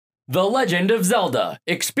The Legend of Zelda.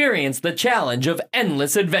 Experience the challenge of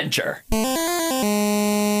endless adventure.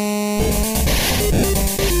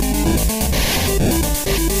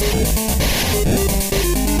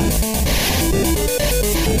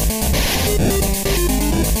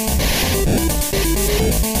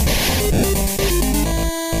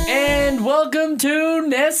 And welcome to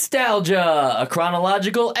Nostalgia, a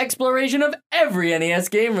chronological exploration of every NES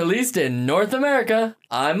game released in North America.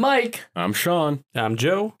 I'm Mike. I'm Sean. I'm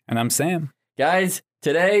Joe. And I'm Sam. Guys,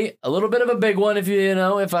 today, a little bit of a big one,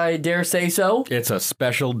 if I dare say so. It's a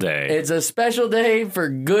special day. It's a special day for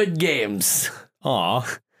good games.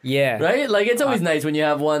 Aw. Yeah. Right? Like, it's always nice when you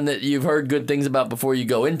have one that you've heard good things about before you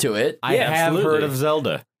go into it. I have absolutely. heard of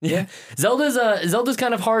Zelda. Yeah. Zelda's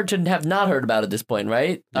kind of hard to have not heard about at this point,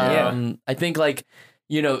 right? Yeah. I think, like,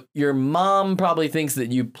 you know, your mom probably thinks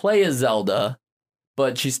that you play as Zelda,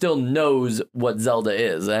 but she still knows what Zelda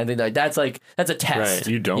is. And I think that's a test. Right.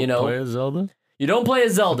 You don't play as Zelda? You don't play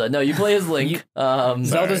as Zelda. No, you play as Link.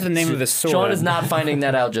 Zelda's the name of the sword. Sean is not finding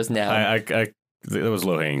that out just now. That was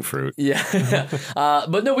low-hanging fruit. Yeah.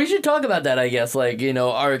 But no, we should talk about that, I guess. Like, you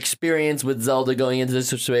know, our experience with Zelda going into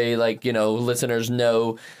this way, like, you know, listeners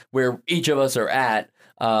know where each of us are at.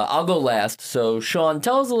 I'll go last. So, Sean,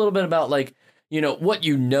 tell us a little bit about, like, you know, what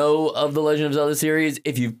you know of the Legend of Zelda series.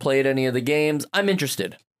 If you've played any of the games, I'm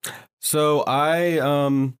interested. So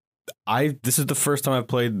this is the first time I've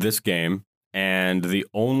played this game, and the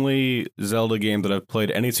only Zelda game that I've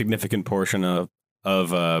played any significant portion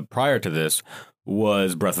of prior to this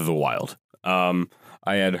was Breath of the Wild. I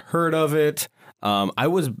had heard of it.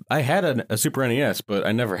 I had a Super NES, but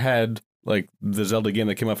I never had like the Zelda game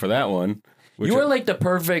that came out for that one. You were like the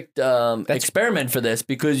perfect experiment for this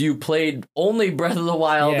because you played only Breath of the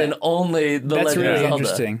Wild and only the That's Legend of really Zelda.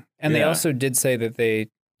 interesting. And they also did say that they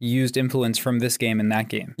used influence from this game in that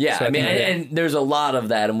game. Yeah, So I mean, think and there's a lot of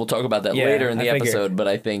that, and we'll talk about that later in the episode. But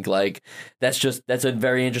I think like that's a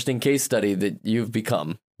very interesting case study that you've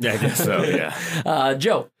become. Yeah, I guess so. Yeah.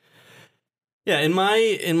 Joe. Yeah, in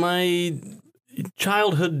my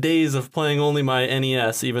childhood days of playing only my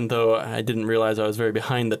NES, even though I didn't realize I was very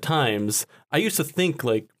behind the times, I used to think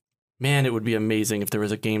like, man, it would be amazing if there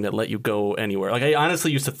was a game that let you go anywhere. Like I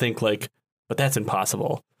honestly used to think like, but that's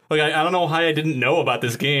impossible. Like I don't know how I didn't know about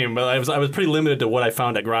this game, but I was pretty limited to what I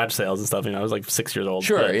found at garage sales and stuff. You know, I was like 6 years old.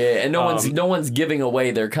 Sure, but, yeah, and no one's giving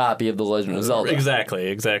away their copy of the Legend of Zelda. Exactly.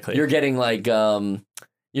 You're getting like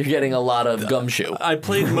you're getting a lot of gumshoe. I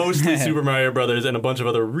played mostly Super Mario Brothers and a bunch of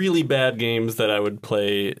other really bad games that I would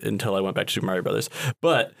play until I went back to Super Mario Brothers.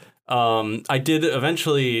 But I did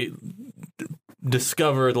eventually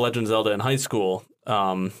discover The Legend of Zelda in high school.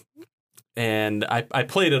 And I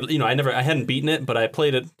played it, you know, I hadn't beaten it, but I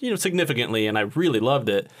played it, you know, significantly, and I really loved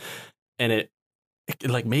it. And it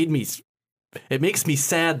like it makes me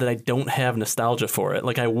sad that I don't have nostalgia for it.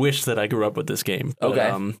 Like I wish that I grew up with this game. But,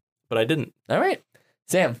 Okay. But I didn't. All right,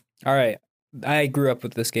 Sam. All right. I grew up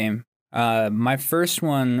with this game. My first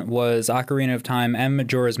one was Ocarina of Time and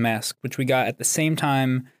Majora's Mask, which we got at the same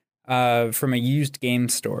time from a used game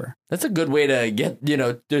store. That's a good way to get, you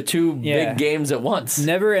know, the two big games at once.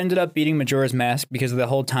 Never ended up beating Majora's Mask because of the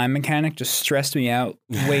whole time mechanic just stressed me out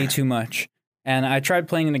way too much. And I tried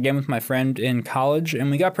playing it again with my friend in college, and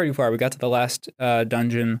we got pretty far. We got to the last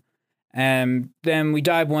dungeon, and then we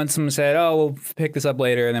died once and said, oh, we'll pick this up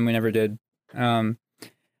later, and then we never did. But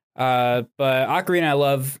Ocarina I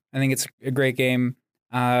love. I think it's a great game.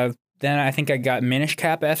 Then I think I got Minish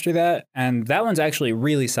Cap after that, and that one's actually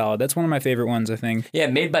really solid. That's one of my favorite ones, I think. Yeah,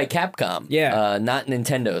 made by Capcom. Yeah. Not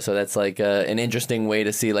Nintendo, so that's like an interesting way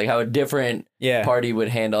to see like how a different party would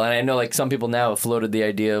handle. And I know like some people now have floated the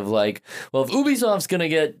idea of like, well, if Ubisoft's going to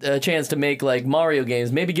get a chance to make like Mario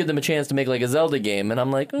games, maybe give them a chance to make like a Zelda game. And I'm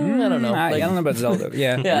like, I don't know. I Like, don't know about Zelda.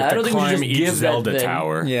 Yeah. yeah, I don't think we should Climb just each give Zelda that thing.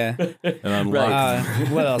 tower. Yeah. And unlock.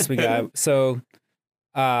 What else we got? So,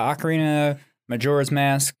 Ocarina, Majora's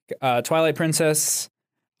Mask, Twilight Princess.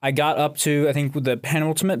 I got up to, I think, the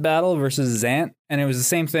penultimate battle versus Zant, and it was the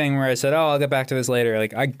same thing where I said, oh, I'll get back to this later.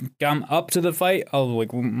 Like, I'm up to the fight, I'll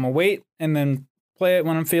wait, and then play it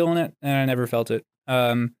when I'm feeling it, and I never felt it.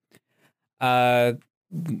 We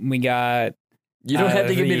got... You don't have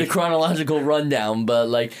to give me the chronological rundown, but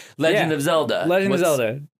like Legend of Zelda. Legend of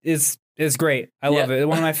Zelda is great. I love it.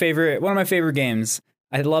 One of my favorite games.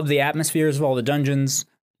 I love the atmospheres of all the dungeons.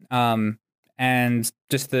 And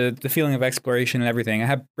just the feeling of exploration and everything. I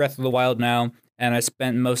have Breath of the Wild now, and I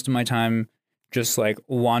spent most of my time just like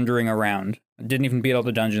wandering around. I didn't even beat all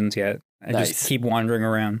the dungeons yet. I just keep wandering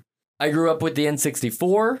around. I grew up with the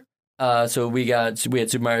N64. So we had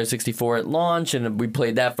Super Mario 64 at launch, and we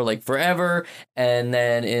played that for like forever. And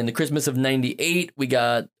then in the Christmas of '98, we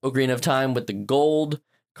got Ocarina of Time with the gold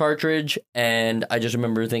cartridge. And I just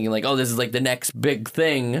remember thinking like, oh, this is like the next big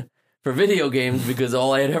thing for video games, because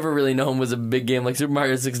all I had ever really known was a big game like Super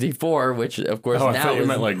Mario 64, which of course I now thought you is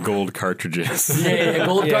meant like gold cartridges. yeah,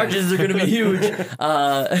 gold cartridges are going to be huge.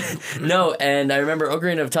 No, and I remember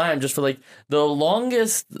Ocarina of Time just for like the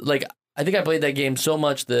longest, like I think I played that game so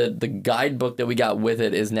much that the guidebook that we got with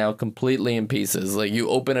it is now completely in pieces. Like you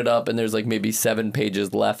open it up and there's like maybe 7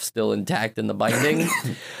 pages left still intact in the binding.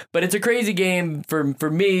 But it's a crazy game for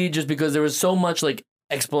me just because there was so much like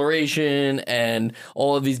exploration and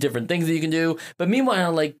all of these different things that you can do. But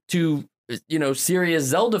meanwhile, like to serious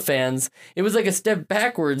Zelda fans, it was like a step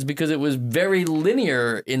backwards because it was very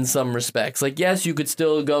linear in some respects. Like, yes, you could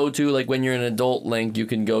still go to, like, when you're an adult Link, you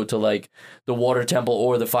can go to, like, the Water Temple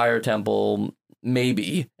or the Fire Temple,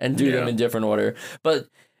 maybe, and do them in different order. But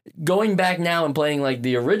going back now and playing, like,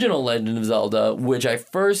 the original Legend of Zelda, which I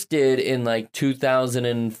first did in, like,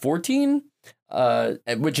 2014,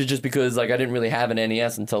 which is just because, like, I didn't really have an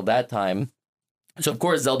NES until that time. So, of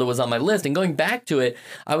course, Zelda was on my list. And going back to it,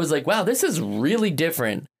 I was like, wow, this is really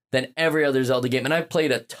different than every other Zelda game. And I've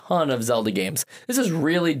played a ton of Zelda games. This is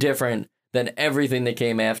really different than everything that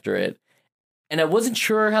came after it. And I wasn't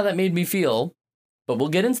sure how that made me feel, but we'll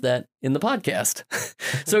get into that in the podcast.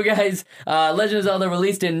 So, guys, Legend of Zelda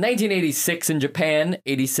released in 1986 in Japan,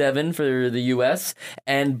 87 for the US,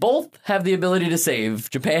 and both have the ability to save.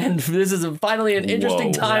 Japan, this is finally an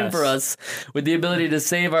interesting time for us with the ability to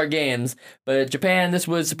save our games. But Japan, this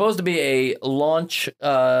was supposed to be a launch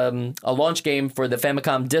game for the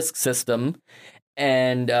Famicom Disk System,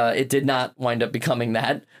 and it did not wind up becoming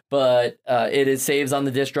that, but it is saves on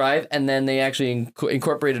the disk drive, and then they actually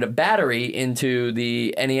incorporated a battery into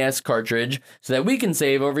the NES cartridge so that we can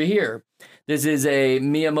save over here. This is a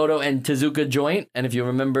Miyamoto and Tezuka joint, and if you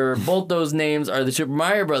remember, both those names are the Super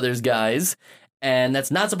Mario Brothers guys, and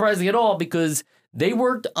that's not surprising at all because they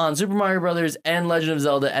worked on Super Mario Brothers and Legend of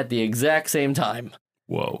Zelda at the exact same time.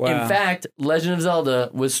 Whoa. Wow. In fact, Legend of Zelda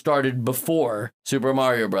was started before Super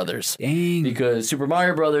Mario Brothers. Dang. Because Super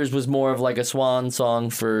Mario Brothers was more of like a swan song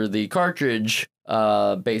for the cartridge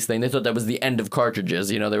based thing. They thought that was the end of cartridges.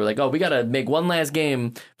 They were like, oh, we got to make one last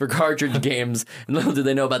game for cartridge games. And little did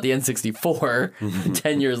they know about the N64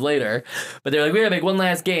 10 years later. But they're like, we got to make one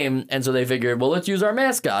last game. And so they figured, well, let's use our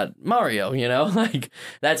mascot, Mario, Like,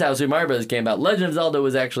 that's how Super Mario Brothers came about. Legend of Zelda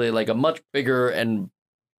was actually like a much bigger and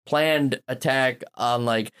planned attack on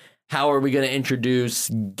like how are we going to introduce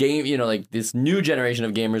like this new generation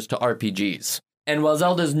of gamers to RPGs. And while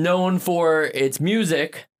Zelda's known for its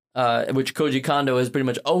music, which Koji Kondo has pretty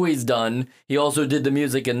much always done, he also did the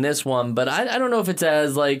music in this one, but I don't know if it's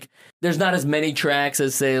as like there's not as many tracks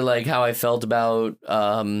as say like how I felt about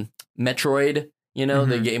Metroid,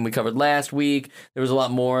 the game we covered last week. There was a lot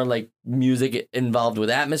more like music involved with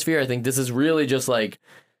atmosphere. I think this is really just like,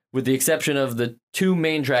 with the exception of the 2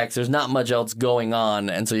 main tracks, there's not much else going on.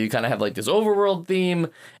 And so you kind of have like this overworld theme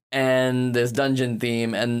and this dungeon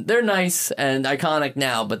theme. And they're nice and iconic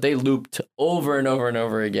now, but they looped over and over and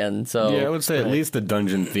over again. So yeah, I would say at least the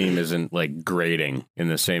dungeon theme isn't like grating in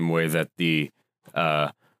the same way that the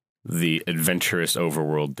adventurous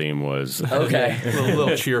overworld theme was. Okay. a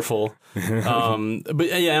little cheerful.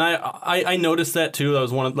 But yeah, and I noticed that too. That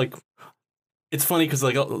was one of like, it's funny because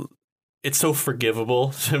like, it's so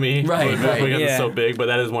forgivable to me, right? Because Yeah. it's so big. But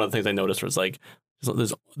that is one of the things I noticed was like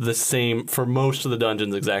there's the same for most of the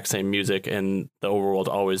dungeons, exact same music, and the overworld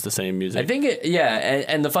always the same music. I think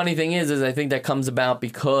and the funny thing is I think that comes about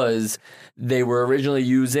because they were originally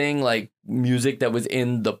using like music that was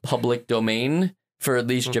in the public domain for at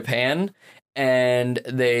least Japan. And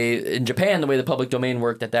in Japan, the way the public domain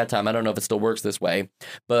worked at that time, I don't know if it still works this way,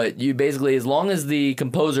 but you basically, as long as the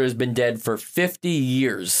composer has been dead for 50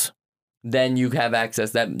 years, then you have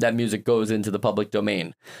access, that music goes into the public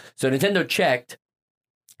domain. So Nintendo checked,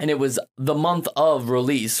 and it was the month of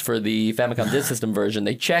release for the Famicom Disk System version.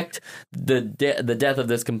 They checked the death of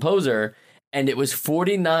this composer, and it was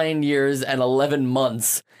 49 years and 11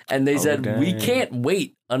 months. And they said, dang. we can't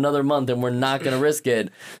wait another month, and we're not going to risk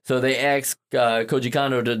it. So they asked Koji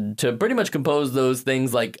Kondo to pretty much compose those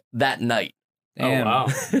things like that night. Damn. Oh wow!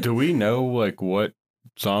 Do we know like what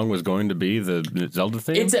song was going to be the Zelda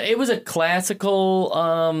theme? It was a classical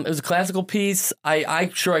piece.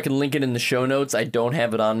 I'm sure I can link it in the show notes. I don't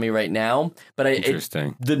have it on me right now, but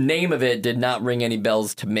Interesting. the name of it did not ring any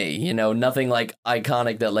bells to me. You know, nothing like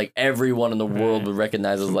iconic that like everyone in the world would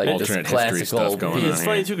recognize as like this Alternate history stuff classical going piece. It's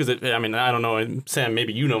funny too because I mean I don't know, Sam,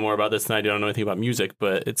 maybe you know more about this than I do. I don't know anything about music,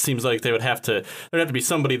 but it seems like there'd have to be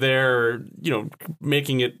somebody there, you know,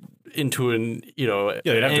 making it into an they'd have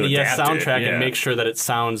to NES adapt it, soundtrack yeah. and make sure that it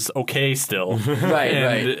sounds okay still. Right,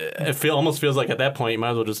 and right. it almost feels like at that point you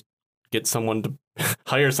might as well just get someone to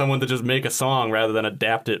hire someone to just make a song rather than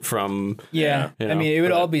adapt it from. Yeah, you I know, mean, it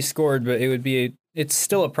would but- all be scored, but it's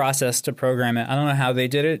still a process to program it. I don't know how they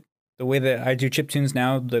did it. The way that I do chiptunes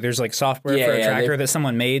now, there's like software Yeah, for a yeah, tracker they- that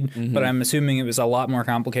someone made, but I'm assuming it was a lot more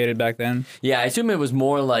complicated back then. Yeah, I assume it was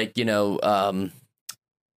more like they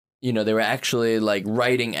were actually like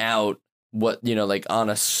writing out what like on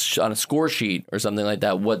a score sheet or something like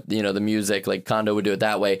that. What the music, like Kondo would do it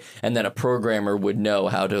that way, and then a programmer would know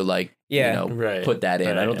how to like Right. put that in.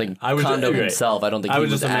 Right. I don't think I was- Kondo right. himself. I don't think I he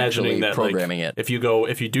was was just imagining actually that programming like, it. If you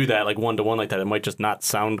do that like 1-to-1 like that, it might just not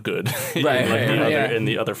sound good Right, right, in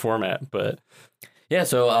the other format. But Yeah,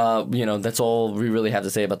 so that's all we really have to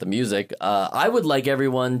say about the music. I would like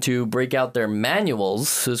everyone to break out their manuals,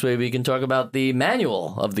 so this way we can talk about the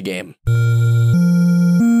manual of the game.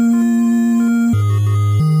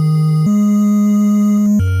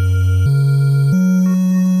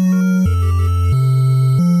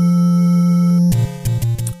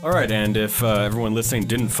 All right, and if everyone listening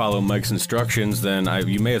didn't follow Mike's instructions, then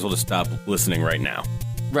you may as well just stop listening right now.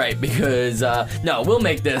 Right, because no, we'll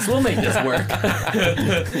make this work.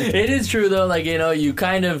 It is true though, like you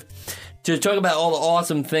kind of to talk about all the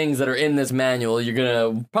awesome things that are in this manual, you're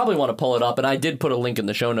gonna probably want to pull it up, and I did put a link in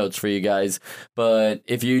the show notes for you guys. But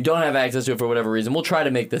if you don't have access to it for whatever reason, we'll try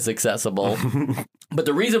to make this accessible. But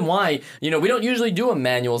the reason why, we don't usually do a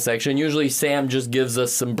manual section. Usually Sam just gives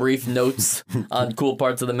us some brief notes on cool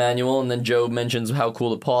parts of the manual, and then Joe mentions how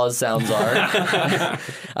cool the pause sounds are.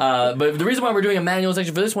 But the reason why we're doing a manual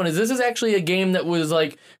section for this one is this is actually a game that was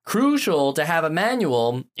like crucial to have a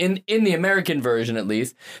manual in the American version, at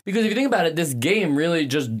least, because if you think about it, this game really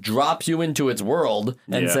just drops you into its world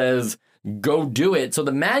and Yeah. says, go do it. So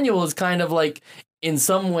the manual is kind of like, in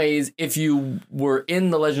some ways, if you were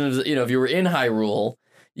in the Legend of, if you were in Hyrule,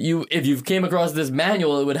 if you came across this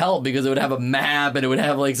manual, it would help because it would have a map and it would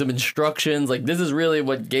have like some instructions. Like this is really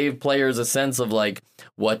what gave players a sense of like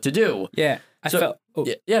what to do. Yeah,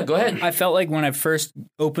 Yeah, go ahead. I felt like when I first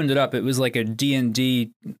opened it up, it was like a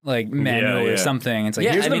D&D like manual yeah. or something. It's like,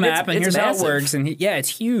 Yeah, here's I the mean, map and it's here's how massive. it works. And it's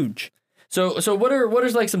huge. So what are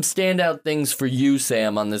like some standout things for you,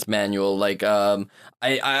 Sam, on this manual? Like,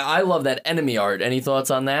 I love that enemy art. Any thoughts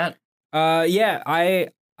on that? Yeah,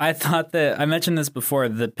 I thought that, I mentioned this before,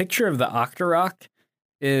 the picture of the Octorok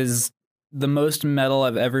is the most metal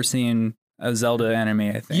I've ever seen a Zelda enemy,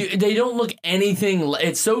 I think. They don't look anything.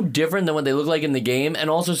 It's so different than what they look like in the game, and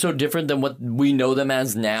also so different than what we know them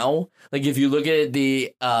as now. Like if you look at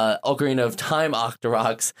the Ocarina of Time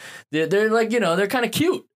Octoroks, they're like they're kind of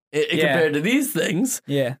cute compared to these things.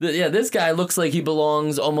 Yeah. This guy looks like he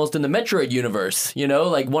belongs almost in the Metroid universe.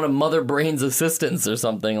 Like one of Mother Brain's assistants or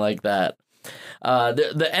something like that.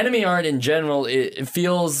 The enemy art in general, it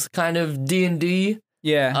feels kind of D&D.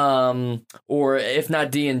 Yeah. Or if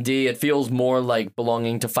not D&D, it feels more like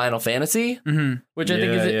belonging to Final Fantasy, which I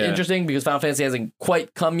think is interesting because Final Fantasy hasn't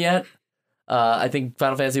quite come yet. I think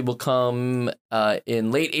Final Fantasy will come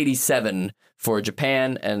in late 87 for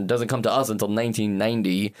Japan and doesn't come to us until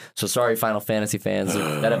 1990. So sorry, Final Fantasy fans,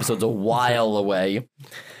 that episode's a while away.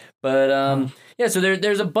 But so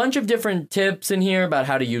there's a bunch of different tips in here about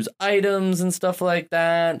how to use items and stuff like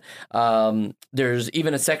that. There's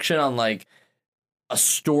even a section on like a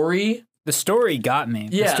story. The story got me.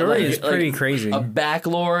 Yeah, the story like- is pretty like crazy. A back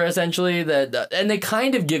lore essentially and they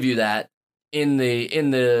kind of give you that in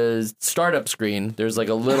the startup screen. There's like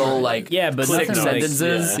a little like Yeah, but 6 nothing like-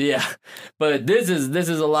 sentences. Yeah. But this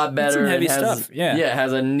is a lot better. some heavy and has, stuff, yeah. Yeah, it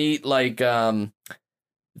has a neat like Some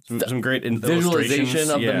great visualization illustrations.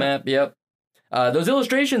 of the map. Yep. Those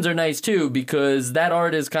illustrations are nice too because that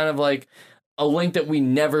art is kind of like a Link that we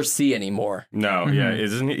never see anymore. No, yeah,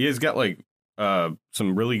 isn't he? He's got like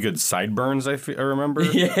some really good sideburns. I remember.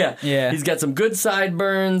 Yeah. Yeah. He's got some good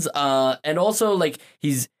sideburns, and also like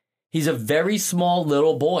he's a very small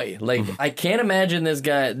little boy. Like I can't imagine this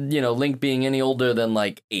guy, Link being any older than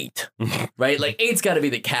like 8, right? Like 8's got to be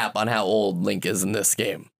the cap on how old Link is in this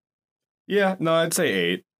game. Yeah, no, I'd say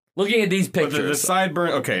 8. Looking at these But the pictures, sideburn.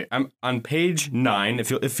 Okay, I'm on page 9.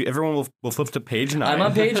 If everyone will flip to page 9. I'm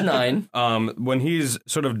on page 9. When he's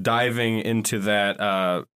sort of diving into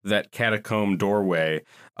that catacomb doorway,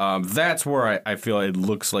 that's where I feel it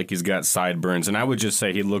looks like he's got sideburns, and I would just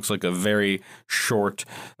say he looks like a very short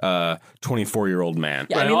 24-year-old man.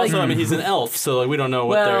 Yeah, But I mean, also, like, he's an elf, so like, we don't know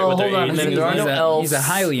what well, their hold on a age minute. is. There are no elves. He's a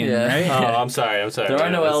Hylian, right? Oh, I'm sorry. There are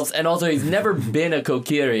no Yeah, elves, and also he's never been a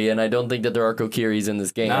Kokiri, and I don't think that there are Kokiris in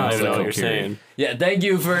this game. Now I So- know what you're Kokiri. saying. Yeah, thank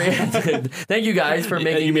you for thank you guys for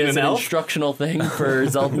making You mean this an an elf? instructional thing for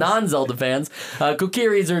non-Zelda fans.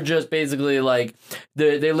 Kokiris are just basically like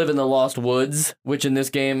they live in the Lost Woods, which in this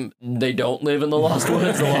game they don't live in the Lost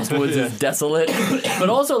Woods. The Lost Woods is desolate. But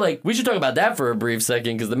also, like, we should talk about that for a brief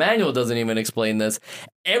second because the manual doesn't even explain this.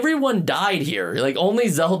 Everyone died here. Like, only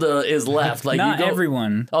Zelda is left. Like, Not you go,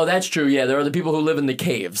 everyone. Oh, that's true. Yeah, there are the people who live in the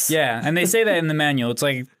caves. Yeah, and they say that in the manual. It's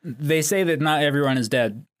like they say that not everyone is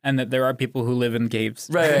dead, and that there are people who live in caves.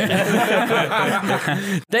 Right.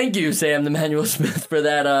 Thank you, Sam, the Manuel Smith, for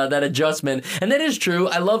that adjustment. And that is true.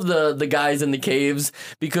 I love the guys in the caves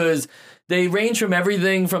because they range from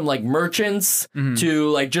everything from like merchants to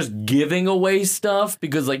like just giving away stuff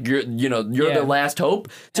because like you're Yeah. their last hope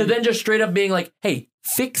to then just straight up being like, hey,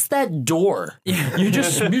 fix that door. You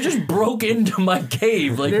just broke into my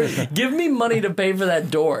cave. Like, give me money to pay for that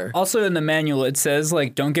door. Also in the manual, it says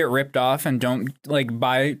like don't get ripped off and don't like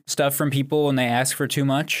buy stuff from people when they ask for too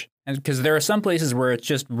much. And because there are some places where it's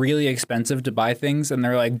just really expensive to buy things, and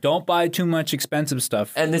they're like, don't buy too much expensive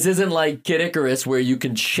stuff. And this isn't like Kid Icarus where you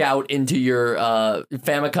can shout into your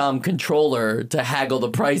Famicom controller to haggle the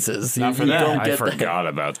prices. Not you, for you that. don't I get forgot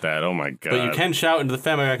about that. Oh my god! But you can shout into the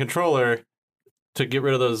Famicom controller to get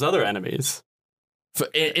rid of those other enemies.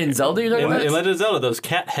 In Zelda, you're talking In about? Legend of Zelda, those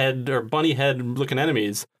cat head or bunny head looking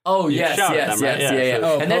enemies. Oh, you yes, shout at yes, them, right? yes, Yeah, yeah.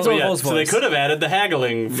 so- And that's Oh, all. yeah. Right, So they could have added the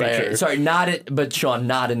haggling feature. right. Sorry, but Sean,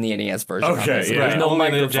 not in the NES version. Okay, obviously. yeah. There's no Only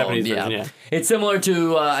in the microphone. Japanese yeah. version, yeah. It's similar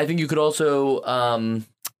to, I think you could also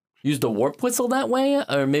use the warp whistle that way,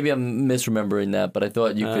 or maybe I'm misremembering that, but I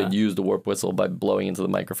thought you could use the warp whistle by blowing into the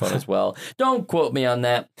microphone as well. Don't quote me on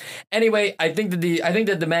that. Anyway, I think that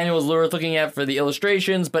the manual is worth looking at for the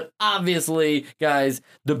illustrations, but obviously, guys,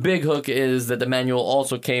 the big hook is that the manual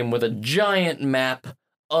also came with a giant map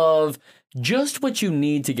of just what you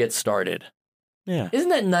need to get started. Yeah. Isn't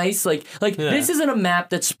that nice? Like Yeah. this isn't a map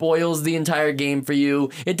that spoils the entire game for you.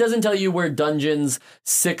 It doesn't tell you where dungeons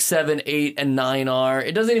 6, 7, 8, and 9 are.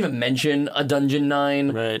 It doesn't even mention a dungeon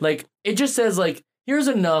 9. Right. Like, it just says, like, here's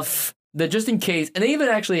enough that just in case, and they even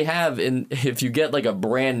actually have if you get like a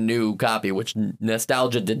brand new copy, which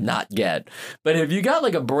Nostalgia did not get, but if you got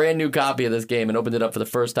like a brand new copy of this game and opened it up for the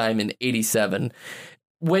first time in 87,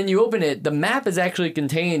 when you open it, the map is actually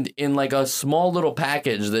contained in like a small little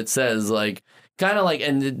package that says like, kind of like,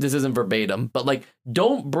 and this isn't verbatim, but like,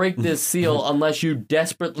 don't break this seal unless you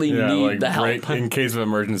desperately need like the help. break, in case of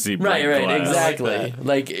emergency. Right, break right, glass. exactly.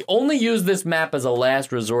 Like, only use this map as a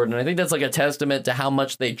last resort, and I think that's like a testament to how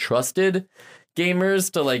much they trusted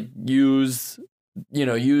gamers to like use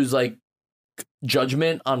like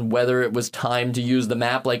judgment on whether it was time to use the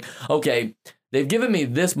map. Like, okay, they've given me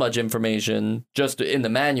this much information just in the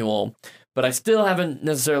manual, but I still haven't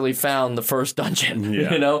necessarily found the first dungeon.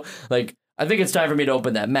 Yeah. Like, I think it's time for me to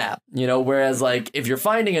open that map, whereas like if you're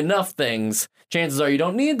finding enough things, chances are you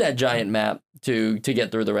don't need that giant map to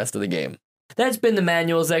get through the rest of the game. That's been the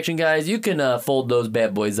manual section, guys. You can fold those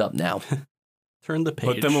bad boys up now. Turn the page.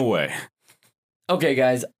 Put them away. Okay,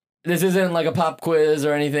 guys, this isn't like a pop quiz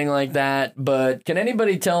or anything like that, but can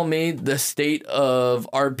anybody tell me the state of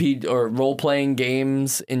RPG or role-playing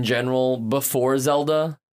games in general before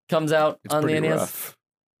Zelda comes out It's on the pretty NES? rough.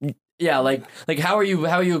 Yeah, like how are you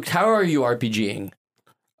RPGing?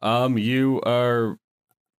 You are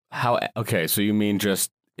how? Okay, so you mean just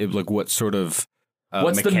like what sort of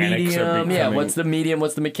What's the mechanics are medium? Yeah, becoming- what's the medium?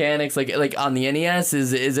 What's the mechanics? Like on the NES,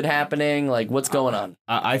 is it happening? Like what's going on?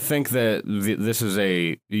 I think that this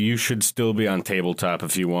is you should still be on tabletop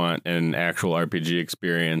if you want an actual RPG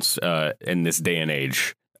experience in this day and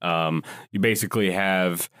age. You basically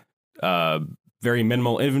have very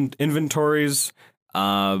minimal inventories,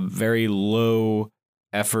 very low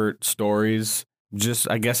effort stories. Just,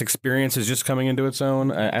 I guess, experience is just coming into its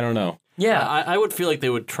own. I don't know. Yeah, I would feel like they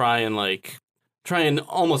would try and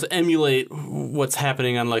almost emulate what's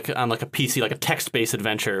happening on like a PC, like a text-based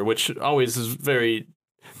adventure, which always is very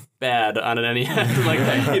bad on an NES. Like,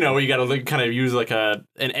 where you got to kind of use like an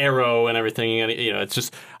arrow and everything, and it's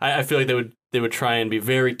just I feel like they would they would try and be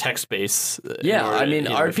very text-based. Yeah, I mean,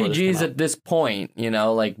 before this came RPGs out. at this point,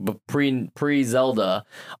 like pre Zelda,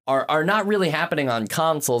 are not really happening on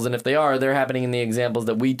consoles, and if they are, they're happening in the examples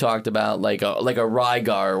that we talked about, like a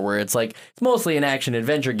Rygar, where it's mostly an action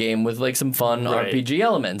adventure game with like some fun Right. RPG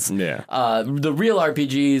elements. Yeah. The real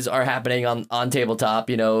RPGs are happening on tabletop.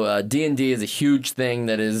 D&D is a huge thing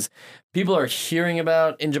that is people are hearing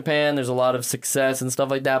about in Japan. There's a lot of success and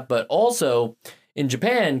stuff like that, but also in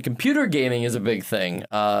Japan, computer gaming is a big thing.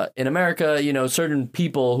 In America, certain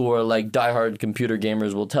people who are like diehard computer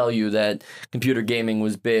gamers will tell you that computer gaming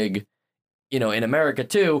was big, in America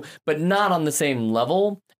too, but not on the same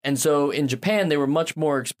level. And so in Japan, they were much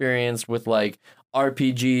more experienced with like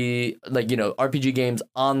RPG games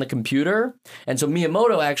on the computer. And so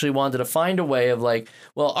Miyamoto actually wanted to find a way of like,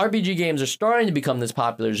 well, RPG games are starting to become this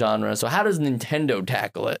popular genre. So how does Nintendo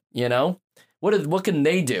tackle it? What can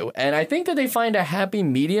they do? And I think that they find a happy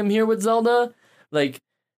medium here with Zelda. Like,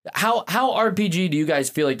 how RPG do you guys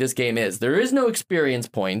feel like this game is? There is no experience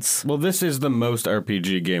points. Well, this is the most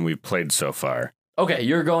RPG game we've played so far. Okay,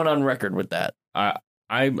 you're going on record with that.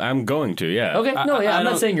 I'm going to, yeah. Okay, no, yeah, I'm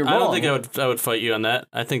not saying you're wrong. I don't think I would fight you on that.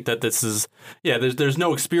 I think that this is there's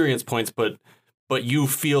no experience points, but you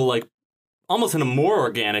feel like almost in a more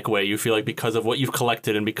organic way. You feel like because of what you've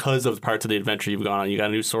collected and because of parts of the adventure you've gone on, you got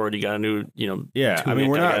a new sword, you got a new Yeah, I mean, tunic,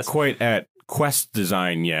 we're I not guess. quite at quest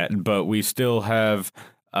design yet, but we still have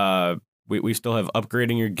we still have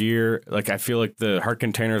upgrading your gear. Like, I feel like the heart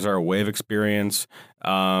containers are a way of experience.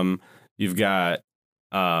 You've got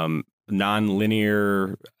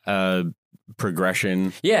non-linear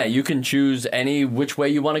progression. Yeah, you can choose any which way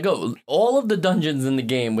you want to go. All of the dungeons in the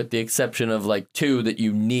game, with the exception of like 2 that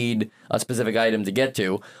you need a specific item to get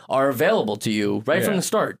to, are available to you right from Yeah. the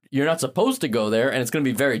start. You're not supposed to go there, and it's going to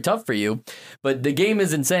be very tough for you. But the game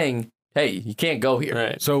isn't saying, hey, you can't go here.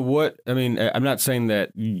 Right. So I'm not saying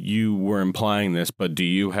that you were implying this, but do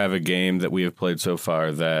you have a game that we have played so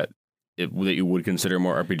far that you would consider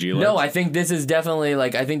more RPG-like? No, I think this is definitely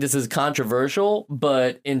I think this is controversial,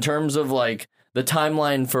 but in terms of like the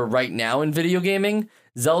timeline for right now in video gaming,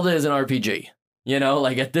 Zelda is an RPG.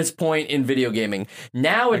 At this point in video gaming.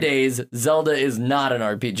 Nowadays, Zelda is not an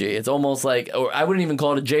RPG. It's almost like, or I wouldn't even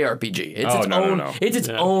call it a JRPG. It's No. It's its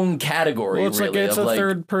own category. Well, it's really, it's a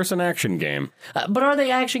third-person action game. But are they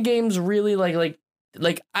action games really like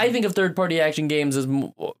I think of third-party action games as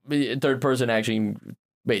third-person action.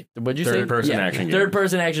 Wait, what'd you say? Third-person action games.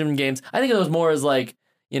 Third-person action games. I think of those more as like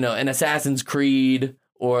an Assassin's Creed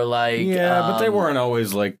or like But they weren't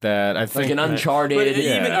always like that. I think like an Uncharted. But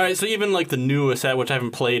Yeah. even all right, so even like the new which I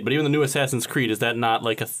haven't played, but even the new Assassin's Creed, is that not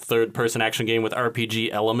like a third-person action game with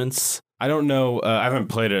RPG elements? I don't know. I haven't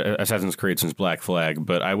played Assassin's Creed since Black Flag,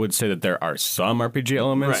 but I would say that there are some RPG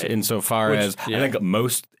elements Right. insofar as I think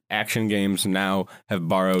most action games now have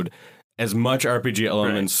borrowed as much RPG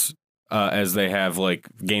elements as they have like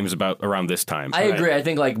games about around this time. I agree. I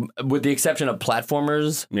think like with the exception of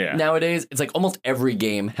platformers Yeah. nowadays, it's like almost every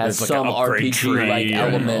game has There's, like, some an upgrade RPG like tree and all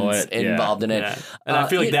elements that. Yeah. involved in it. Yeah. And I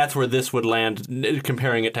feel like it- that's where this would land,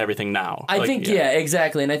 comparing it to everything now. I Like, think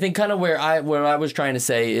exactly, and I think kind of where I was trying to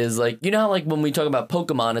say is like how like when we talk about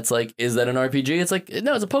Pokemon, it's like, is that an RPG? It's like,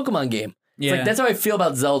 no, it's a Pokemon game. It's Yeah. like that's how I feel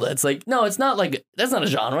about Zelda. It's like, no, it's not like that's not a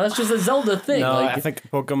genre. It's just a Zelda thing. No, like, I think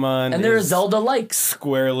Pokemon and there are is Zelda likes.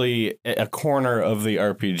 squarely a corner of the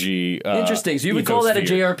RPG. Interesting. So you would call that a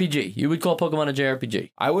ecosphere. JRPG? You would call Pokemon a JRPG?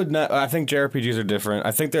 I would not. I think JRPGs are different.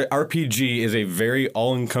 I think that RPG is a very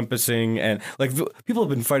all-encompassing and like people have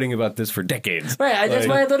been fighting about this for decades. Right. That's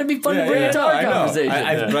why I thought it'd be fun to bring it to our I know.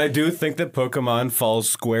 conversation. But I do think that Pokemon falls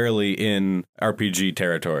squarely in RPG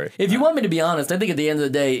territory. If you want me to be honest, I think at the end of the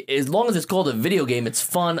day, as long as it's called a video game, it's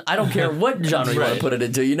fun. I don't care what genre you want to Right. put it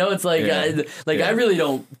into. It's like, Yeah. I really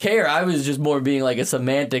don't care. I was just more being like a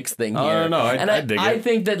semantics thing here. Oh, no, I and dig I it.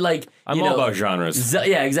 think that like I'm all about genres.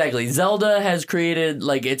 Yeah, exactly. Zelda has created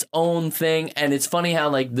like its own thing, and it's funny how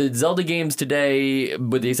like the Zelda games today,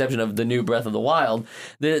 with the exception of the new Breath of the Wild,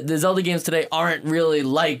 the Zelda games today aren't really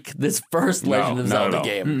like this first Legend of not at Zelda all.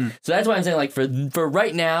 game. So that's why I'm saying like for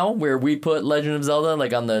right now, where we put Legend of Zelda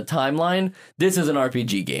like on the timeline, this is an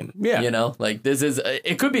RPG game. Yeah. Like this is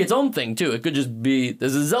it could be its own thing too. It could just be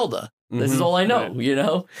this is Zelda. This is all I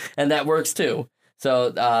know. And that works too.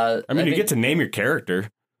 So I mean, you think- get to name your character,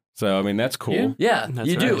 so I mean that's cool. yeah, That's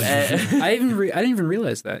you do. right. I didn't even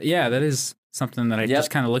realize that. Yeah, that is something that I Yep.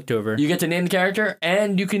 just kind of looked over. You get to name the character,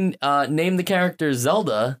 and you can name the character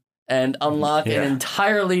Zelda, and unlock an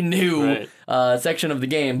entirely new section of the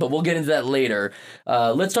game, but we'll get into that later.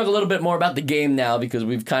 Let's talk a little bit more about the game now, because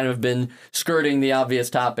we've kind of been skirting the obvious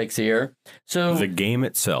topics here. So the game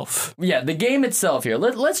itself. Yeah, the game itself here.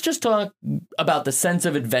 Let's just talk about the sense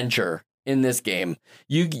of adventure in this game.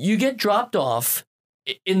 You get dropped off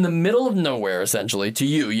in the middle of nowhere, essentially, to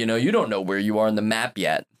you. You know, you don't know where you are on the map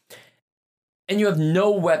yet, and you have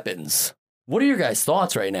no weapons. What are your guys'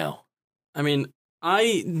 thoughts right now? I mean,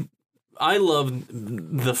 I love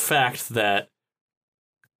the fact that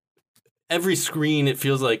every screen, it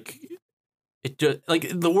feels like it just, like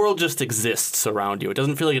the world just exists around you. It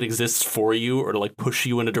doesn't feel like it exists for you or to like push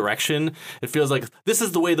you in a direction. It feels like this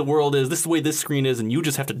is the way the world is, this is the way this screen is, and you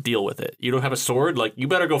just have to deal with it. You don't have a sword, like you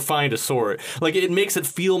better go find a sword. Like it makes it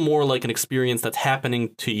feel more like an experience that's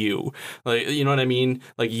happening to you. Like, you know what I mean?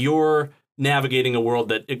 Like you're navigating a world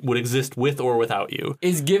that it would exist with or without you.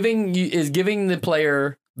 Is giving the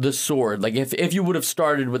player the sword, like if you would have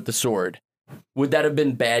started with the sword, would that have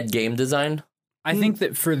been bad game design? I think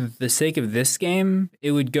that for the sake of this game,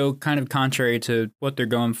 it would go kind of contrary to what they're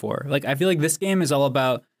going for. Like, I feel like this game is all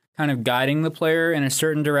about kind of guiding the player in a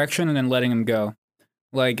certain direction and then letting them go.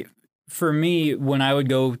 Like, for me, when I would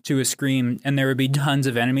go to a screen and there would be tons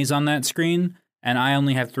of enemies on that screen, and I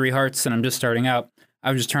only have 3 hearts and I'm just starting out, I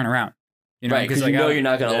would just turn around. You know, right, because you know you're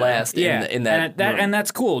not going to last in that. And that's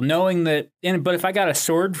cool, knowing that. But if I got a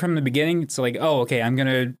sword from the beginning, it's like, oh, okay, I'm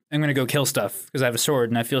gonna go kill stuff because I have a sword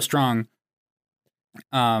and I feel strong.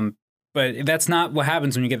 But that's not what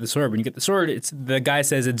happens when you get the sword. When you get the sword, it's the guy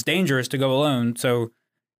says it's dangerous to go alone. So,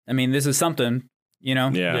 I mean, this is something, you know.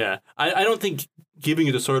 Yeah. I don't think giving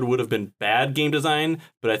you the sword would have been bad game design,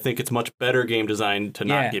 but I think it's much better game design to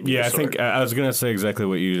not give you the sword. I think I was gonna say exactly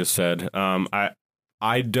what you just said.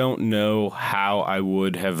 I don't know how I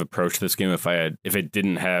would have approached this game if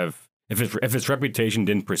its reputation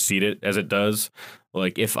didn't precede it as it does.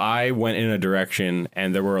 Like if I went in a direction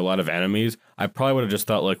and there were a lot of enemies, I probably would have just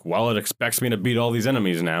thought like, well, it expects me to beat all these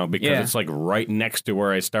enemies now because it's like right next to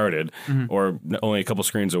where I started or only a couple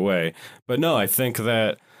screens away. But no, I think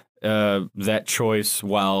that that choice,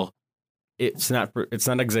 while it's not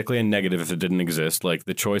exactly a negative if it didn't exist, like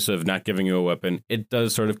the choice of not giving you a weapon, it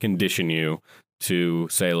does sort of condition you to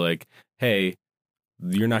say like, hey,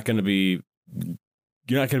 you're not going to be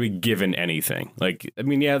given anything. Like, I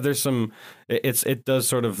mean, yeah, there's some, it does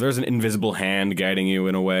sort of, there's an invisible hand guiding you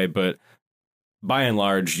in a way, but by and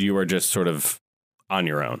large, you are just sort of on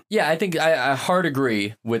your own. Yeah, I think I hard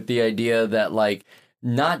agree with the idea that like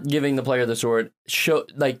not giving the player the sword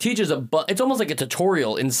teaches it's almost like a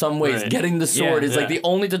tutorial in some ways. Right. Getting the sword is like the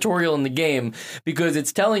only tutorial in the game because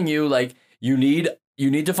it's telling you like you need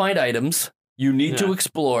to find items. You need to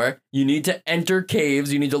explore. You need to enter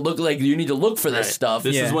caves. You need to look for this stuff.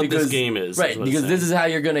 This is what this game is. Right, because this is how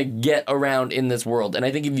you're going to get around in this world. And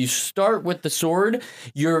I think if you start with the sword,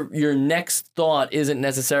 your next thought isn't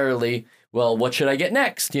necessarily, well, what should I get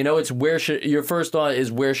next? You know, it's your first thought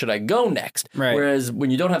is where should I go next? Right. Whereas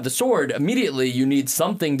when you don't have the sword, immediately you need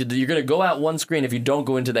something to do. You're going to go out one screen if you don't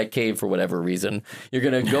go into that cave for whatever reason. You're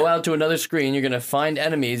going to go out to another screen. You're going to find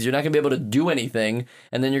enemies. You're not going to be able to do anything.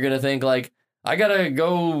 And then you're going to think like, I gotta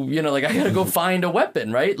go find a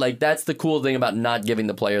weapon, right? Like, that's the cool thing about not giving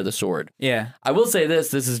the player the sword. Yeah. I will say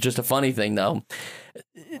this is just a funny thing, though.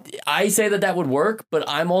 I say that would work, but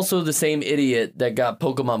I'm also the same idiot that got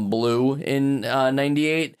Pokemon Blue in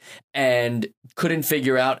 98 and couldn't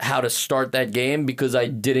figure out how to start that game because I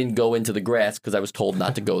didn't go into the grass because I was told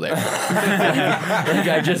not to go there.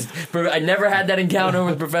 I never had that encounter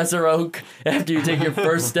with Professor Oak after you take your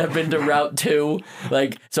first step into Route 2.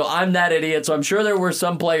 Like, so I'm that idiot. So I'm sure there were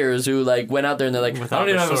some players who like went out there and they're like, I don't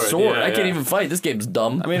even have a sword. I can't even fight. This game's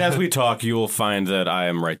dumb. I mean, as we talk, you will find that I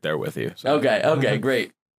am right there with you. So. Okay,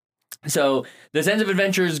 great. So the sense of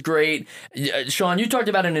adventure is great. Sean, you talked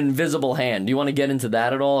about an invisible hand. Do you want to get into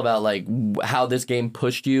that at all about like how this game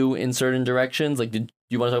pushed you in certain directions? Like, did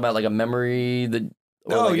you want to talk about like a memory that?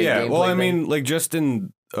 Well, I mean, like just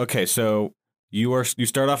in so you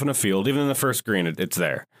start off in a field. Even in the first screen, it's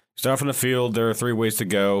there. You start off in a field. There are 3 ways to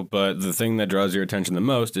go, but the thing that draws your attention the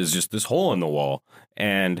most is just this hole in the wall.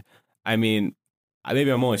 And I mean, maybe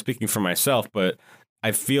I'm only speaking for myself, but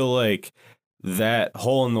I feel like that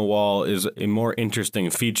hole in the wall is a more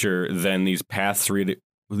interesting feature than these paths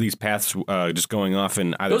just going off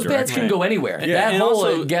in either direction. Those paths can go anywhere. Yeah, that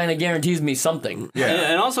hole kind of guarantees me something. Yeah.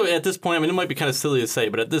 And also at this point, I mean, it might be kind of silly to say,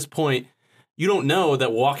 but at this point, you don't know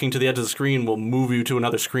that walking to the edge of the screen will move you to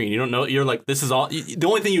another screen. You don't know. You're like, this is all. The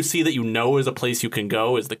only thing you see that you know is a place you can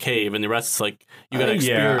go is the cave, and the rest is like you got to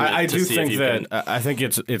experiment. I to do see think if you that can. I think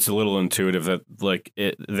it's a little intuitive that like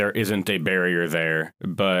there isn't a barrier there,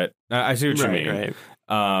 but I see what you mean.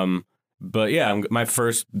 Right. But yeah,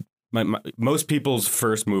 most people's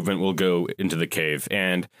first movement will go into the cave,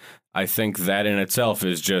 and I think that in itself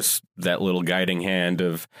is just that little guiding hand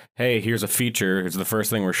of, hey, here's a feature. It's the first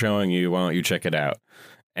thing we're showing you. Why don't you check it out?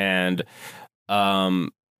 And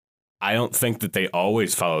I don't think that they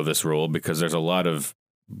always follow this rule because there's a lot of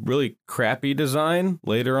really crappy design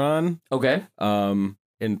later on. Okay.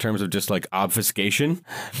 In terms of just like obfuscation.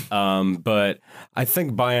 But I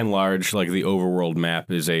think by and large, like the overworld map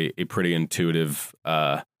is a pretty intuitive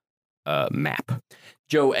map.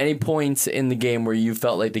 Joe, any points in the game where you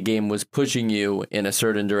felt like the game was pushing you in a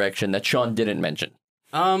certain direction that Sean didn't mention?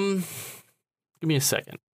 Give me a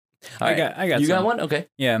second. All I got You got some. one? Okay.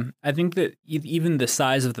 Yeah, I think that even the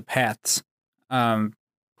size of the paths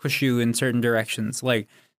push you in certain directions. Like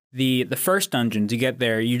the first dungeon, to get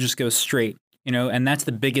there, you just go straight, and that's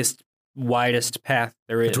the biggest, widest path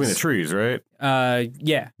there is. Between the trees, right?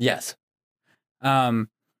 Yeah. Yes.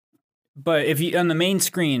 But if you on the main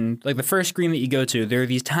screen, like the first screen that you go to, there are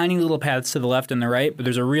these tiny little paths to the left and the right, but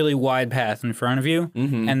there's a really wide path in front of you.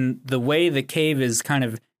 Mm-hmm. And the way the cave is kind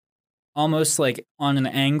of almost like on an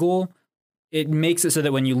angle, it makes it so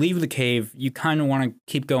that when you leave the cave, you kind of want to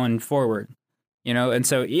keep going forward, And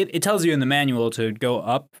so it tells you in the manual to go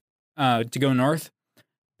up, to go north.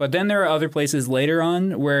 But then there are other places later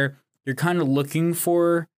on where you're kind of looking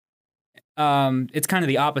for, it's kind of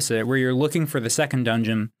the opposite, where you're looking for the second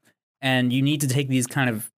dungeon. And you need to take these kind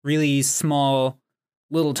of really small,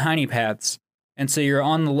 little tiny paths. And so you're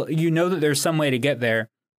that there's some way to get there,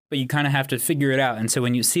 but you kind of have to figure it out. And so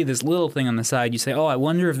when you see this little thing on the side, you say, oh, I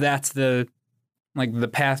wonder if that's the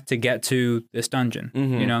path to get to this dungeon,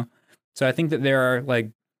 Mhm. So I think that there are like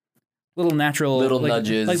little natural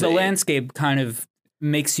nudges. Like the landscape kind of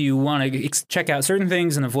makes you want to check out certain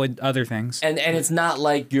things and avoid other things. And it's not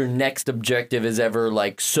like your next objective is ever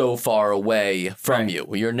like so far away from Right. you.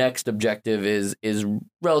 Your next objective is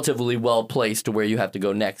relatively well placed to where you have to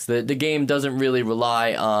go next. The game doesn't really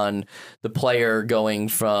rely on the player going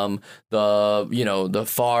from the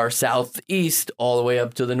far southeast all the way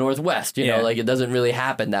up to the northwest. Like it doesn't really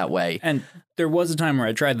happen that way. And there was a time where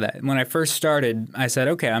I tried that. When I first started, I said,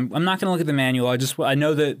 okay, I'm not going to look at the manual. I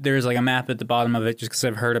know that there's like a map at the bottom of it just because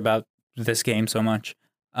I've heard about this game so much.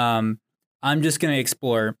 I'm just going to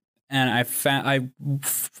explore. And I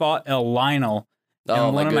fought a Lionel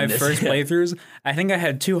in one of my first playthroughs. I think I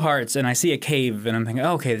had 2 hearts and I see a cave and I'm thinking,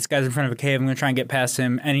 oh, okay, this guy's in front of a cave. I'm going to try and get past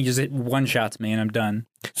him. And he just one-shots me and I'm done.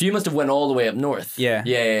 So you must have went all the way up north. Yeah.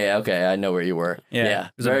 Yeah. Okay, I know where you were. Yeah.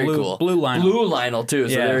 There's Very a cool. Blue Lionel. Blue Lionel too,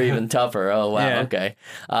 so Yeah. they're even tougher. Oh wow. Yeah. Okay.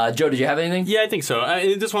 Joe, did you have anything? Yeah, I think so.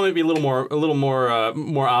 This one might be a little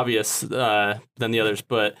more obvious than the others,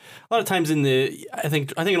 but a lot of times I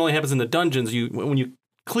think it only happens in the dungeons. When you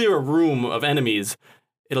clear a room of enemies,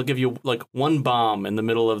 it'll give you like one bomb in the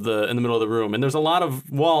middle of the room, and there's a lot of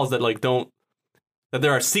walls that that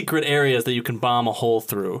there are secret areas that you can bomb a hole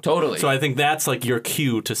through. Totally. So I think that's like your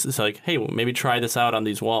cue to it's like, hey, well, maybe try this out on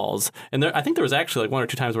these walls. And I think there was actually like 1 or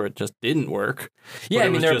 2 times where it just didn't work. Yeah, But I it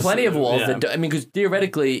mean, was there are just- plenty of walls yeah. because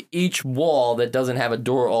theoretically, each wall that doesn't have a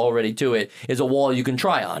door already to it is a wall you can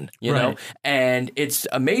try on, you know? Right. And it's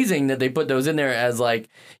amazing that they put those in there as like,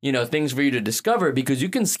 things for you to discover because you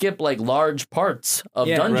can skip like large parts of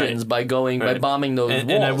Yeah. dungeons by by Right. bombing those walls.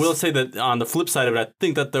 And I will say that on the flip side of it, I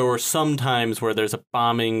think that there were some times where there's a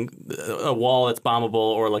wall that's bombable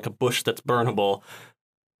or like a bush that's burnable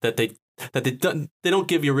that they don't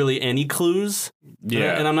give you really any clues.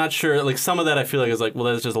 Yeah. And I'm not sure, like some of that I feel like is like, well,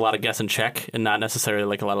 there's just a lot of guess and check and not necessarily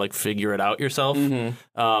like a lot of like figure it out yourself.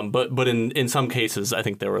 Mm-hmm. But in some cases, I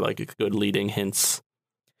think there were like good leading hints.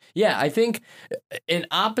 Yeah, I think an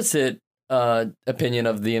opposite opinion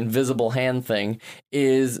of the invisible hand thing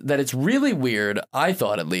is that it's really weird, I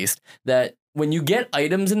thought at least, that when you get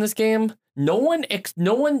items in this game, no one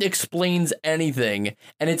explains anything,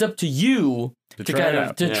 and it's up to you to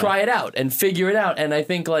try it out and figure it out. And I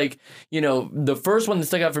think the first one that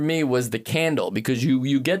stuck out for me was the candle, because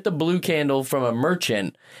you get the blue candle from a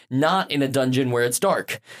merchant, not in a dungeon where it's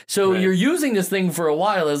dark. So Right. you're using this thing for a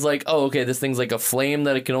while as like, oh, okay, this thing's like a flame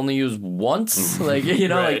that it can only use once. Right.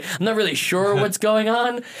 I'm not really sure what's going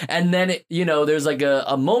on. And then there's like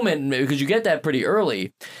a moment, because you get that pretty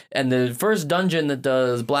early. And the first dungeon that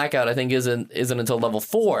does blackout, I think, isn't until level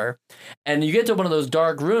 4. And you get to one of those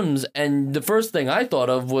dark rooms, and the first thing I thought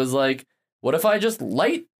of was like, what if I just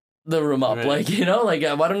light the room up. Right. Like,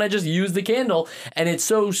 like why don't I just use the candle? And it's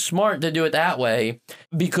so smart to do it that way,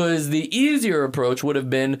 because the easier approach would have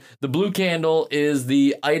been the blue candle is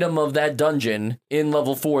the item of that dungeon in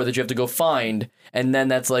level 4 that you have to go find. And then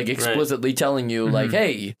that's like explicitly telling you like,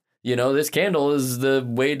 hey, this candle is the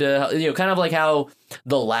way to, kind of like how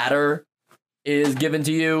the ladder is given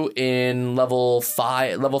to you in level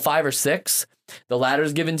 5 or 6. The ladder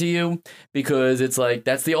is given to you because it's like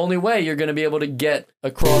that's the only way you're going to be able to get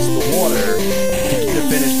across the water to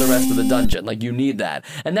finish the rest of the dungeon. Like, you need that.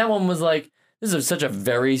 And that one was like, this is such a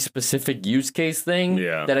very specific use case thing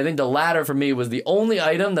that I think the ladder for me was the only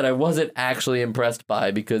item that I wasn't actually impressed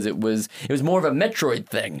by, because it was more of a Metroid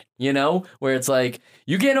thing, where it's like,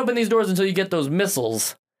 you can't open these doors until you get those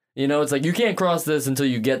missiles. It's like, you can't cross this until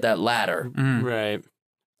you get that ladder. Right.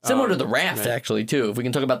 Similar to the raft, actually, too. If we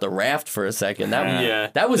can talk about the raft for a second,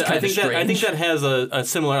 that was kind of strange. I think that has a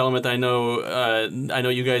similar element. I know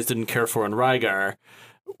you guys didn't care for in Rygar,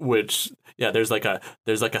 which there's like a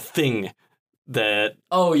thing that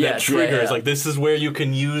triggers like, this is where you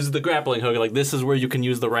can use the grappling hook. Like, this is where you can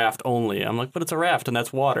use the raft only. I'm like, but it's a raft and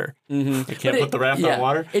that's water. You can't put the raft on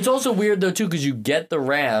water. It's also weird though too, because you get the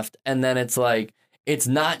raft and then it's like it's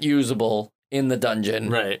not usable in the dungeon.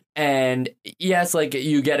 Right. And yes, like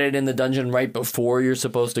you get it in the dungeon right before you're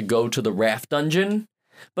supposed to go to the raft dungeon.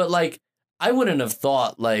 But like, I wouldn't have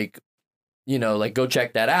thought like, like go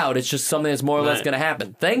check that out. It's just something that's more or less going to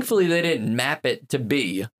happen. Thankfully, they didn't map it to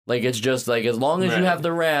be. Like, it's just like, as long as you have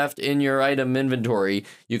the raft in your item inventory,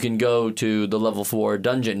 you can go to the level 4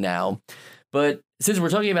 dungeon now. But since we're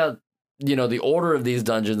talking about the order of these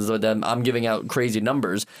dungeons, I'm giving out crazy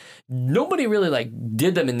numbers. Nobody really like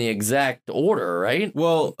did them in the exact order, right?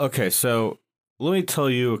 Well, okay, so let me tell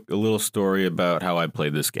you a little story about how I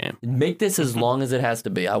played this game. Make this as long as it has to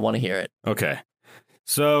be. I want to hear it. Okay.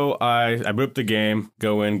 So I boot up the game,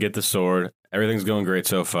 go in, get the sword. Everything's going great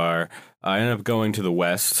so far. I end up going to the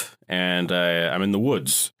west, and I'm in the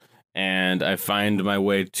woods, and I find my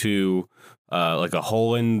way to like a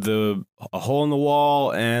hole in the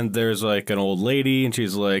wall, and there's like an old lady, and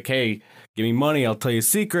she's like, "Hey, give me money, I'll tell you a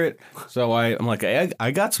secret." So I'm like,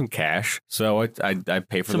 I got some cash, so I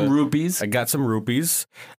pay for some rupees. I got some rupees.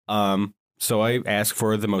 So I ask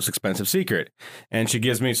for the most expensive secret, and she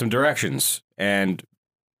gives me some directions, and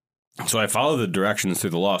so I follow the directions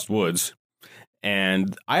through the Lost Woods,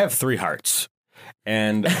 and I have 3 hearts.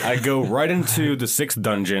 And I go right into the 6th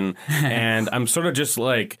dungeon, and I'm sort of just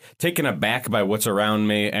like taken aback by what's around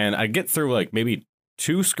me, and I get through like maybe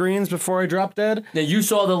 2 screens before I drop dead. Now, you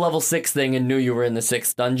saw the level 6 thing and knew you were in the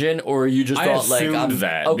 6th dungeon, or you just I thought like, assumed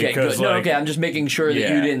that okay, because, good. No, like, okay, I'm just making sure that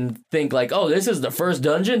you didn't think like, oh, this is the first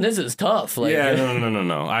dungeon. This is tough. Like, yeah,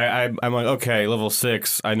 no. I'm like, okay, level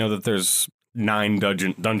 6. I know that there's 9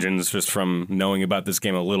 dungeons just from knowing about this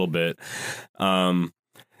game a little bit.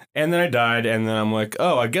 And then I died, and then I'm like,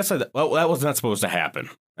 oh, I guess that was not supposed to happen.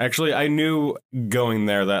 Actually, I knew going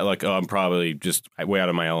there that like, oh, I'm probably just way out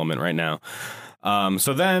of my element right now.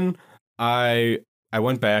 So then I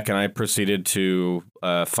went back and I proceeded to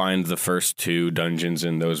find the first 2 dungeons,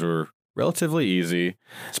 and those were relatively easy.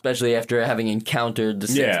 Especially after having encountered the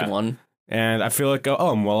 6th one. And I feel like, oh,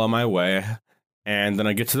 I'm well on my way. And then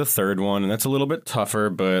I get to the 3rd one, and that's a little bit tougher,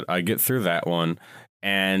 but I get through that one.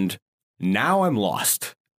 And now I'm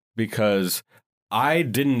lost because I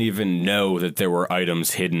didn't even know that there were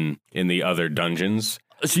items hidden in the other dungeons.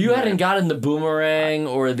 So you hadn't gotten the boomerang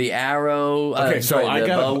or the arrow? Okay, so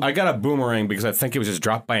I got a boomerang because I think it was just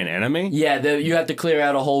dropped by an enemy. Yeah, you have to clear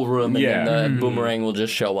out a whole room, and then the boomerang will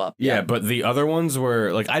just show up. Yeah, but the other ones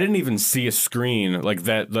were like, I didn't even see a screen like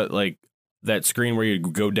that screen where you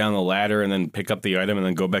go down the ladder and then pick up the item and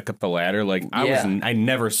then go back up the ladder. Like I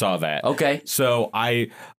never saw that. Okay, so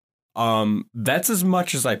that's as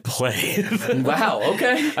much as I played. Wow.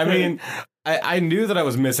 Okay. I mean, I knew that I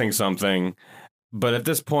was missing something. But at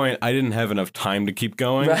this point, I didn't have enough time to keep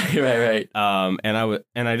going. Right. And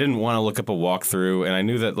I didn't want to look up a walkthrough, and I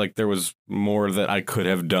knew that like there was more that I could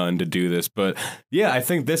have done to do this. But yeah, I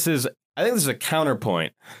think this is a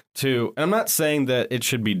counterpoint to. And I'm not saying that it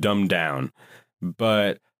should be dumbed down,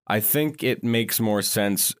 but I think it makes more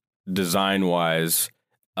sense design wise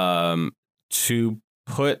to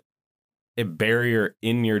put a barrier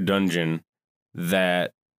in your dungeon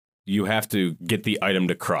that you have to get the item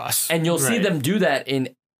to cross. And you'll see them do that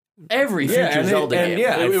in every future Zelda game.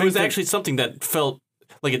 Yeah, it was actually something that felt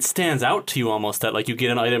like it stands out to you almost, that like you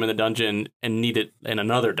get an item in the dungeon and need it in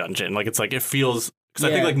another dungeon. Like it's like it feels, because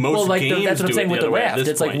I think like most games that's what I'm saying with the raft.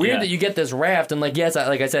 It's point, like weird that you get this raft and like, yes,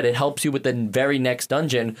 like I said, it helps you with the very next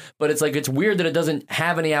dungeon, but it's like it's weird that it doesn't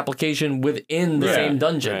have any application within the same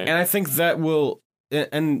dungeon. Right. And I think that will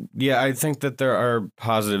and yeah, I think that there are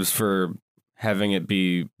positives for having it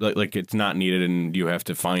be like it's not needed and you have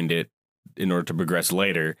to find it in order to progress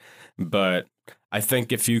later. But I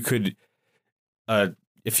think if you could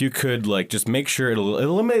like just make sure it'll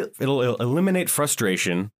eliminate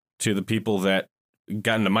frustration to the people that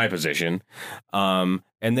got into my position. And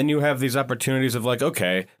then you have these opportunities of like,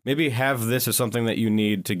 okay, maybe have this as something that you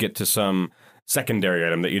need to get to some secondary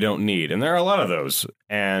item that you don't need. And there are a lot of those.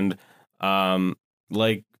 And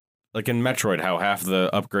like in Metroid, how half the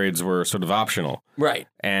upgrades were sort of optional. Right.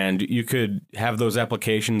 And you could have those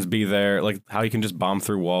applications be there, like how you can just bomb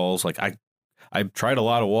through walls. Like I tried a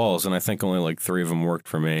lot of walls, and I think only like 3 of them worked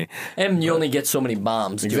for me. And you only get so many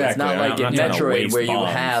bombs, too. Exactly. It's not like in I'm not trying to Metroid waste where you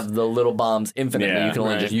bombs. have the little bombs infinitely. Yeah, you can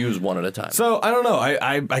only right. just use one at a time. So I don't know.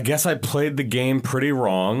 I guess I played the game pretty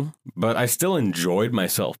wrong, but I still enjoyed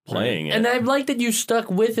myself playing it. And I like that you stuck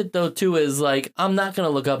with it, though, too, is like, I'm not going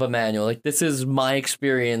to look up a manual. Like, this is my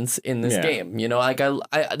experience in this game. You know, like,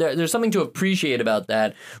 there's something to appreciate about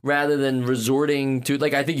that rather than resorting to,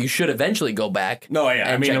 like, I think you should eventually go back. No, yeah.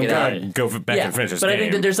 and I mean, check I'm it out. going to go back and finish this but game. I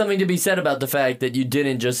think that there's something to be said about the fact that you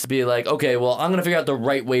didn't just be like, okay, well, I'm going to figure out the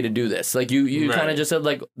right way to do this. Like, you Right. kind of just said,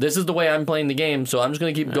 like, this is the way I'm playing the game, so I'm just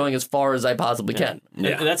going to keep going as far as I possibly can. And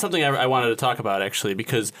that's something I wanted to talk about, actually,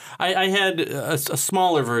 because I had a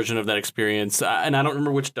smaller version of that experience, and I don't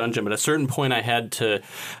remember which dungeon, but at a certain point I had to...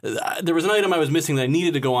 there was an item I was missing that I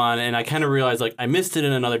needed to go on, and I kind of realized, like, I missed it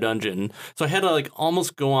in another dungeon. So I had to, like,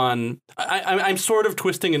 almost go on... I'm sort of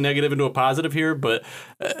twisting a negative into a positive here, but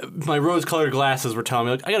my rose-colored glasses were telling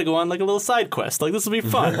me, like, I got to go on, like, a little side quest. Like, this will be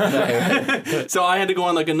fun. So I had to go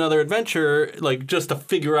on, like, another adventure, like, just to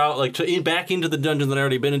figure out, like, back into the dungeons that I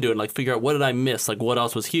already been into and, like, figure out what did I miss? Like, what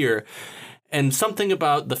else was here? And something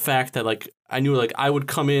about the fact that, like, I knew, like, I would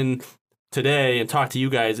come in today and talk to you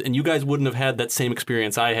guys, and you guys wouldn't have had that same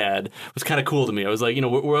experience I had was kind of cool to me. I was like, you know,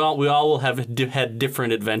 we all will have had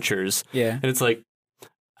different adventures. Yeah. And it's like,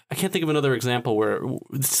 I can't think of another example where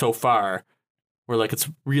so far where like it's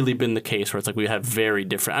really been the case where it's like we have very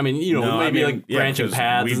different. I mean, you know, like branching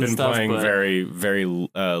paths. We've been and stuff, playing but, very, very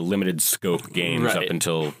limited scope games Right. up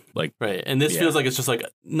until like right. And this feels like it's just like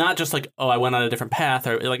not just like, oh, I went on a different path,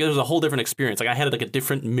 or like there's a whole different experience. Like I had like a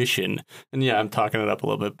different mission, and yeah, I'm talking it up a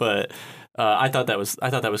little bit, but I thought that was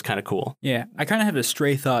kind of cool. Yeah, I kind of have a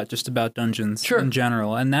stray thought just about dungeons in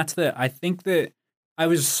general, and that's that I think that I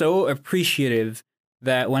was so appreciative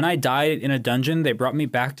that when I died in a dungeon, they brought me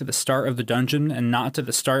back to the start of the dungeon and not to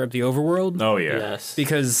the start of the overworld. oh yeah. Yes.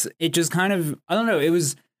 Because it just kind of, I don't know, it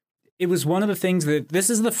was one of the things that, this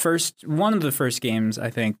is one of the first games, I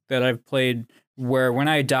think, that I've played where when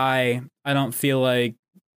I die, I don't feel like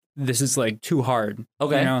this is like too hard.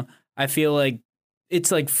 Okay. You know, I feel like it's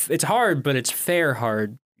hard, but it's fair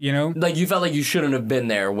hard, you know? Like you felt like you shouldn't have been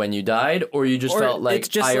there when you died, or you just Or felt like it's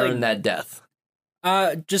just I like- earned that death.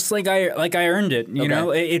 Just like I earned it, you Okay.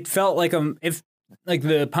 know. It felt like if like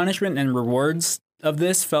the punishment and rewards of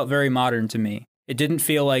this felt very modern to me. It didn't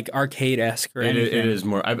feel like arcade-esque or anything. It is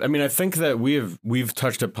more. I mean, I think that we've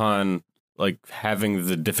touched upon like having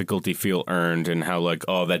the difficulty feel earned and how like,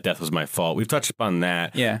 oh, that death was my fault. We've touched upon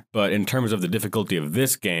that. Yeah. But in terms of the difficulty of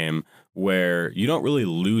this game, where you don't really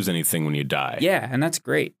lose anything when you die. Yeah, and that's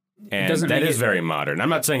great. And doesn't that make is it- very modern. I'm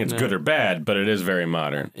not saying it's good or bad, but it is very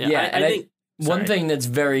modern. Yeah, and I think one thing that's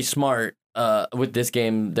very smart with this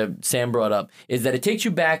game that Sam brought up is that it takes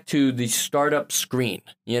you back to the startup screen,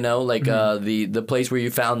 you know, like the place where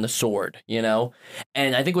you found the sword, you know?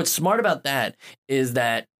 And I think what's smart about that is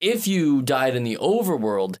that if you died in the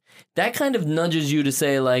overworld, that kind of nudges you to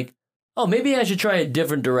say like, oh, maybe I should try a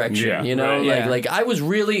different direction, Yeah, you know? right. Yeah. Like I was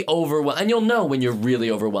really overwhelmed. And you'll know when you're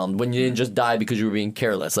really overwhelmed, when you didn't just die because you were being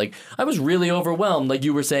careless. Like I was really overwhelmed, like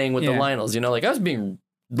you were saying with the Yeah. Lionels, you know? Like I was being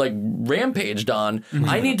like rampaged on.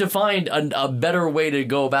 I need to find a better way to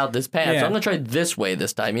go about this path. So Yeah. I'm gonna try this way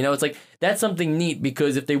this time. You know, it's like that's something neat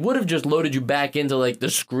because if they would have just loaded you back into like the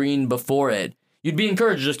screen before it, you'd be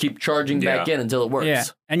encouraged to just keep charging back in until it works. Yeah,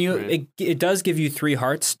 and it does give you 3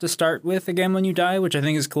 hearts to start with again when you die, which I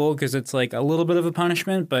think is cool because it's like a little bit of a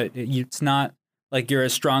punishment, but it's not like you're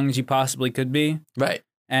as strong as you possibly could be. Right.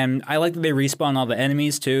 And I like that they respawn all the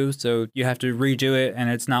enemies too, so you have to redo it, and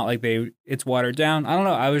it's not like it's watered down. I don't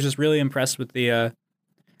know. I was just really impressed with the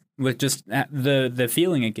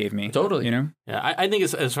feeling it gave me. Totally. You know. Yeah, I think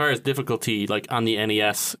as far as difficulty, like on the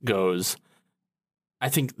NES goes, I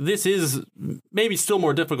think this is maybe still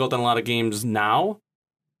more difficult than a lot of games now,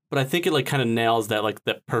 but I think it like kind of nails that like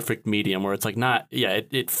that perfect medium where it's like not,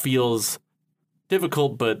 it feels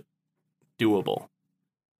difficult but doable.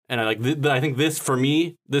 And I think this, for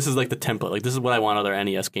me, this is like the template. Like, this is what I want other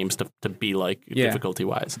NES games to be like,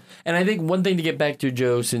 difficulty-wise. And I think one thing to get back to,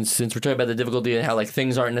 Joe, since we're talking about the difficulty and how like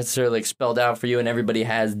things aren't necessarily like spelled out for you and everybody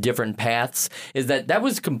has different paths, is that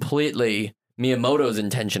was completely Miyamoto's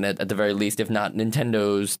intention at the very least, if not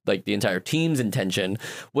Nintendo's, like the entire team's intention,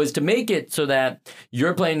 was to make it so that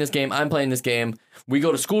you're playing this game, I'm playing this game, we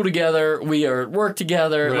go to school together, we are at work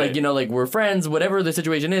together, Right. like, you know, like we're friends, whatever the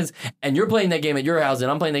situation is, and you're playing that game at your house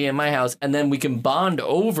and I'm playing the game at my house, and then we can bond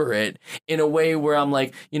over it in a way where I'm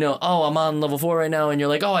like, you know, oh, I'm on level 4 right now, and you're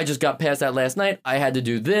like, oh, I just got past that last night, I had to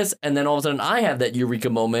do this, and then all of a sudden I have that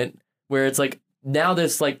eureka moment where it's like, now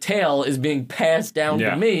this like tale is being passed down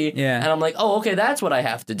to me, and I'm like, oh, okay, that's what I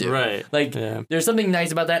have to do. Right. Like, there's something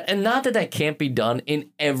nice about that, and not that can't be done in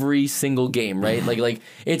every single game, right? like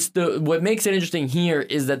it's what makes it interesting here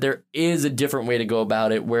is that there is a different way to go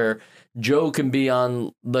about it, where Joe can be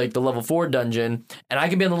on like the level 4 dungeon, and I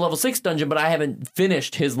can be on the level 6 dungeon, but I haven't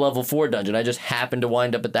finished his level 4 dungeon. I just happened to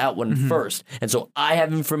wind up at that one first. And so I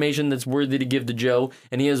have information that's worthy to give to Joe,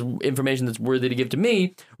 and he has information that's worthy to give to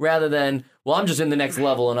me, rather than, well, I'm just in the next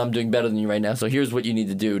level and I'm doing better than you right now, so here's what you need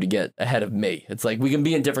to do to get ahead of me. It's like we can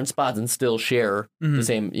be in different spots and still share the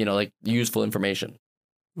same, you know, like useful information.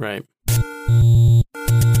 Right.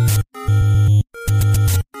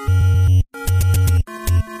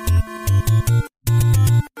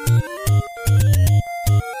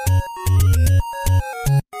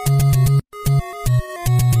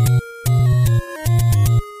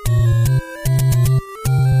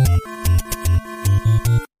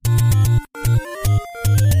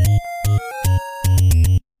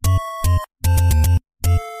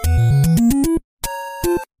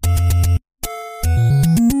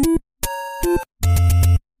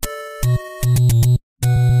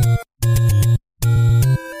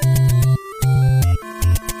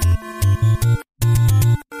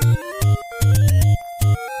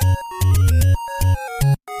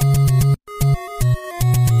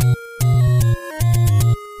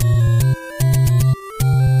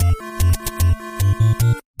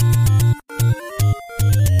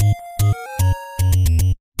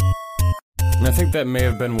 And I think that may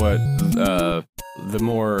have been what the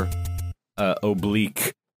more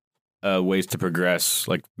oblique ways to progress.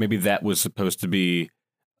 Like maybe that was supposed to be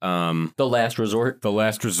The last resort. the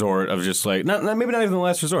last resort of just like maybe not even the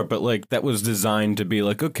last resort, but like that was designed to be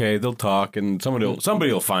like, okay, they'll talk and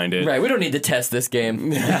somebody will find it. Right, we don't need to test this game.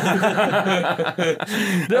 They'll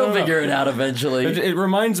figure it out eventually. It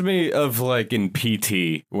reminds me of like in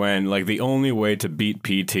PT when like the only way to beat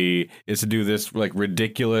PT is to do this like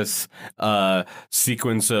ridiculous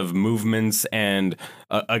sequence of movements, and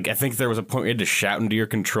I think there was a point where you had to shout into your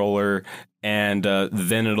controller, and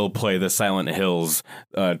then it'll play the Silent Hills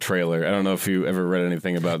trailer. I don't know if you ever read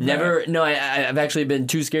anything about that. Never. No, I've actually been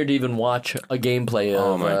too scared to even watch a gameplay of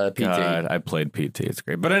Oh my PT. god, I played PT. It's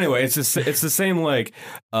great. But anyway, it's the same like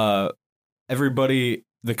everybody,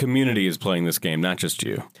 the community is playing this game, not just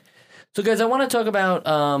you. So, guys, I want to talk about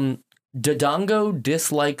Dodongo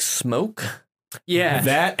dislikes smoke. Yeah.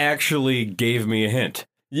 That actually gave me a hint.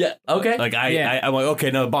 Yeah. Okay. Like I'm like,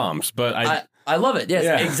 okay, no bombs, but I love it. Yes,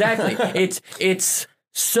 Yeah. exactly. It's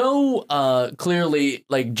so clearly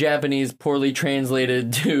like Japanese poorly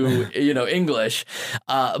translated to English,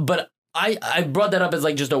 but I brought that up as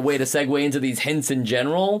like just a way to segue into these hints in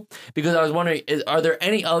general, because I was wondering, are there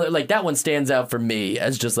any other, like that one stands out for me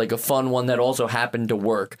as just like a fun one that also happened to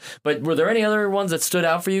work, but were there any other ones that stood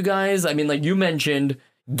out for you guys? I mean, like you mentioned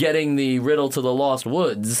getting the riddle to the Lost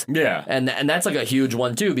Woods. Yeah. And that's like a huge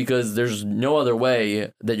one too, because there's no other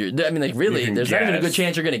way that there's not even a good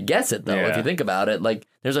chance you're going to guess it though. Yeah. If you think about it, like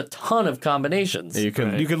there's a ton of combinations. you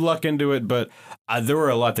could luck into it, but there were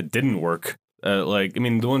a lot that didn't work.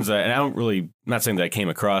 The ones that, and I'm not saying that I came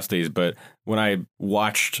across these, but when I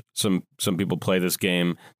watched some people play this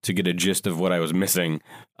game to get a gist of what I was missing,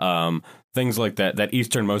 things like that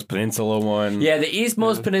Easternmost Peninsula one. Yeah, the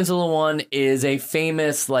Eastmost Peninsula one is a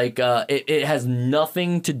famous, like, it has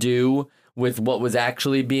nothing to do with what was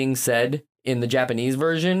actually being said in the Japanese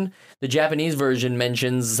version. The Japanese version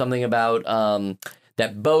mentions something about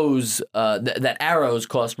that bows, that arrows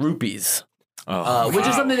cost rupees. Which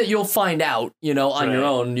is something that you'll find out, on your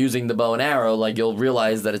own using the bow and arrow. Like, you'll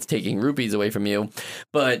realize that it's taking rupees away from you.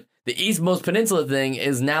 But the Eastmost Peninsula thing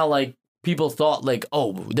is now, like, people thought, like,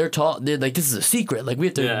 oh, they're like, this is a secret. Like, we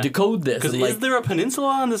have to decode this. Because is there a peninsula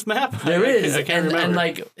on this map? There is. I can't remember. And,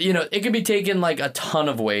 like, it could be taken, like, a ton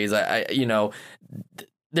of ways. There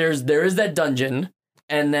is that dungeon.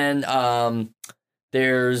 And then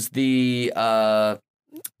there's the...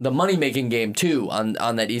 money making game too on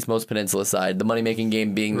that Eastmost Peninsula side. The money making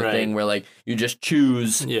game being the Right. thing where like you just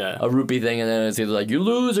choose Yeah. a rupee thing, and then it's either like you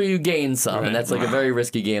lose or you gain some, Right. and that's like a very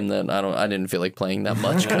risky game that I didn't feel like playing that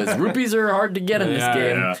much because rupees are hard to get in this Yeah,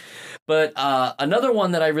 game. yeah. But another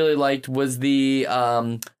one that I really liked was the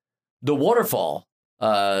waterfall,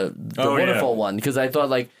 the Oh, yeah. waterfall one, because I thought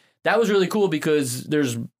like that was really cool because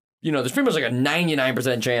there's pretty much like a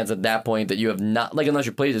 99% chance at that point that you have not, like, unless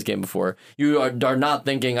you played this game before, you are not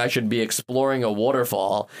thinking I should be exploring a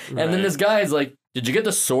waterfall. And then Right. this guy is like, did you get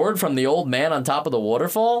the sword from the old man on top of the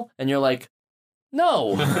waterfall? And you're like, no.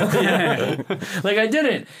 Like, I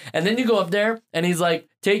didn't. And then you go up there and he's like,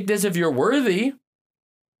 take this if you're worthy.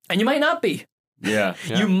 And you might not be. Yeah.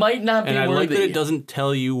 Yeah. You might not be And I worthy. like that it doesn't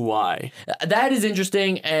tell you why. That is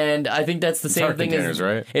interesting, and I think that's the It's same heart thing containers, as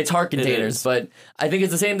right? it's heart containers, is. but I think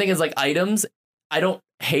it's the same thing as like items. I don't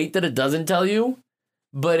hate that it doesn't tell you,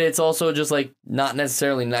 but it's also just like not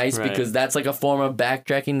necessarily nice Right. because that's like a form of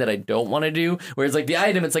backtracking that I don't want to do. Whereas like the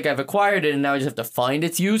item, it's like I've acquired it and now I just have to find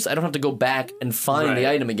its use. I don't have to go back and find the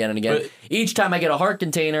Right. item again and again. But- Each time I get a heart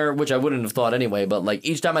container, which I wouldn't have thought anyway, but like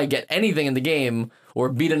each time I get anything in the game or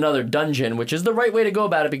beat another dungeon, which is the right way to go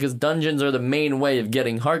about it because dungeons are the main way of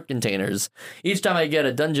getting heart containers. Each time I get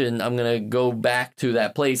a dungeon, I'm going to go back to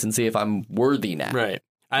that place and see if I'm worthy now. Right.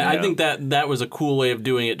 I Yeah. think that was a cool way of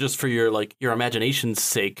doing it just for your imagination's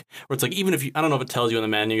sake. Where it's like, even if I don't know if it tells you in the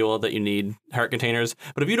manual that you need heart containers,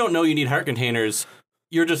 but if you don't know you need heart containers,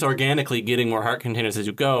 you're just organically getting more heart containers as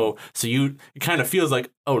you go. So it kind of feels like,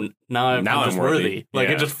 oh, now I'm just I'm worthy. worthy. Like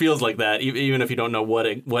Yeah. it just feels like that, even if you don't know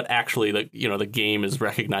what actually the game is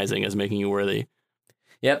recognizing as making you worthy.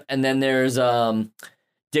 Yep. And then there's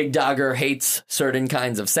Dig Dogger hates certain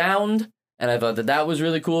kinds of sound. And I thought that was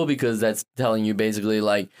really cool because that's telling you basically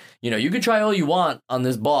like, you can try all you want on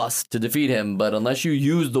this boss to defeat him, but unless you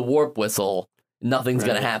use the warp whistle, nothing's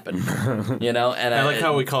going to happen. And I like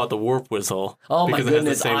how we call it the warp whistle. oh my because it has the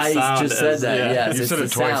goodness, same I sound just said as- that. yeah. Yes, You it's said the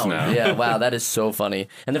it twice sound. now. Yeah, wow, that is so funny.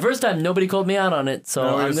 And the first time nobody called me out on it, so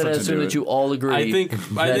No, we I'm just going to had to assume do that it. you all agree. I think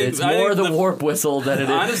it's more the warp whistle than it is.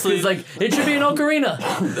 Honestly- It's like, it should be an ocarina.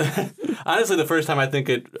 Honestly, the first time I think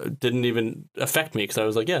it didn't even affect me because I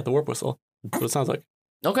was like, yeah, the warp whistle. That's what it sounds like.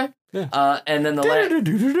 Okay. Yeah. And then the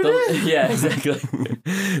last... yeah, exactly.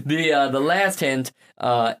 The last hint,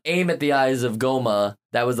 aim at the eyes of Goma.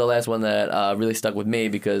 That was the last one that really stuck with me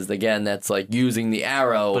because, again, that's like using the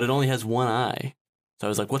arrow. But it only has one eye. So I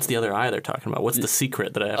was like, what's the other eye they're talking about? What's the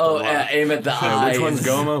secret that I have to Oh, unlock? aim at the eyes. Which one's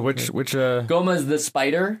Goma? Which Goma's the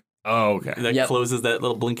spider. Oh, okay. That Yep. closes that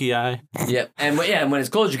little blinky eye. Yep. And when it's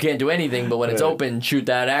closed, you can't do anything. But when it's Right. open, shoot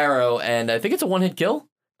that arrow. And I think it's a one-hit kill.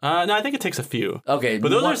 No, I think it takes a few. Okay. But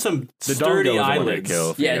those are some The sturdy Dongo's the one they eyelids.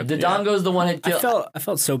 kill. if you Yeah, get- Dodongo's the one-hit kill. I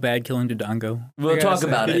felt so bad killing Dodongo. We'll I gotta talk say.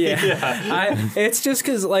 about it. Yeah, it's just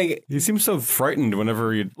because like He seems so frightened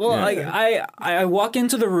whenever you. well, yeah. like I walk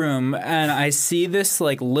into the room and I see this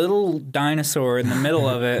like little dinosaur in the middle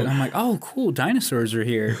of it, and I'm like, oh, cool, dinosaurs are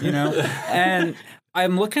here, and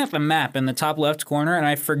I'm looking at the map in the top left corner, and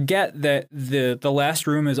I forget that the last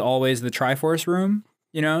room is always the Triforce room.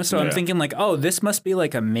 So I'm Yeah. thinking like, oh, this must be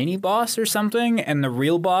like a mini boss or something, and the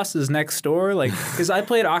real boss is next door. Like, because I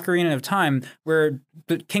played Ocarina of Time, where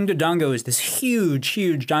the King Dodongo is this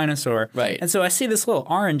huge dinosaur, Right. And so I see this little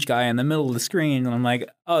orange guy in the middle of the screen, and I'm like,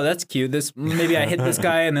 oh, that's cute. This maybe I hit this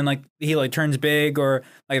guy, and then like he like turns big, or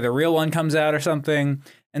like the real one comes out or something.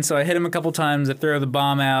 And so I hit him a couple times. I throw the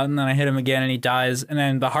bomb out, and then I hit him again, and he dies. And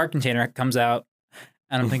then the heart container comes out.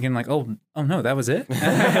 And I'm thinking like, oh no, that was it. He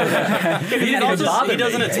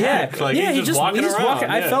doesn't attack. Like, he's just walking around.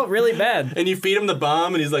 I yeah. felt really bad. And you feed him the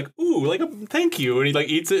bomb, and he's like, "Ooh, like thank you," and he like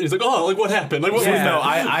eats it. And he's like, "Oh, like what happened? Like what?" Yeah. No,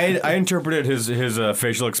 I interpreted his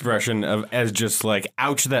facial expression as just like,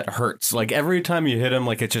 ouch, that hurts. Like every time you hit him,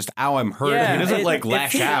 like it's just, ow, I'm hurt. Yeah, he doesn't like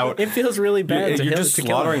lash out. It feels really bad. You're to just kill him.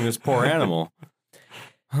 slaughtering this poor animal.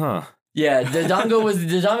 Huh. Yeah, Dodongo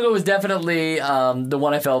was definitely the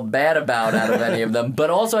one I felt bad about out of any of them. But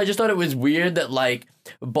also, I just thought it was weird that like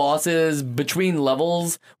bosses between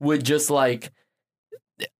levels would just like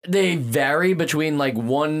they vary between like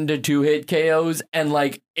 1 to 2 hit KOs and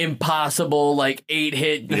like impossible like 8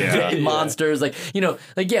 hit Yeah. monsters. Like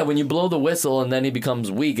when you blow the whistle and then he becomes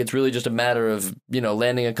weak, it's really just a matter of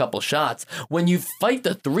landing a couple shots. When you fight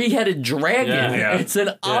the 3-headed dragon, Yeah. it's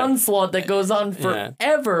an onslaught that goes on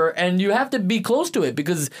forever, and you have to be close to it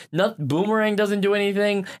because boomerang doesn't do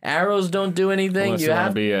anything, arrows don't do anything. Unless you want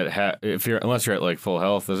to be at unless you're at like full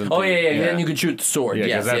health, isn't? Oh yeah. Then you can shoot the sword. Yeah,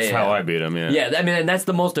 yes, because that's how I beat him. Yeah. Yeah, I mean, and that's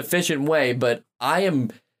the most efficient way. But I am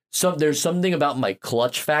there's something about my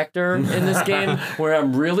clutch factor in this game where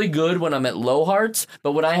I'm really good when I'm at low hearts,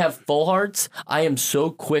 but when I have full hearts, I am so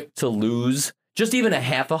quick to lose just even a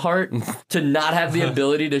half a heart to not have the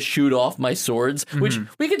ability to shoot off my swords, which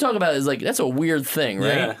we can talk about as like, that's a weird thing, right?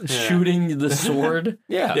 Yeah, yeah. Shooting the sword.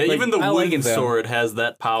 Yeah. Yeah, even the I like wooden it, though. sword has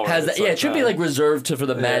that power. Has that, It's yeah, like, it should be like reserved for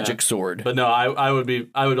the magic sword. But no,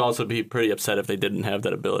 I would also be pretty upset if they didn't have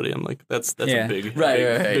that ability. I'm like, that's Yeah. a big Right.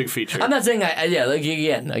 big feature. I'm not saying like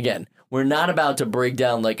again, we're not about to break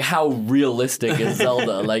down like how realistic is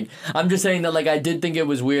Zelda. Like I'm just saying that like I did think it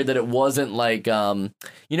was weird that it wasn't like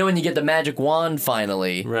you know when you get the magic wand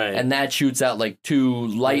finally, Right. and that shoots out like 2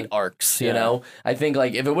 light arcs, you Yeah. know? I think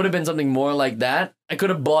like if it would have been something more like that, I could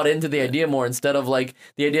have bought into the idea more instead of like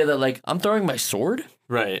the idea that like I'm throwing my sword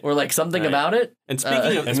right. or like something Right. about it. And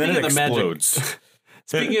speaking of And speaking then of it the explodes. magic,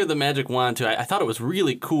 speaking of the magic wand too, I thought it was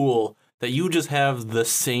really cool that you just have the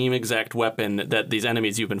same exact weapon that these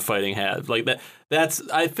enemies you've been fighting have. Like that's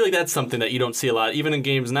I feel like that's something that you don't see a lot, even in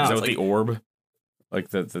games now. Is that It's with like, the orb? Like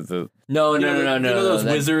the No, you know, no. you know those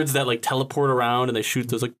that- wizards that like teleport around and they shoot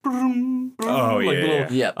those like boom, boom, Oh, like yeah,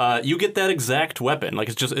 little, yeah. you get that exact weapon. Like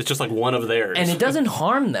it's just like one of theirs. And it doesn't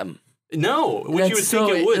harm them. No, which you would That's think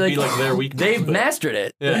so- it would be like their weakness. They've but- mastered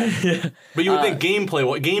it. Yeah. But you would think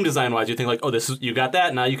game design wise, you think like, oh, this is you got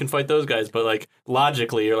that, now you can fight those guys. But like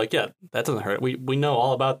logically, you're like, yeah, that doesn't hurt. We know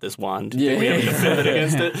all about this wand. Yeah. We have to defend it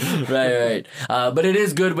against it. right. But it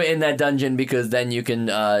is good in that dungeon because then you can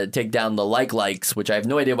take down the likes, which I have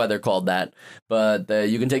no idea why they're called that. But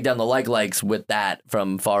you can take down the likes with that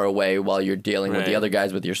from far away while you're dealing with the Right. other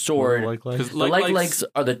guys with your sword. Because The likes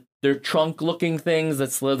are they're trunk-looking things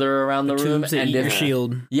that slither around the room, Tubes that and eat your if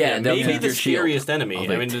shield. yeah, they'll maybe take the your shield. scariest enemy. oh, I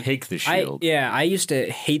they mean, take the shield. I used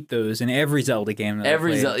to hate those in every Zelda game. That I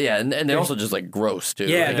played. And they're also just like gross too.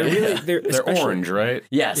 Yeah, Like, they're really They're especially- orange, right?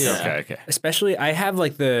 yes. Yeah. Okay. Especially, I have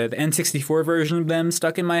like the N64 version of them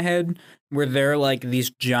stuck in my head, where they're like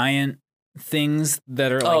these giant things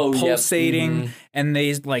that are like Oh, yep. pulsating, Mhm. and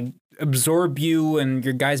they like absorb you, and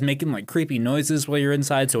your guy's making like creepy noises while you're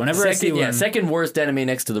inside. So whenever I see one, Second worst enemy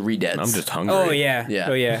next to the Redeads. I'm just hungry. oh yeah, Yeah.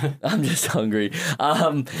 oh yeah. I'm just hungry.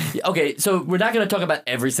 Okay, so we're not going to talk about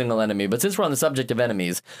every single enemy, but since we're on the subject of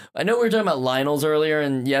enemies, I know we were talking about Lionels earlier,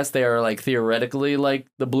 and yes, they are like theoretically like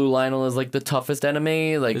the blue Lionel is like the toughest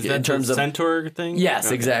enemy, like is that in terms the of centaur thing? yes,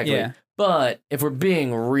 Okay. exactly. Yeah. But if we're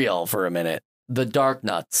being real for a minute, the Dark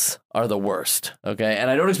Nuts are the worst. Okay, and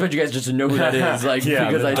I don't expect you guys just to know who that is, like Yeah,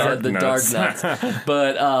 because the I said Dark the Nuts. Dark Nuts.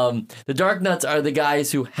 But the Dark Nuts are the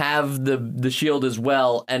guys who have the shield as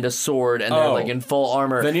well and a sword, and they're Oh. like in full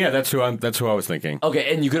armor. Then yeah, that's who I was thinking.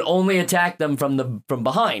 Okay, and you can only attack them from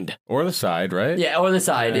behind. Or the side, right? Yeah, or the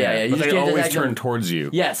side. Yeah. You But just they can't always attack them. turn towards you.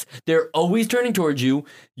 Yes, they're always turning towards you.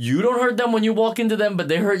 You don't hurt them when you walk into them, but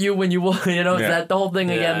they hurt you when you walk. You know, it's Yeah. that the whole thing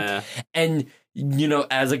Yeah, again. yeah. And you know,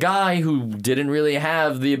 as a guy who didn't really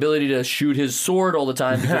have the ability to shoot his sword all the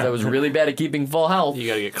time because I was really bad at keeping full health, You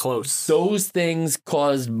gotta get close. those things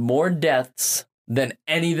caused more deaths than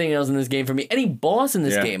anything else in this game for me. Any boss in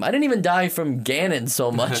this Yeah. game, I didn't even die from Ganon so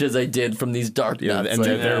much as I did from these Dark Yeah, Nuts. and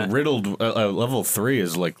Like, they're riddled. Level 3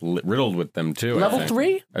 is like riddled with them too. I level think.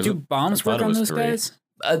 3? As Do a- bombs I thought work it on was those 3. guys?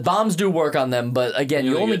 Bombs do work on them, but again,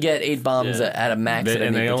 you You only only get 8 bombs yeah. at a max at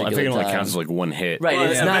And any I particular think it only time. counts as like one hit. Right,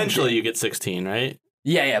 Well, it's not. eventually you get 16, right?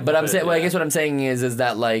 Yeah, but I'm saying. Well, I yeah. guess what I'm saying is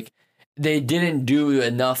that like they didn't do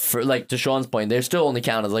enough for like to Sean's point. They still only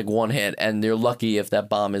count as like one hit, and they're lucky if that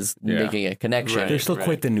bomb is Yeah. making a connection. Right. They're still Right.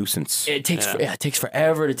 quite the nuisance. It takes Yeah. it takes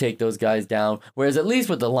forever to take those guys down. Whereas at least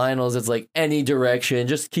with the Lionels, it's like any direction,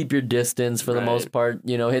 just keep your distance for the Right. most part.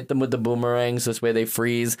 You know, hit them with the boomerangs. This way they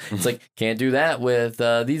freeze. It's like can't do that with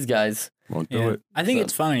these guys. Won't do Yeah. it. I think So-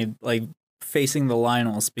 it's funny, like facing the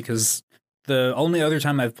Lionels, because the only other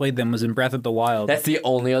time I've played them was in Breath of the Wild. That's the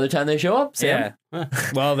only other time they show up. Sam. yeah.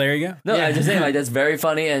 Well, there you go. No, yeah. I'm just saying, like, that's very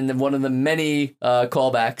funny, and one of the many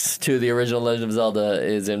callbacks to the original Legend of Zelda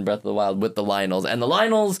is in Breath of the Wild with the Lionels. And the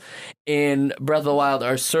Lionels in Breath of the Wild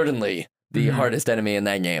are certainly the Mhm. hardest enemy in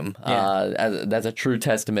that game. Yeah. That's a true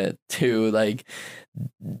testament to, like,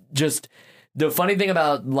 just... The funny thing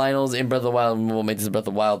about Lionels in Breath of the Wild, and we'll make this a Breath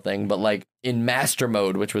of the Wild thing, but like in Master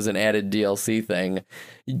Mode, which was an added DLC thing,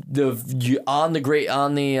 on the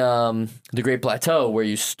Great Plateau where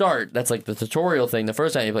you start, that's like the tutorial thing the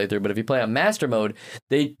first time you play through. But if you play on Master Mode,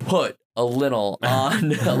 they put a Lionel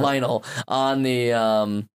on on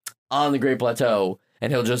the Great Plateau,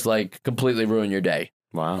 and he'll just like completely ruin your day.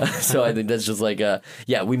 Wow. So I think that's just like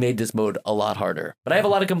we made this mode a lot harder. But I have a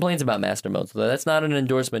lot of complaints about Master Mode, so that's not an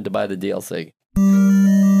endorsement to buy the DLC.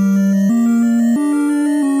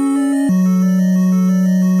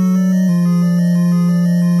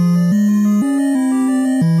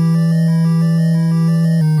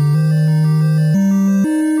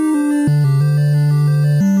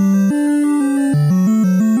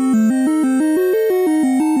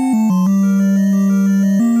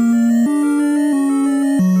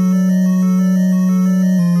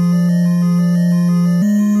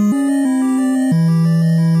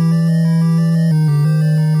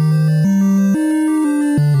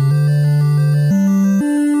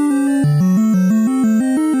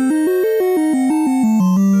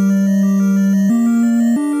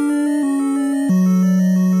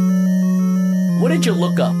 did you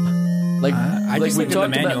look up? Like, I just we looked at the talked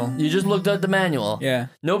manual. about. You just looked at the manual. Yeah.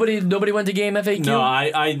 Nobody went to Game FAQ. No,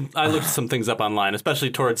 I looked some things up online,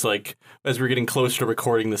 especially towards like as we're getting closer to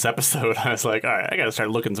recording this episode. I was like, all right, I got to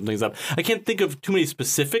start looking some things up. I can't think of too many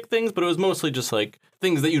specific things, but it was mostly just like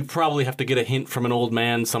things that you'd probably have to get a hint from an old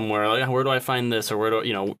man somewhere. Like, where do I find this, or where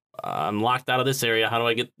do I'm locked out of this area. How do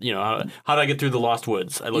I get how do I get through the Lost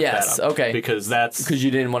Woods? I looked that up. Okay. Because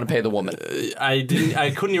you didn't want to pay the woman. I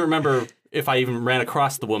couldn't even remember if I even ran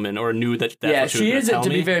across the woman or knew that's yeah, what she was is. tell To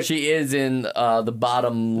me. be fair, she is in the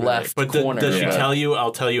bottom left but corner. Does she tell you?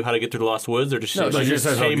 I'll tell you how to get through the Lost Woods, or does she? No, she just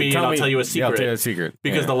says, pay me and I'll tell you a secret. Yeah, I'll tell you a secret.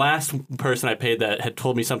 Because the last person I paid that had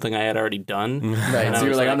told me something I had already done. Right, And so I you're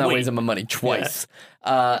was like, I'm not wait. wasting my money twice.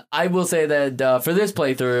 I will say that for this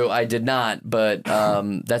playthrough, I did not, but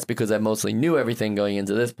that's because I mostly knew everything going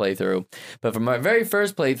into this playthrough. But for my very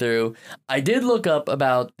first playthrough, I did look up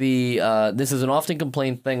about this is an often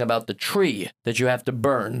complained thing about the tree that you have to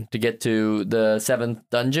burn to get to the 7th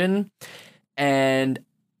dungeon. And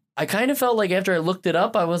I kind of felt like after I looked it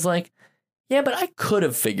up, I was like, yeah, but I could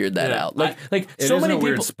have figured that out. Like It so is in many a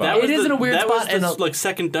weird people. spot. It is in a weird that spot. was the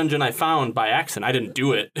second dungeon I found by accident. I didn't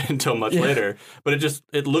do it until much later, but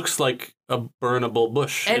it looks like a burnable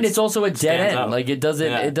bush. And it's also a dead stands end. out. Like it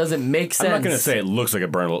doesn't make sense. I'm not going to say it looks like a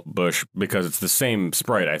burnable bush because it's the same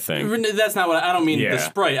sprite, I think. That's not what I don't mean. Yeah. The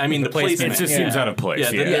sprite. I mean the placement. It just seems out of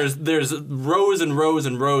place. Yeah. There's rows and rows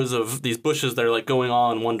and rows of these bushes that are like going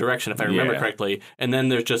all in one direction, if I remember correctly, and then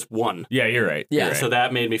there's just one. Yeah, you're right. Yeah. You're right. So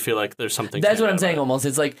that made me feel like there's something. That's what I'm about saying. it. Almost,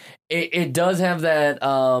 it's like it does have that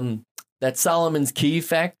that Solomon's Key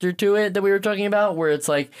factor to it that we were talking about, where it's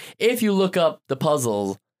like if you look up the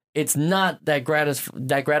puzzles, it's not that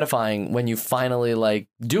gratifying when you finally like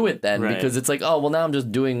do it then, Right. because it's like, oh well, now I'm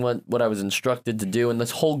just doing what I was instructed to do, and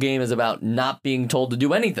this whole game is about not being told to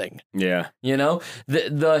do anything. Yeah. You know,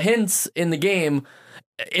 the hints in the game.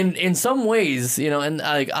 In some ways, and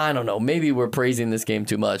I don't know, maybe we're praising this game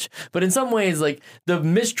too much, but in some ways, like the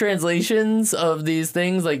mistranslations of these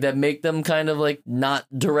things, like that make them kind of like not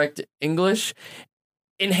direct English,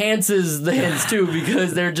 enhances the hints too,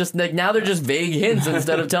 because they're just like now they're just vague hints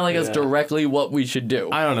instead of telling us directly what we should do.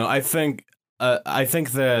 I don't know. I think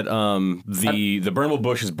that the burnable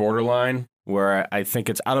bush is borderline, where I think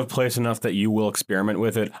it's out of place enough that you will experiment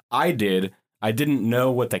with it. I didn't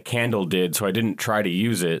know what the candle did, so I didn't try to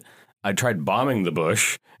use it. I tried bombing the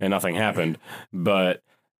bush, and nothing happened. But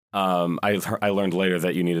I learned later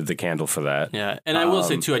that you needed the candle for that. Yeah, and I will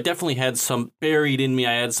say too, I definitely had some buried in me.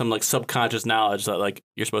 I had some like subconscious knowledge that like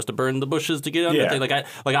you're supposed to burn the bushes to get on the thing.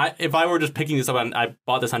 Like if I were just picking this up and I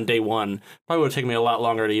bought this on day one, probably would have taken me a lot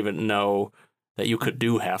longer to even know that you could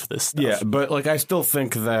do half this stuff. Yeah, but like I still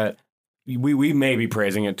think that we may be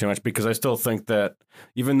praising it too much, because I still think that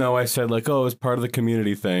even though I said like, oh, it's part of the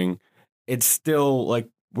community thing, it's still like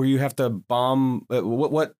where you have to bomb.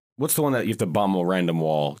 What's the one that you have to bomb a random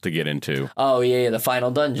wall to get into? Oh yeah, the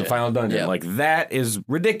final dungeon. The final dungeon. Yeah. Like that is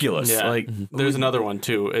ridiculous. Yeah. Like There's another one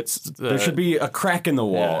too. It's there should be a crack in the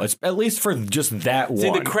wall. Yeah. It's at least for just that one.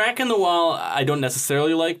 See, the crack in the wall I don't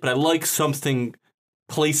necessarily like, but I like something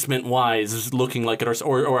placement wise looking like it,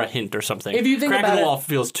 or a hint or something. If you think crack about in the it- wall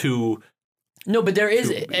feels too. No, but there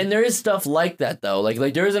is stuff like that though.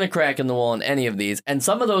 Like there isn't a crack in the wall in any of these, and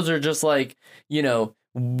some of those are just like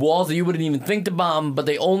walls that you wouldn't even think to bomb, but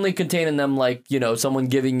they only contain in them like someone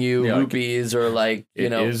giving you rupees or like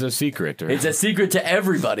It is a secret. It's a secret to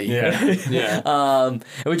everybody. Yeah.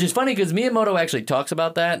 Which is funny because Miyamoto actually talks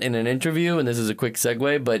about that in an interview, and this is a quick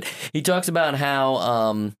segue, but he talks about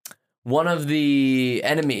how one of the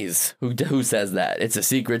enemies who says that it's a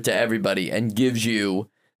secret to everybody and gives you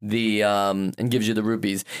the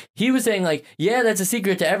rupees. He was saying like, yeah, that's a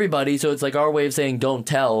secret to everybody, so it's like our way of saying don't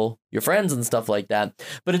tell your friends and stuff like that.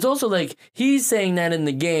 But it's also like he's saying that in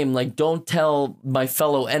the game, like don't tell my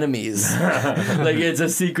fellow enemies. Like it's a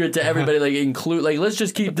secret to everybody. Like include like let's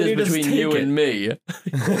just keep this between you and me.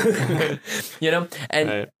 And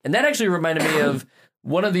Right. and that actually reminded me of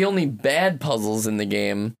one of the only bad puzzles in the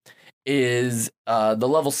game is the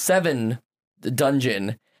level 7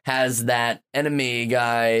 dungeon has that enemy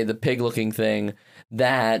guy, the pig-looking thing,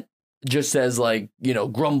 that just says, like,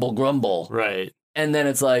 grumble, grumble. Right. And then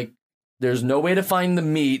it's like, there's no way to find the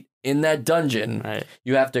meat in that dungeon. Right.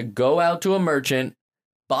 You have to go out to a merchant,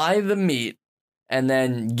 buy the meat, and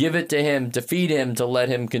then give it to him to feed him to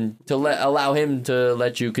allow him to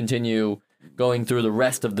let you continue going through the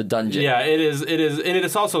rest of the dungeon. Yeah, it is, and it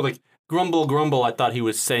is also like grumble, grumble. I thought he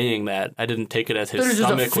was saying that. I didn't take it as his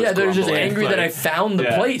stomach was they're just grumbling, angry but- that I found the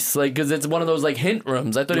Yeah. place, like because it's one of those like hint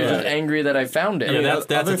rooms. I thought he was just angry that I found it. Yeah,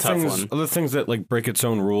 that's other a tough things, one. Other things that like break its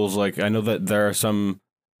own rules. Like I know that there are some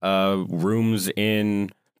rooms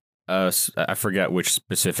in I forget which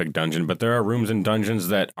specific dungeon, but there are rooms in dungeons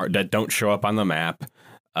that don't show up on the map,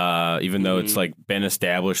 even though it's like been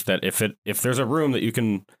established that if there's a room that you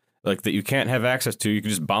can that you can't have access to, you can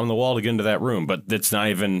just bomb the wall to get into that room, but it's not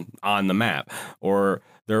even on the map, or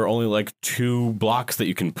there are only like 2 blocks that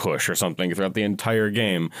you can push or something throughout the entire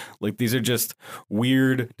game. Like, these are just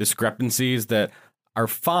weird discrepancies that are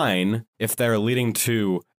fine if they're leading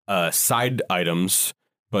to side items,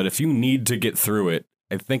 but if you need to get through it,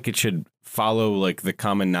 I think it should follow like the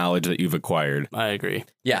common knowledge that you've acquired. I agree.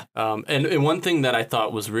 Yeah. And one thing that I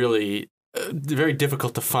thought was really very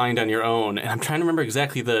difficult to find on your own, and I'm trying to remember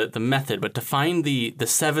exactly the method, but to find the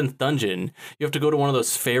 7th dungeon, you have to go to one of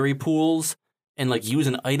those fairy pools and like use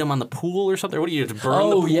an item on the pool or something. What do you have to burn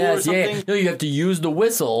the pool or something? Yeah. No, you have to use the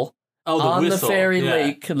whistle. On the fairy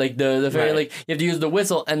lake, like the fairy lake, you have to use the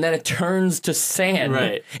whistle, and then it turns to sand.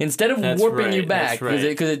 Right. Instead of warping you back, because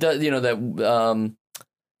it does, that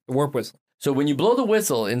warp whistle. So when you blow the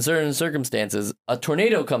whistle in certain circumstances, a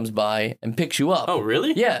tornado comes by and picks you up. Oh,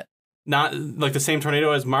 really? Yeah. Not like the same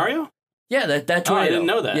tornado as Mario? Yeah, that tornado. Oh, I didn't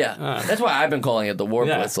know that. Yeah. That's why I've been calling it the warp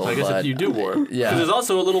whistle. I guess you do warp. Yeah. Because there's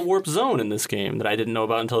also a little warp zone in this game that I didn't know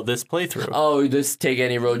about until this playthrough. Oh, this take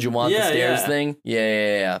any road you want, the stairs thing?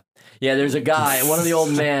 Yeah. Yeah, there's a guy, one of the old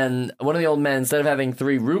men, instead of having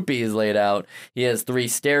 3 rupees laid out, he has 3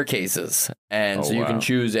 staircases. And so you can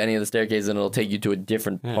choose any of the staircases and it'll take you to a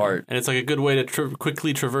different part. And it's like a good way to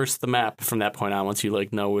quickly traverse the map from that point on once you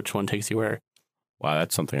like know which one takes you where. Wow,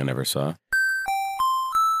 that's something I never saw.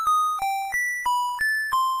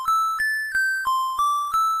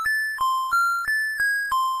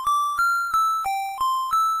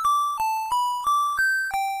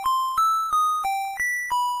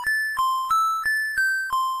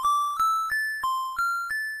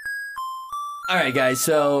 All right, guys.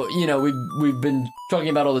 So we've been talking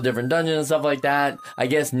about all the different dungeons and stuff like that. I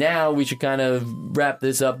guess now we should kind of wrap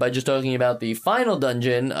this up by just talking about the final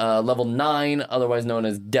dungeon, level 9, otherwise known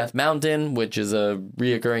as Death Mountain, which is a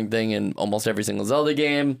reoccurring thing in almost every single Zelda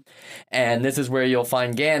game. And this is where you'll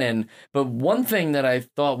find Ganon. But one thing that I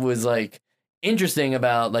thought was like interesting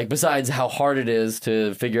about, like, besides how hard it is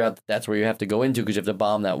to figure out that that's where you have to go into because you have to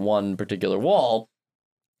bomb that one particular wall,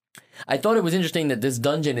 I thought it was interesting that this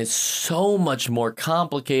dungeon is so much more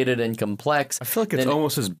complicated and complex. I feel like it's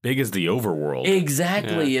almost as big as the overworld.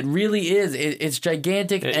 Exactly. It really is. It's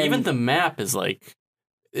gigantic. And even the map is like,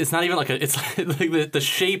 it's not even like it's like the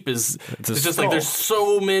shape is, it's just skull. like there's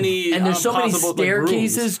so many and there's so many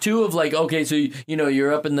staircases like, too of like, okay, so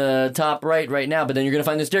you're up in the top right now, but then you're gonna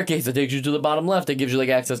find the staircase that takes you to the bottom left that gives you like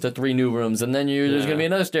access to 3 new rooms, and then there's gonna be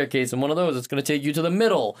another staircase, and one of those it's gonna take you to the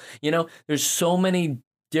middle. There's so many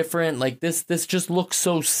different, like, this just looks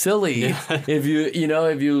so silly. If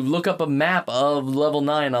you look up a map of level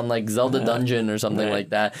 9 on like Zelda Dungeon or something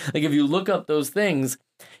like that, like if you look up those things,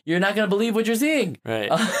 you're not going to believe what you're seeing. Right.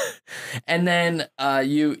 And then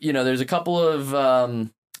there's a couple of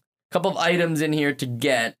items in here to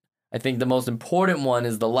get. I think the most important one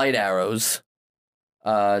is the light arrows,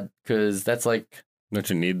 because that's like, don't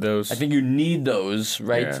you need those? I think you need those,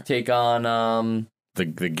 right, to take on the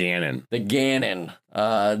Ganon. The Ganon.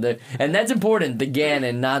 And that's important, the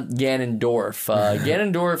Ganon, not Ganondorf.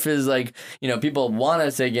 Ganondorf is like, people want to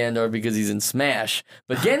say Ganondorf because he's in Smash,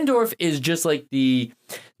 but Ganondorf is just like the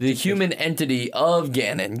human entity of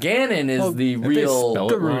Ganon. Ganon is the real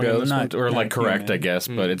Gerudo, or like correct, human. I guess,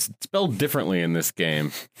 but it's spelled differently in this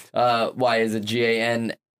game. Why is it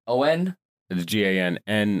Ganon? It's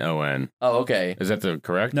Ganon. Oh, okay. Is that the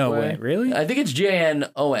correct No way? way, really? I think it's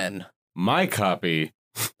Ganon. My copy.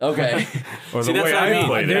 Okay. Or the way I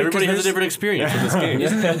played it. Everybody has a different experience with this game.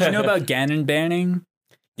 Do you know about Ganon banning?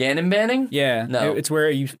 Ganon banning? Yeah. No. It's where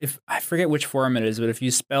if I forget which form it is, but if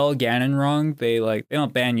you spell Ganon wrong, they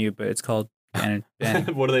don't ban you, but it's called Ganon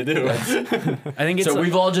banning. What do they do? I think it's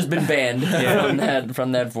we've all just been banned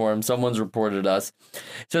from that forum. Someone's reported us.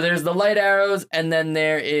 So there's the light arrows, and then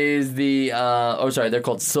there is the they're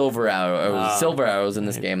called silver arrows in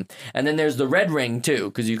this game. And then there's the red ring too,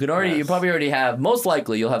 because you probably already have, most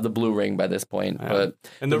likely you'll have the blue ring by this point. But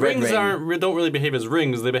and the rings don't really behave as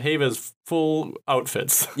rings; they behave as full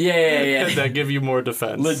outfits. Yeah. That give you more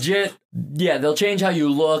defense. Legit. Yeah, they'll change how you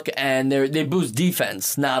look, and they boost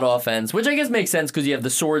defense, not offense, which I guess makes sense because you have the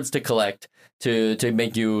swords to collect to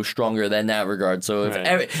make you stronger in that regard. So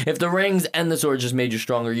if the rings and the swords just made you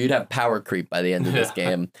stronger, you'd have power creep by the end of this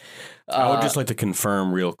game. I would just like to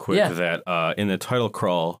confirm real quick that in the title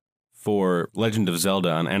crawl for Legend of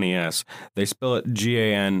Zelda on NES, they spell it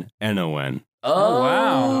Ganon. Oh,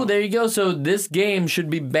 wow. There you go. So this game should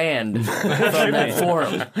be banned from that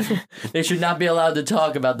forum. They should not be allowed to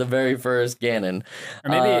talk about the very first Ganon. Or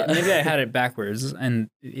maybe I had it backwards, and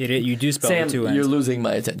you do spell Sam, with two N's. you're losing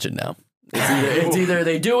my attention now. It's either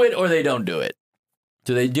they do it or they don't do it.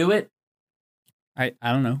 Do they do it? I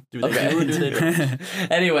don't know. Do they do or do they don't?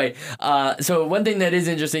 Anyway, so one thing that is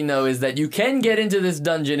interesting, though, is that you can get into this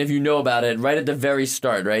dungeon if you know about it right at the very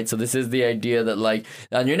start, right? So this is the idea that, like,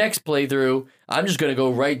 on your next playthrough, I'm just going to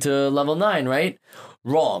go right to level 9, right?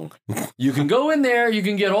 Wrong. You can go in there, you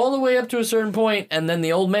can get all the way up to a certain point, and then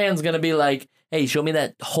the old man's going to be like, hey, show me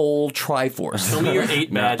that whole Triforce. Show me your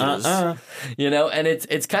 8 badges. You know, and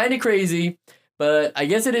it's kind of crazy, but I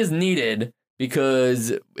guess it is needed.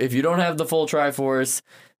 Because if you don't have the full Triforce,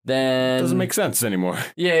 then... Doesn't make sense anymore.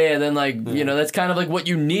 Yeah, then, like, you know, that's kind of like what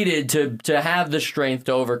you needed to have the strength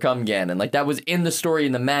to overcome Ganon. Like, that was in the story,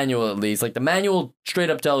 in the manual, at least. Like, the manual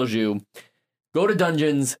straight up tells you, go to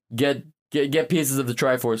dungeons, get pieces of the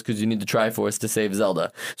Triforce, because you need the Triforce to save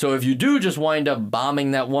Zelda. So if you do just wind up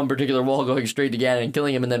bombing that one particular wall, going straight to Ganon and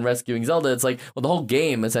killing him, and then rescuing Zelda, it's like, well, the whole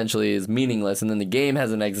game essentially is meaningless, and then the game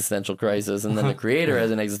has an existential crisis, and then the creator has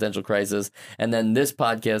an existential crisis, and then this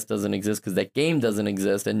podcast doesn't exist because that game doesn't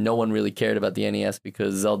exist, and no one really cared about the NES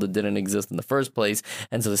because Zelda didn't exist in the first place,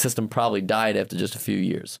 and so the system probably died after just a few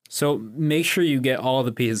years. So make sure you get all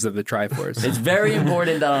the pieces of the Triforce. It's very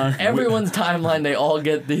important that on everyone's timeline they all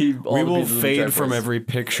get We will fade from every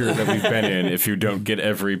picture that we've been in if you don't get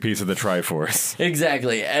every piece of the Triforce.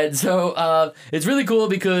 Exactly. And so it's really cool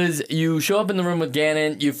because you show up in the room with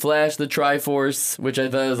Ganon, you flash the Triforce, which I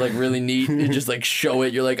thought was like really neat. You just like show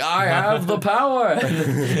it. You're like, I have the power.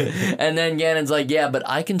 And then Ganon's like, yeah, but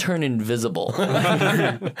I can turn invisible.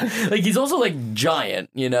 Like he's also like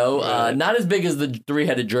giant, you know, not as big as the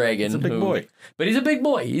three-headed dragon. He's a big boy. But he's a big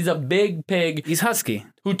boy. He's a big pig He's husky.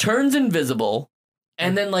 who turns invisible.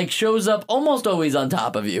 And then, like, shows up almost always on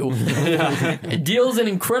top of you, deals an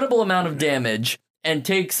incredible amount of damage, and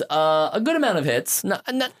takes a good amount of hits. Not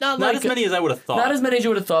like as many as I would have thought. Not as many as you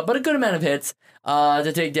would have thought, but a good amount of hits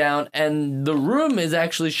to take down. And the room is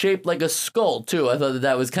actually shaped like a skull, too. I thought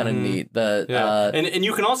that was kind of neat. And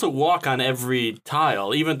you can also walk on every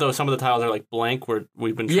tile, even though some of the tiles are like blank, where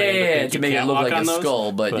we've been trained to make it look like a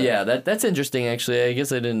skull. But yeah, that's interesting, actually. I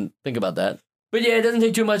guess I didn't think about that. But yeah, it doesn't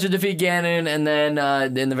take too much to defeat Ganon, and then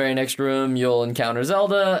in the very next room, you'll encounter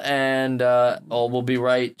Zelda, and all will be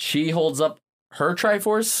right. She holds up her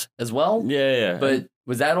Triforce as well. Yeah. But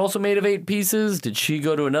was that also made of 8 pieces? Did she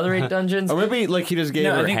go to another 8 dungeons? Or maybe like he just gave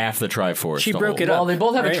her half the Triforce. She broke it Well, up. they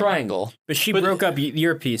both have right? a triangle. But she broke up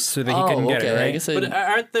your piece so that he couldn't get it, right? I guess But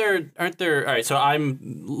aren't there? All right, so I'm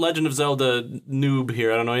Legend of Zelda noob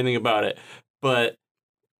here. I don't know anything about it, but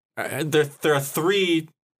there are 3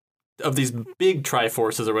 of these big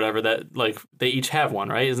Triforces or whatever that like they each have one,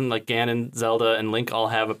 right? Isn't like Ganon, Zelda, and Link all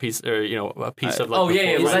have a piece, or a piece of like. Oh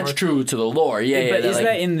yeah, well that's true to the lore. Yeah, But is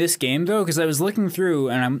that in this game though? Because I was looking through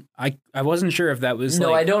and I wasn't sure if that was. No,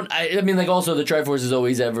 like... I don't. I mean, like also the Triforce is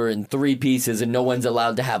always ever in 3 pieces, and no one's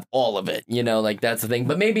allowed to have all of it. You know, like that's the thing.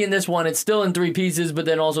 But maybe in this one, it's still in 3 pieces, but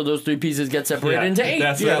then also those 3 pieces get separated into 8.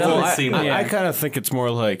 That's Yeah, well, I I kind of think it's more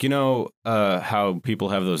like, how people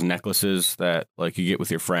have those necklaces that like you get with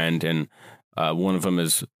your friend, and one of them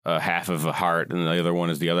is half of a heart, and the other one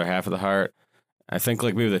is the other half of the heart. I think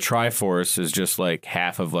like maybe the Triforce is just like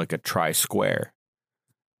half of like a tri-square.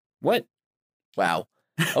 What? Wow.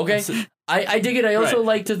 Okay. I dig it. I also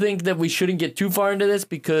like to think that we shouldn't get too far into this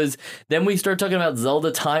because then we start talking about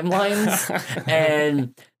Zelda timelines,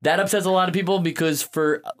 and that upsets a lot of people because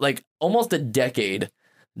for like almost a decade,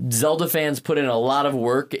 Zelda fans put in a lot of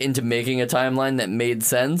work into making a timeline that made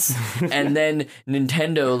sense, and then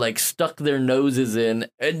Nintendo like stuck their noses in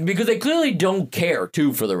because they clearly don't care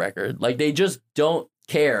too, for the record. Like they just don't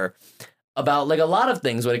care about like a lot of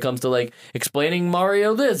things when it comes to like explaining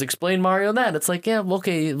Mario this, explain Mario that. It's like, yeah,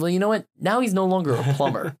 okay, well, you know what? Now he's no longer a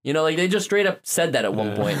plumber. Like they just straight up said that at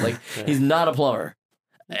one point. Like he's not a plumber.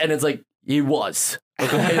 And it's like, he was.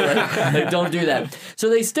 Okay, like, don't do that. So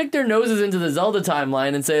they stick their noses into the Zelda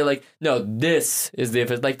timeline and say like, no, this is the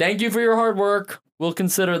like, thank you for your hard work. We'll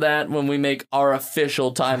consider that when we make our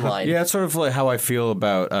official timeline. Yeah, it's sort of like how I feel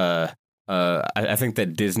about I think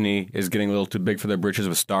that Disney is getting a little too big for their britches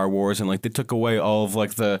with Star Wars, and like they took away all of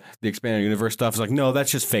like the expanded universe stuff. It's like, no,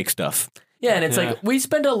 that's just fake stuff. Yeah, and it's like, we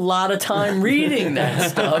spend a lot of time reading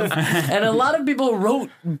that stuff, and a lot of people wrote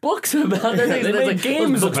books about their things. They And it's made like,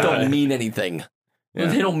 games those books about don't it. mean anything. Yeah.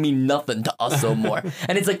 They don't mean nothing to us no more.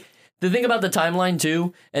 And it's like, the thing about the timeline,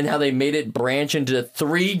 too, and how they made it branch into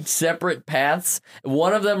 3 separate paths,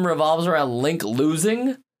 one of them revolves around Link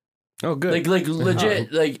losing. Oh, good. Like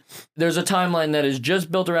legit, like there's a timeline that is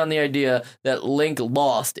just built around the idea that Link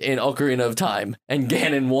lost in Ocarina of Time and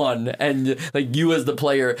Ganon won, and like you as the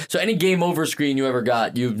player. So any game over screen you ever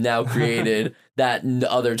got, you've now created that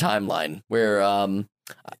other timeline where I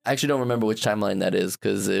actually don't remember which timeline that is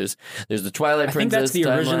because there's the Twilight I think Princess. that's the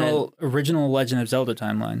timeline. original Legend of Zelda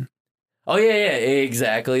timeline. Oh yeah,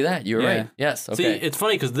 exactly that. You're Yeah. right. Yes. See, Okay. it's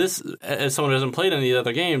funny because this, as someone who hasn't played any of the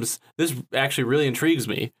other games, this actually really intrigues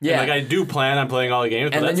me. Yeah. And, like I do plan on playing all the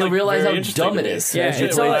games, but And then that's you'll like realize very how interesting dumb to it me. is. Yeah, as you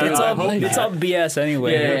it's play all, through it's, it. all, hope it's not. all BS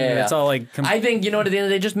anyway. Yeah. It's all like I think you know what, at the end of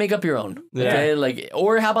the day, just make up your own. Yeah. Okay, like,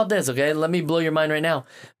 or how about this? Okay, let me blow your mind right now.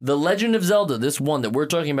 The Legend of Zelda, this one that we're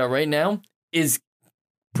talking about right now, is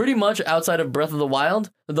pretty much outside of Breath of the Wild,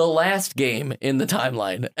 the last game in the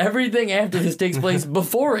timeline. Everything after this takes place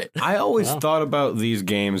before it. I always Wow. thought about these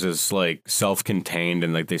games as like self-contained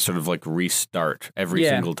and like they sort of like restart every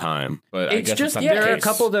Yeah. single time. But I It's guess just- it's not yeah, the there are a case.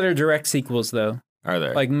 couple that are direct sequels though. Are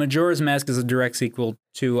there? Like Majora's Mask is a direct sequel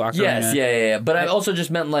to Ocarina. Yes, yeah. But I also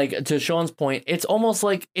just meant, like, to Sean's point, it's almost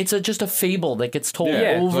like it's just a fable that gets told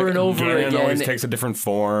Yeah, over like, and over Ganon again. always takes a different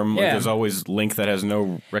form. Like, Yeah. there's always Link that has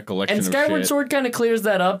no recollection And of Skyward shit. Sword kind of clears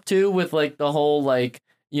that up too, with like the whole like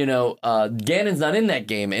Ganon's not in that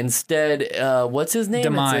game. Instead, what's his name?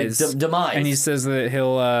 Demise. It's Demise. And he says that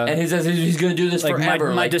he'll and he says he's going to do this like forever.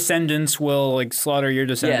 my like, descendants will like slaughter your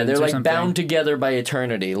descendants. yeah, they're or like something. bound together by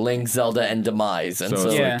eternity. Link, Zelda, and Demise. And So so,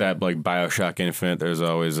 it's Yeah. like that, like Bioshock Infinite. There's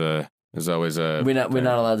always a. we're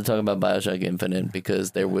not allowed to talk about Bioshock Infinite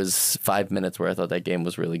because there was 5 minutes where I thought that game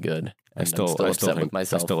was really good. I And still, I'm still I upset still think, with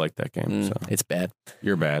myself. I still like that game. So It's bad.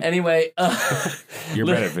 you're bad. Anyway, You're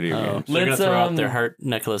bad at video Oh, games. they're gonna Let's, throw out their heart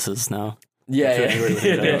necklaces now. yeah.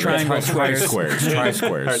 Triangle Try squares. squares. Try Heart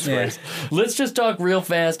squares. squares. Let's just talk real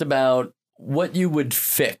fast about what you would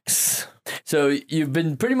fix. So you've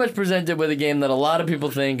been pretty much presented with a game that a lot of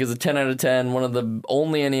people think is a 10 out of 10, one of the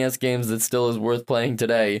only NES games that still is worth playing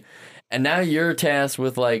today. And now you're tasked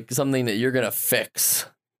with like something that you're going to fix.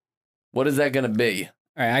 What is that going to be?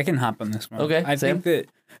 All right, I can hop on this one. Okay, I Sam? think that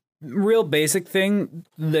real basic thing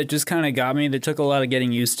that just kind of got me, that took a lot of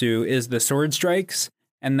getting used to, is the sword strikes,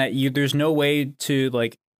 and that there's no way to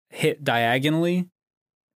like hit diagonally,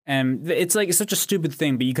 and it's like it's such a stupid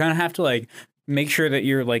thing, but you kind of have to like make sure that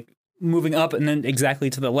you're like moving up and then exactly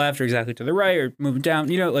to the left or exactly to the right or moving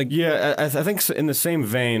down. You know, like Yeah, I think in the same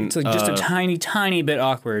vein, it's like just a tiny bit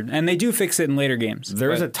awkward, and they do fix it in later games.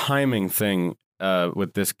 there's but- a timing thing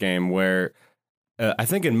with this game where I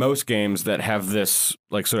think in most games that have this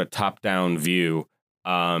like sort of top-down view,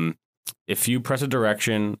 if you press a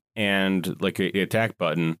direction and like a attack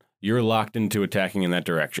button, you're locked into attacking in that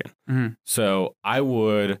direction. Mhm. So I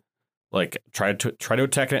would like try to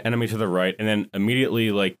attack an enemy to the right, and then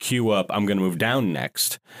immediately like queue up. I'm going to move down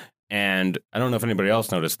next, and I don't know if anybody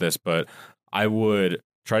else noticed this, but I would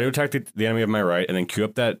try to attack the enemy of my right, and then queue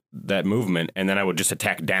up that movement, and then I would just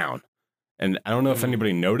attack down. And I don't know if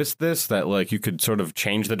anybody noticed this, that like you could sort of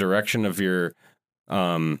change the direction of your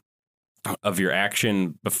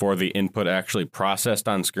action before the input actually processed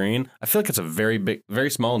on screen. I feel like it's a very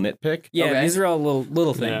small nitpick, Yeah, Okay. these are all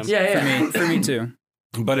little things. Yeah. For me too.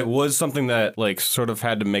 but it was something that like sort of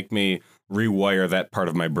had to make me rewire that part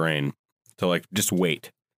of my brain to like just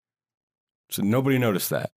wait. So nobody noticed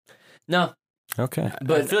that. No, Okay. I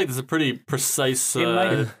but feel like there's a pretty precise It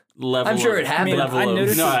might- level. I'm sure of- it happened. Level I of,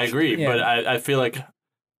 noticed no, it- I agree, yeah. but I feel like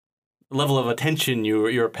level of attention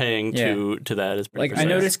you're paying to that is pretty Like I precise.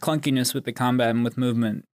 noticed clunkiness with the combat and with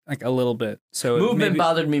movement, like a little bit. So movement maybe,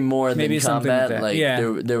 bothered me more than maybe something like combat. that. Like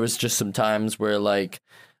Yeah. there was just some times where like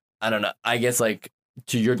I don't know. I guess like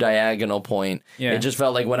to your diagonal point, yeah, it just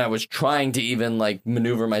felt like when I was trying to even like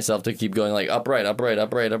maneuver myself to keep going like upright,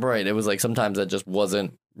 it was like sometimes that just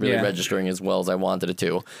wasn't really Yeah. registering as well as I wanted it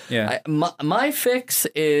to. yeah. My fix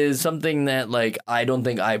is something that like I don't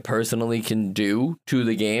think I personally can do to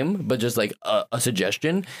the game, but just like a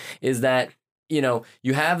suggestion is that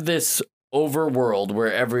you have this overworld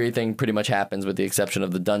where everything pretty much happens with the exception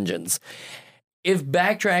of the dungeons. If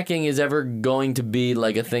backtracking is ever going to be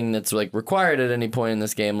like a thing that's like required at any point in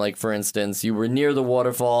this game, like for instance, you were near the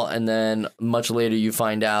waterfall and then much later you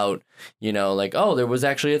find out, like, oh, there was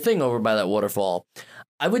actually a thing over by that waterfall.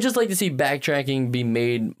 I would just like to see backtracking be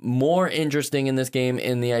made more interesting in this game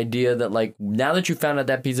in the idea that like now that you found out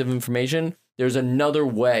that piece of information, there's another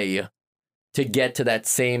way to get to that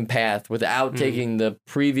same path without taking the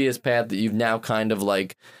previous path that you've now kind of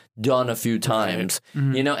like done a few times,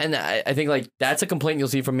 Mhm. and I think like that's a complaint you'll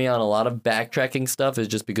see from me on a lot of backtracking stuff is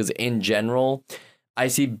just because in general, I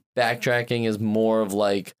see backtracking as more of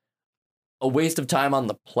like a waste of time on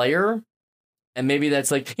the player And maybe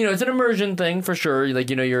that's like, it's an immersion thing for sure. Like,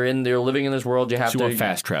 you're living in this world. You have So you to want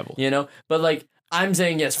fast travel. but like, I'm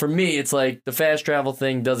saying, yes, for me, it's like the fast travel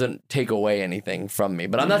thing doesn't take away anything from me.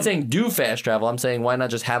 But I'm not saying do fast travel. I'm saying why not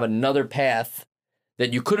just have another path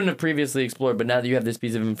that you couldn't have previously explored, but now that you have this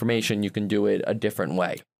piece of information, you can do it a different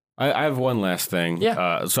way. I have one last thing.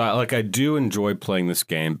 Yeah. So I do enjoy playing this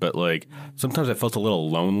game, but like sometimes I felt a little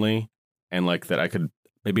lonely, and like that I could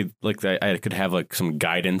maybe like that I could have like some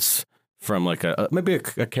guidance from like maybe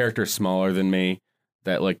a character smaller than me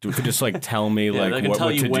that like could just like tell me like I can what tell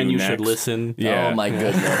to you when do you next. should listen. Yeah. Oh my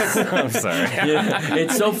goodness. I'm sorry. Yeah,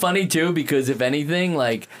 it's so funny too because if anything,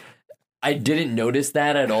 like I didn't notice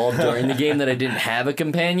that at all during the game that I didn't have a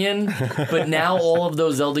companion, but now all of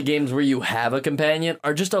those Zelda games where you have a companion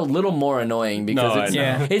are just a little more annoying because No, it's,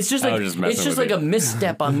 I know. it's just I like was just messing it's just with like you. a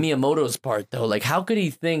misstep on Miyamoto's part though. Like how could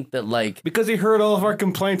he think that like Because he heard all of our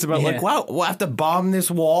complaints about like, wow, we'll have to bomb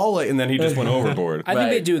this wall, and then he just went overboard. I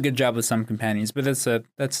think they Right. do a good job with some companions, but that's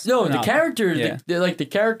no, the not- characters, yeah. like the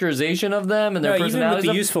characterization of them and their No, even with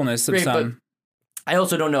personalities. the usefulness of great, but some. I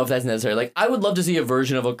also don't know if that's necessary. Like, I would love to see a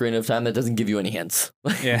version of Ocarina of Time that doesn't give you any hints.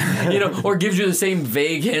 Yeah. Or gives you the same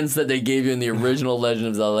vague hints that they gave you in the original Legend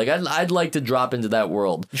of Zelda. Like, I'd like to drop into that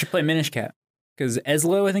world. You should play Minish Cap. Because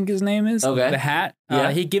Eslo, I think his name is. Okay. The hat.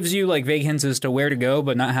 Yeah. He gives you like vague hints as to where to go,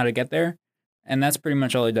 but not how to get there. And that's pretty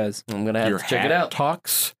much all he does. I'm gonna have Your to check hat it out.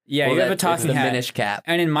 talks. Yeah, Well, you have a it's talking the hat. Minish Cap.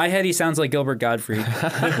 And in my head, he sounds like Gilbert Gottfried.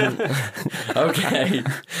 Okay.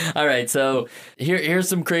 All right. So here's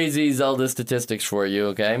some crazy Zelda statistics for you.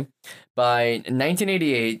 Okay. By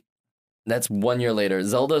 1988, that's 1 year later,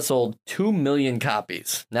 Zelda sold 2 million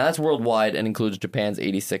copies. Now that's worldwide and includes Japan's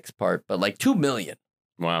 86 part, but like 2 million.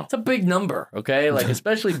 Wow. It's a big number. Okay. Like,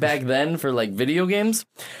 especially back then for like video games,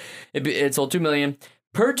 it sold 2 million.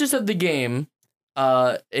 Purchase of the game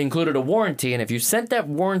included a warranty, and if you sent that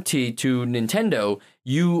warranty to Nintendo,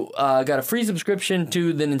 you got a free subscription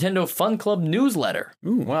to the Nintendo Fun Club newsletter.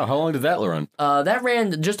 Ooh, wow. How long did that run? That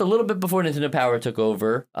ran just a little bit before Nintendo Power took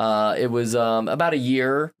over. It was about a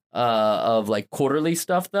year of like quarterly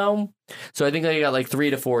stuff though. So I think they got like 3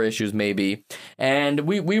 to 4 issues maybe. And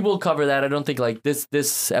we will cover that. I don't think like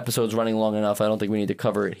this episode's running long enough. I don't think we need to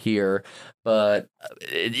cover it here. But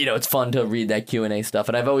it's fun to read that Q&A stuff.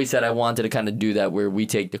 And I've always said I wanted to kind of do that where we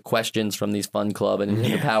take the questions from these Fun Club and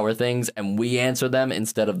Nintendo Power things and we answer them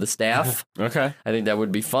instead of the staff. Okay. I think that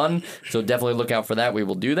would be fun. So definitely look out for that. We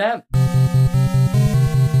will do that.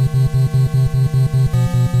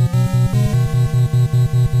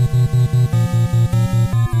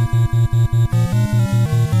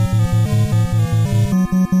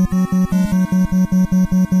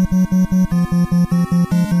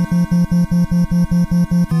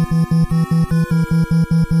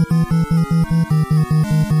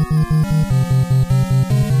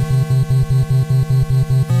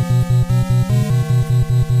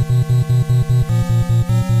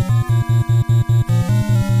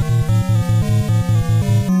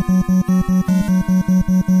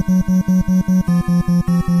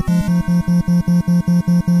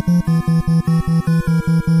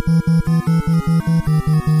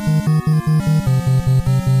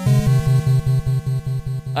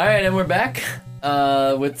 All right, and we're back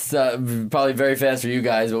with probably very fast for you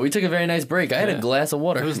guys, but we took a very nice break. I had a glass of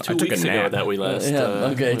water. It was 2 took a weeks ago nap. that we last.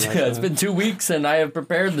 Okay, it's been 2 weeks, and I have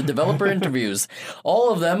prepared the developer interviews,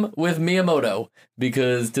 all of them with Miyamoto,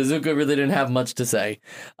 because Tezuka really didn't have much to say.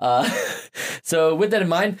 So with that in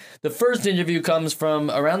mind, the first interview comes from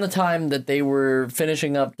around the time that they were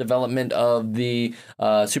finishing up development of the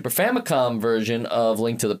Super Famicom version of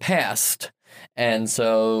Link to the Past. And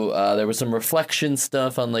so there was some reflection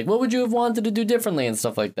stuff on like, what would you have wanted to do differently and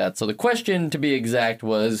stuff like that. So the question, to be exact,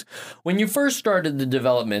 was when you first started the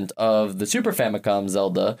development of the Super Famicom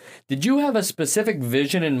Zelda, did you have a specific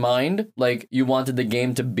vision in mind? Like you wanted the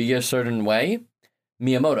game to be a certain way?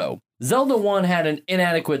 Miyamoto. Zelda 1 had an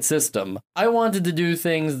inadequate system. I wanted to do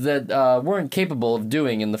things that weren't capable of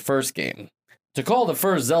doing in the first game. To call the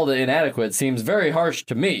first Zelda inadequate seems very harsh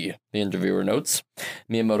to me, the interviewer notes.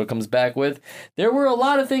 Miyamoto comes back with, there were a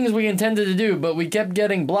lot of things we intended to do, but we kept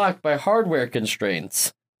getting blocked by hardware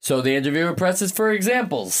constraints. So the interviewer presses for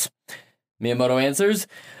examples. Miyamoto answers,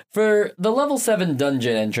 for the level 7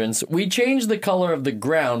 dungeon entrance, we changed the color of the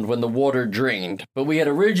ground when the water drained, but we had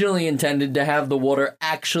originally intended to have the water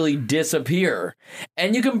actually disappear.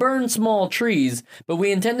 And you can burn small trees, but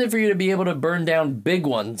we intended for you to be able to burn down big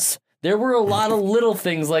ones. There were a lot of little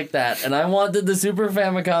things like that, and I wanted the Super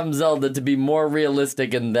Famicom Zelda to be more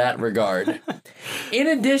realistic in that regard. In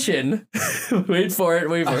addition, wait for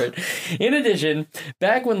it. In addition,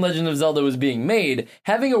 back when Legend of Zelda was being made,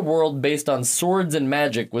 having a world based on swords and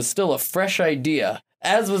magic was still a fresh idea,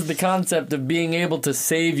 as was the concept of being able to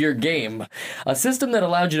save your game. A system that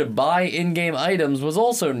allowed you to buy in-game items was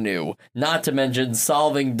also new, not to mention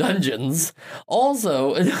solving dungeons.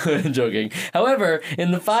 Also, joking. However, in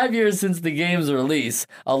the 5 years since the game's release,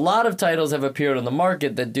 a lot of titles have appeared on the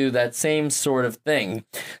market that do that same sort of thing.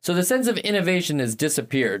 So the sense of innovation has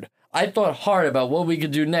disappeared. I thought hard about what we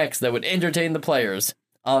could do next that would entertain the players.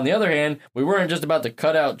 On the other hand, we weren't just about to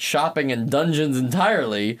cut out shopping and dungeons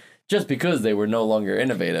entirely, just because they were no longer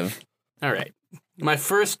innovative. All right. My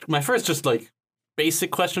first just like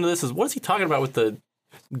basic question to this is, what is he talking about with the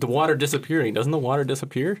water disappearing? Doesn't the water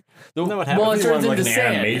disappear? Isn't that what happens? Well, it turns like into an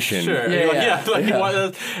sand. animation. Sure.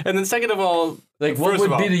 Yeah. And then second of all, Like, what first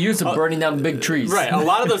would of be all, the use of burning down big trees? Right. A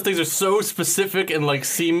lot of those things are so specific and like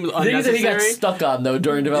seem Things that he got unnecessary. stuck on though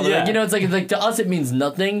during development. Yeah. Like, you know, it's like to us it means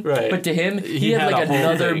nothing, Right. but to him he He had had like a whole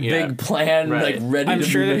another thing, big yeah. plan, Right. like ready. I'm to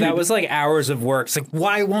sure be that made. was like hours of work. It's like,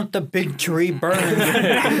 why won't the big tree burn?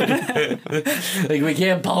 Like we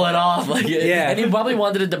can't pull it off. Like Yeah. and he probably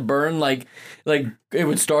wanted it to burn like it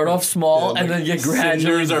would start off small and then get gradually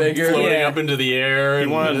Cinders are bigger. floating Yeah. up into the air. He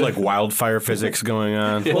and- wanted like wildfire physics going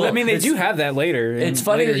on. Well, I mean, they do have that later. in It's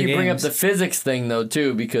funny later that you bring up games. the physics thing though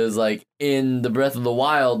too, because like in the Breath of the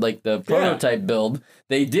Wild, like the prototype build,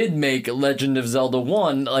 they did make Legend of Zelda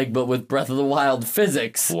 1, like but with Breath of the Wild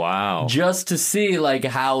physics. Wow. Just to see like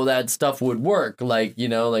how that stuff would work, like you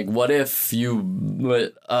know, like what if you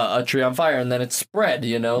lit a tree on fire and then it spread,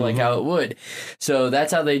 you know, like how it would. So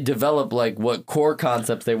that's how they developed like what core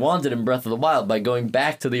concepts they wanted in Breath of the Wild by going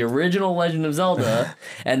back to the original Legend of Zelda.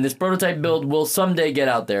 And this prototype build will someday get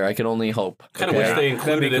out there. I can only hope. Kind of Okay? wish they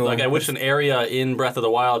included be it. cool. Like, I wish an area in Breath of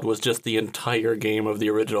the Wild was just the entire game of the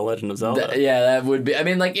original Legend of Zelda. Yeah, that would be. I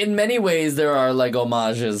mean, like in many ways, there are like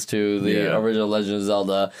homages to the Yeah. original Legend of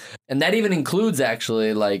Zelda, and that even includes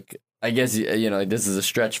actually like I guess you know this is a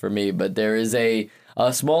stretch for me, but there is a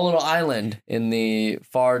small little island in the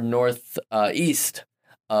far north east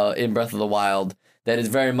in Breath of the Wild that is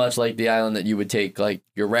very much like the island that you would take like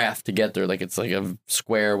your raft to get there. Like it's like a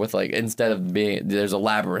square with like instead of being there's a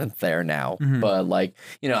labyrinth there now, but like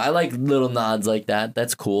you know I like little nods like that.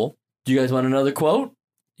 That's cool. Do you guys want another quote?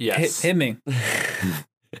 Yes. Hit me.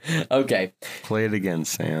 Okay. Play it again,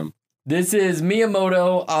 Sam. This is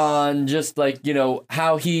Miyamoto on just like, you know,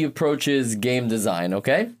 how he approaches game design,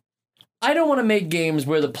 okay? I don't want to make games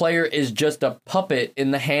where the player is just a puppet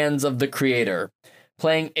in the hands of the creator,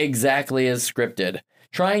 playing exactly as scripted.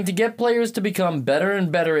 Trying to get players to become better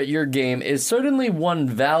and better at your game is certainly one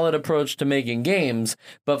valid approach to making games,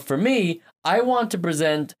 but for me, I want to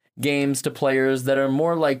present games to players that are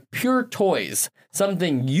more like pure toys,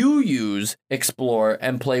 something you use, explore,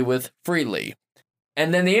 and play with freely.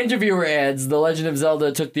 And then the interviewer adds, The Legend of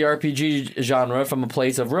Zelda took the RPG genre from a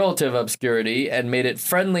place of relative obscurity and made it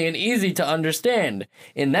friendly and easy to understand.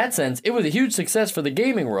 In that sense, it was a huge success for the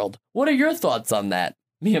gaming world. What are your thoughts on that?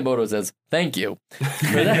 Miyamoto says, thank you.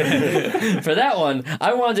 For that one,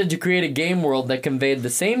 I wanted to create a game world that conveyed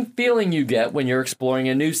the same feeling you get when you're exploring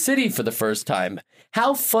a new city for the first time.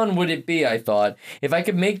 How fun would it be, I thought, if I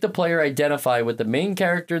could make the player identify with the main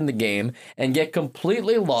character in the game and get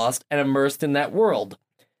completely lost and immersed in that world.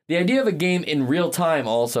 The idea of a game in real time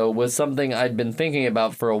also was something I'd been thinking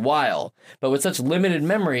about for a while, but with such limited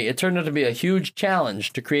memory, it turned out to be a huge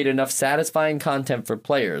challenge to create enough satisfying content for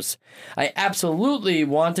players. I absolutely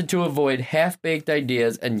wanted to avoid half-baked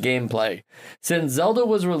ideas and gameplay. Since Zelda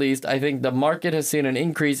was released, I think the market has seen an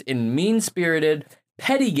increase in mean-spirited,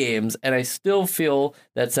 petty games, and I still feel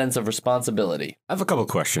that sense of responsibility. I have a couple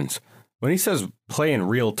questions. When he says play in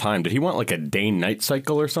real time, did he want like a day-night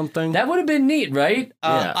cycle or something? That would have been neat, right?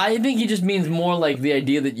 Yeah. I think he just means more like the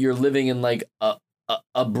idea that you're living in like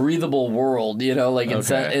a breathable world, you know, like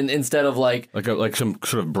instead of like like some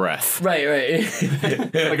sort of breath. right.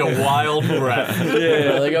 Like a wild breath.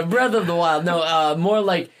 Yeah, like a Breath of the Wild. No, more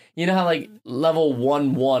like you know how like level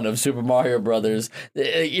 1-1 of Super Mario Brothers,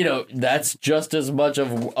 you know, that's just as much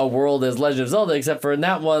of a world as Legend of Zelda, except for in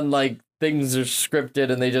that one, like things are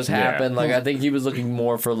scripted and they just happen. Like I think he was looking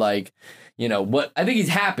more for like, you know, what I think he's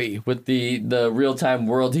happy with the real time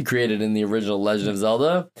world he created in the original Legend of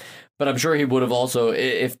Zelda. But I'm sure he would have also,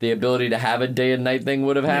 if the ability to have a day and night thing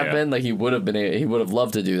would have happened, like he would have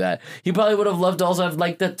loved to do that. He probably would have loved to also have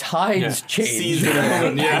like the tides change. Season You know?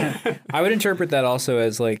 one, yeah. I would interpret that also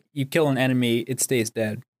as like you kill an enemy, it stays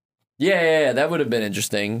dead. Yeah, that would have been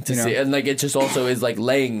interesting to You know? see. And like it just also is like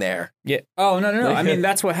laying there. Yeah. Oh no. I mean,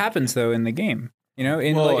 that's what happens though in the game. You know,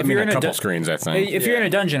 Well, like, I if mean, you're a in a couple screens, I think. if you're in a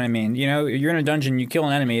dungeon, I mean, you know, you're in a dungeon, you kill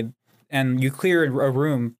an enemy, and you clear a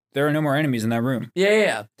room. There are no more enemies in that room.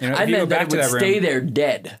 Yeah. You know, I if you go meant back that it to would that stay room- there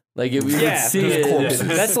dead. Like if we would see those it. corpses.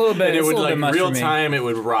 That's a little bit. And it it's a would little like bit much real for me. time. It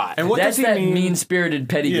would rot. And what That's does he that mean? mean-spirited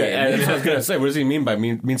petty Yeah, game. and I was gonna say, what does he mean by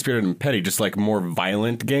mean-spirited and petty? Just like more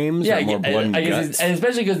violent games, or more blood and I guess guts. and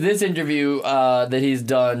especially because this interview that he's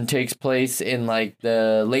done takes place in like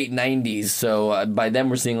the late '90s, so by then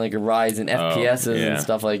we're seeing like a rise in FPSs yeah. and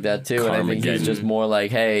stuff like that too. And I think he's just more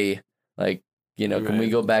like, hey, like you know, can we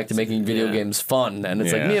go back to making video games fun? And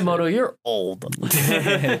it's like Yeah. Miyamoto, you're old.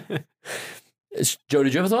 Joe,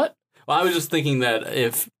 did you have a thought? Well, I was just thinking that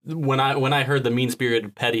if when I heard the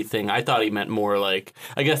mean-spirited petty thing, I thought he meant more like,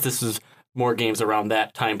 I guess this is more games around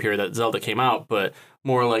that time period that Zelda came out, but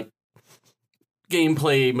more like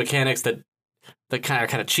gameplay mechanics that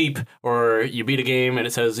kind of cheap, or you beat a game and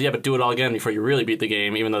it says, yeah, but do it all again before you really beat the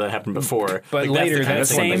game, even though that happened before. But Like, that's the later kind that of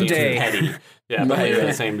thing same makes it day. petty. Yeah, but later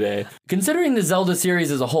that same day. Considering the Zelda series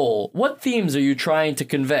as a whole, what themes are you trying to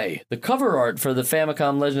convey? The cover art for the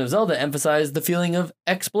Famicom Legend of Zelda emphasized the feeling of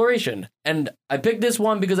exploration. And I picked this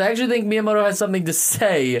one because I actually think Miyamoto has something to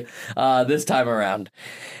say this time around.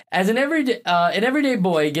 As an everyday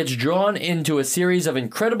boy gets drawn into a series of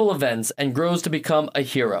incredible events and grows to become a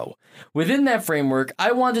hero. Within that framework,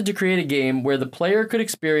 I wanted to create a game where the player could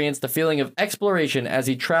experience the feeling of exploration as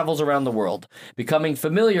he travels around the world, becoming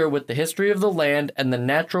familiar with the history of the land and the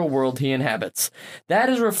natural world he inhabits. That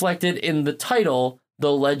is reflected in the title,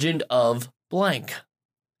 The Legend of Blank.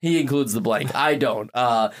 He includes the blank. I don't.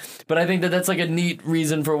 But I think that that's like a neat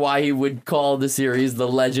reason for why he would call the series The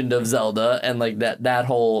Legend of Zelda and like that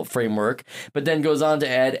whole framework. But then goes on to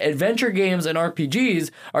add, adventure games and RPGs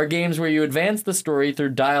are games where you advance the story through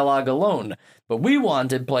dialogue alone. But we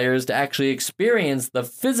wanted players to actually experience the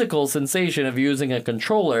physical sensation of using a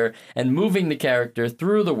controller and moving the character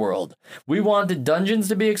through the world. We wanted dungeons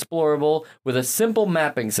to be explorable with a simple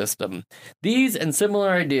mapping system. These and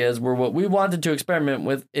similar ideas were what we wanted to experiment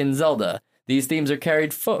with in Zelda. These themes are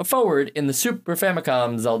carried forward in the Super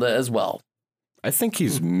Famicom Zelda as well. I think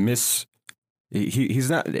he's he's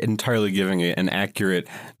not entirely giving an accurate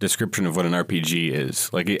description of what an RPG is.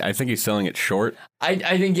 Like, I think he's selling it short. I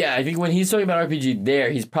think when he's talking about RPG there,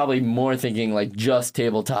 he's probably more thinking like just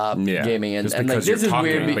tabletop gaming. And, Just and like because this you're is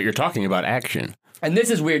talking, weird. but you're talking about action. And this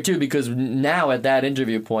is weird too because now at that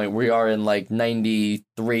interview point we are in like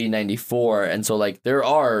 93, 94, and so like there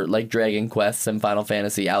are like Dragon Quests and Final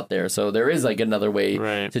Fantasy out there, so there is like another way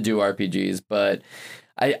to do RPGs. But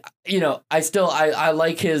I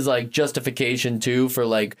like his like justification too for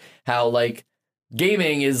like how like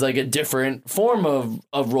gaming is like a different form of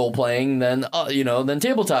role playing than than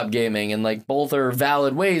tabletop gaming, and like both are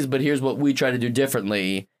valid ways, but here's what we try to do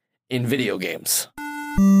differently in video games.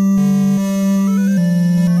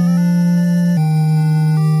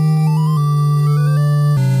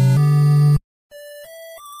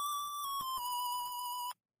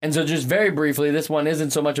 And so just very briefly, this one isn't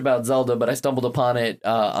so much about Zelda, but I stumbled upon it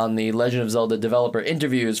on the Legend of Zelda developer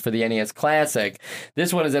interviews for the NES Classic.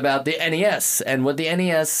 This one is about the NES and what the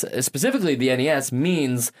NES, specifically the NES,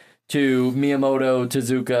 means to Miyamoto,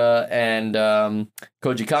 Tezuka, and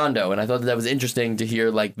Koji Kondo. And I thought that was interesting to hear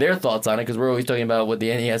like their thoughts on it because we're always talking about what the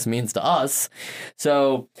NES means to us.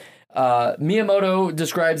 So Miyamoto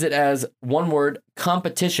describes it as one word,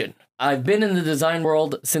 competition. I've been in the design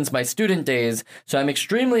world since my student days, so I'm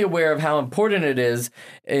extremely aware of how important it is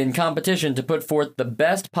in competition to put forth the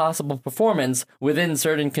best possible performance within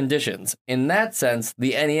certain conditions. In that sense,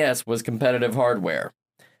 the NES was competitive hardware.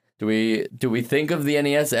 Do we think of the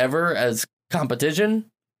NES ever as competition?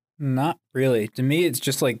 Not really. To me, it's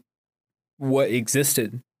just like what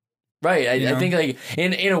existed. Right. I think like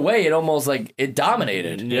in a way, it almost like it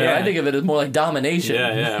dominated. Yeah. You know, I think of it as more like domination.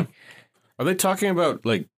 Yeah. Are they talking about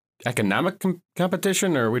like economic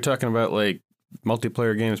competition, or are we talking about like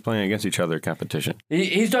multiplayer games playing against each other competition?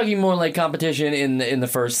 He's talking more like competition in the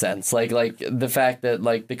first sense, like the fact that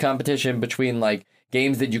like the competition between like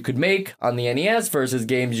games that you could make on the NES versus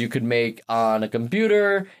games you could make on a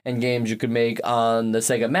computer and games you could make on the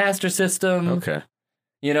Sega Master System. Okay.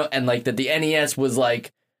 You know, and like that the NES was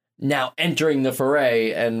like now entering the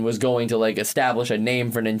foray and was going to like establish a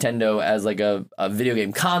name for Nintendo as like a video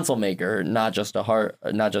game console maker, not just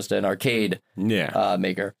an arcade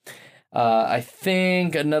maker. I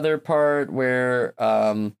think another part where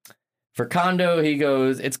for Kondo, he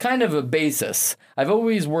goes, it's kind of a basis. I've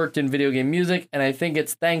always worked in video game music, and I think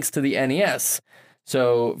it's thanks to the NES.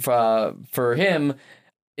 So for him,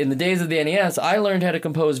 In the days of the NES, I learned how to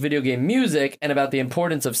compose video game music and about the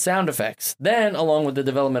importance of sound effects. Then, along with the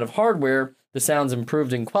development of hardware, the sounds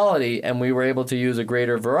improved in quality and we were able to use a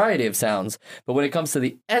greater variety of sounds. But when it comes to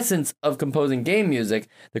the essence of composing game music,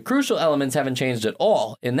 the crucial elements haven't changed at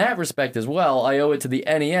all. In that respect as well, I owe it to the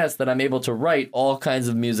NES that I'm able to write all kinds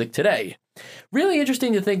of music today. Really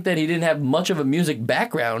interesting to think that he didn't have much of a music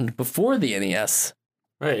background before the NES.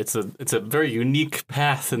 Right, it's a very unique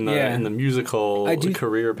path in the musical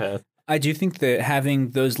career path. I do think that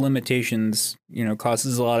having those limitations,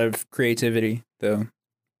 causes a lot of creativity, though,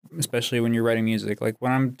 especially when you're writing music. Like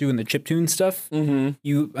when I'm doing the chiptune stuff,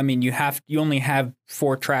 you only have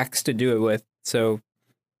 4 tracks to do it with, so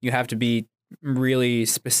you have to be really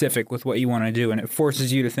specific with what you want to do, and it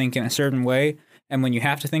forces you to think in a certain way. And when you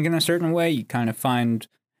have to think in a certain way, you kind of find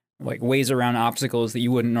like ways around obstacles that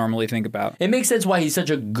you wouldn't normally think about. It makes sense why he's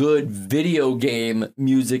such a good video game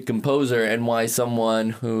music composer and why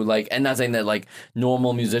someone who and not saying that like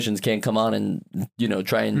normal musicians can't come on and,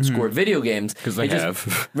 try and score video games. Because they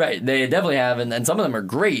have. Right. They definitely have. And some of them are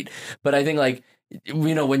great. But I think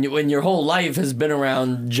when your whole life has been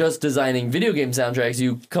around just designing video game soundtracks,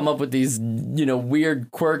 you come up with these,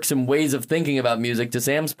 weird quirks and ways of thinking about music, to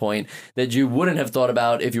Sam's point, that you wouldn't have thought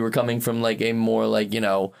about if you were coming from a more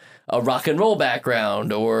a rock and roll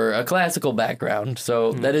background or a classical background.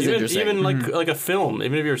 So that is interesting. Even like a film,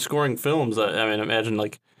 even if you're scoring films, imagine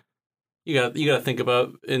you got to think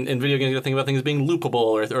about in video games, you got to think about things being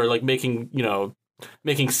loopable or like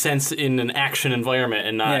making sense in an action environment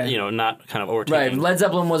and not not kind of overtaking. Right. Led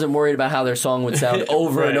Zeppelin wasn't worried about how their song would sound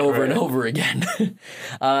over and over and over again.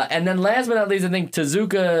 And then last but not least, I think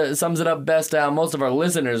Tezuka sums it up best how most of our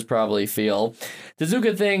listeners probably feel.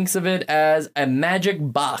 Tezuka thinks of it as a magic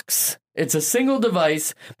box. It's a single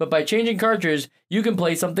device, but by changing cartridges, you can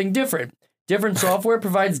play something different. Different software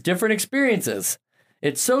provides different experiences.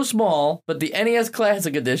 It's so small, but the NES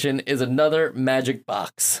Classic Edition is another magic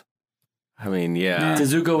box. I mean, yeah.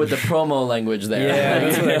 Tezuka with the promo language there. Yeah,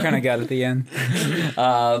 that's what I kind of got at the end.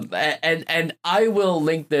 And I will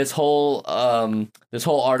link this whole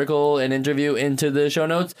article and interview into the show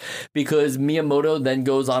notes because Miyamoto then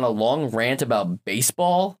goes on a long rant about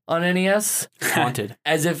baseball on NES. Haunted.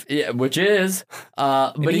 As if, which is,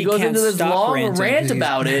 but he goes into this long rant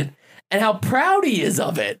about it. And how proud he is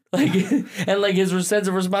of it, and his sense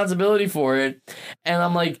of responsibility for it. And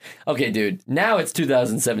I'm like, okay, dude, now it's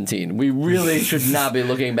 2017. We really should not be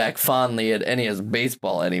looking back fondly at NES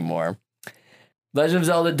baseball anymore. Legend of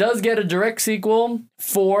Zelda does get a direct sequel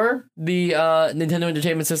for the Nintendo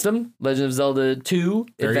Entertainment System, Legend of Zelda 2,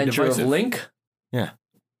 Very Adventure divisive. of Link. Yeah.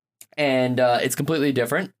 And it's completely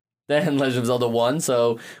different than Legend of Zelda 1,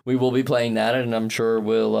 so we will be playing that, and I'm sure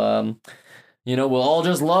we'll all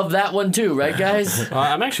just love that one too, right, guys?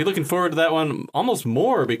 I'm actually looking forward to that one almost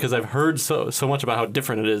more because I've heard so much about how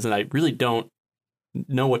different it is, and I really don't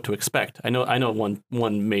know what to expect. I know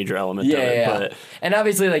one major element of it, but and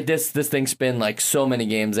obviously this thing spin so many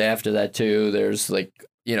games after that too. There's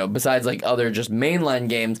besides other just mainline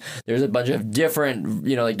games, there's a bunch of different,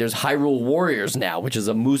 there's Hyrule Warriors now, which is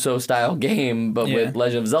a Musou style game, but with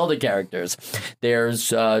Legend of Zelda characters.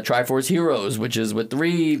 There's Triforce Heroes, which is with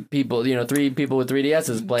 3 people, 3 people with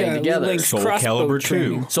 3DSs playing together. Soul Calibur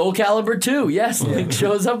 2. Soul Calibur 2, yes, Link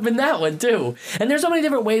shows up in that one too. And there's so many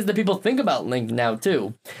different ways that people think about Link now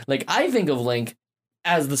too. I think of Link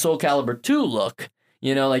as the Soul Calibur 2 look,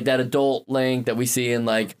 that adult Link that we see in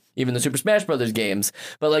even the Super Smash Brothers games.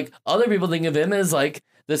 But other people think of him as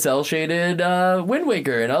the cel-shaded Wind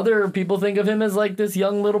Waker, and other people think of him as this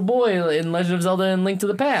young little boy in Legend of Zelda and Link to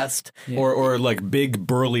the Past. Yeah. Or big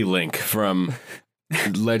burly Link from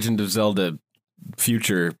Legend of Zelda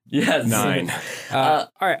Future 9. All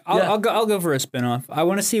right, I'll go for a spinoff. I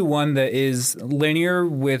want to see one that is linear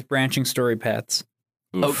with branching story paths.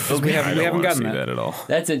 Oof. We haven't gotten that at all.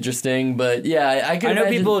 That's interesting, but yeah, I know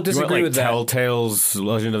people disagree with that. Telltale's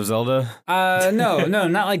Legend of Zelda? No,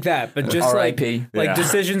 not like that, but just R.I.P.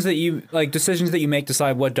 decisions that you make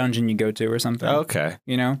decide what dungeon you go to or something. Okay.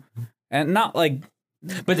 And not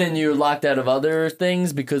But then you're locked out of other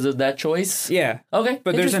things because of that choice? Yeah. Okay.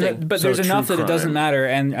 But there's enough that it doesn't matter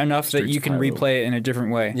and enough that you can replay it in a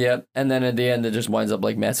different way. Yep. And then at the end it just winds up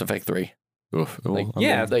like Mass Effect 3. Oof.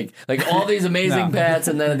 All these amazing paths,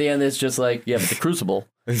 and then at the end it's just but the Crucible.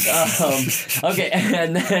 Okay,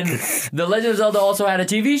 and then The Legend of Zelda also had a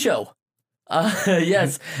TV show.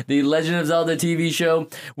 Yes, the Legend of Zelda TV show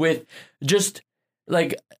with just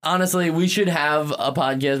like, honestly, we should have a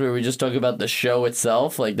podcast where we just talk about the show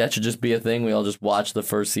itself. Like, that should just be a thing. We all just watch the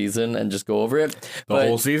first season and just go over it. The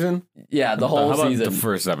whole season? Yeah, the whole How about season. the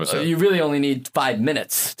first episode? You really only need 5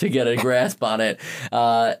 minutes to get a grasp on it.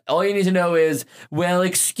 All you need to know is, well,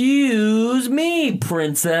 excuse me,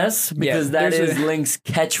 princess, because that is Link's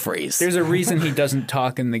catchphrase. There's a reason he doesn't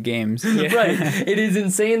talk in the games. Yeah. Right. It is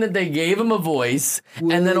insane that they gave him a voice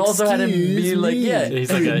and then also had him be like, yeah.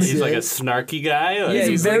 He's like a snarky guy. Or Yeah, is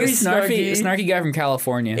he's he- very like a snarky. snarky guy from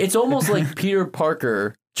California. It's almost like Peter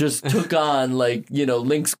Parker just took on, like, you know,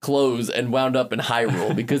 Link's clothes and wound up in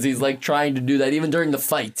Hyrule because he's like trying to do that even during the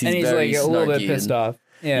fights. and he's very like a little bit snarky pissed and- off.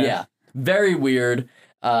 Yeah. Yeah, very weird.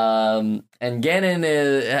 And Ganon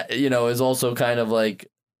is, you know, is also kind of like,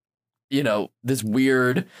 you know, this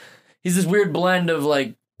weird. He's this weird blend of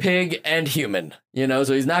like pig and human, you know.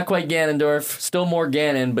 So he's not quite Ganondorf, still more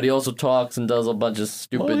Ganon, but he also talks and does a bunch of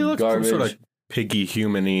stupid Well, he looks garbage. sort of piggy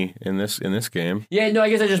human-y in this game. Yeah, no, I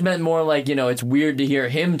guess I just meant more like, you know, it's weird to hear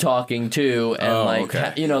him talking too, and Oh, like,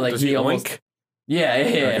 okay. you know, like Does he he almost. oink? Yeah.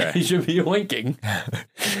 Okay. He should be oinking.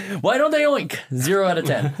 Why don't they oink? 0 out of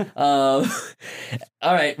 10.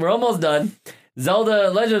 All right, we're almost done. Zelda,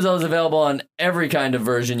 Legend of Zelda is available on every kind of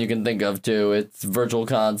version you can think of, too. It's Virtual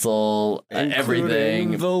Console,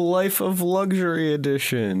 everything. Including the Life of Luxury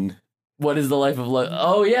edition. What is the Life of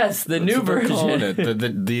Oh, yes, the new That's what they're calling version.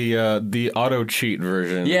 it. The auto cheat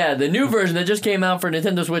version. Yeah, the new version that just came out for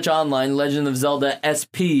Nintendo Switch Online, Legend of Zelda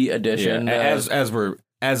SP edition. Yeah,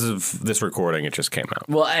 as of this recording, it just came out.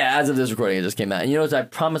 Well, as of this recording, it just came out. And you know what? I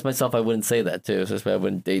promised myself I wouldn't say that, too, so I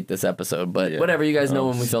wouldn't date this episode. But Yeah. whatever, you guys know Oh,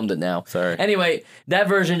 when we filmed it now. sorry. Anyway, that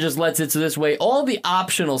version just lets it so this way, all the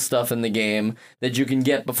optional stuff in the game that you can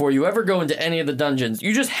get before you ever go into any of the dungeons,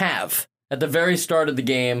 you just have at the very start of the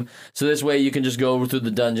game. So this way you can just go through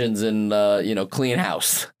the dungeons and, you know, clean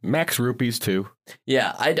house. Max rupees too.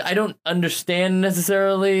 Yeah, I don't understand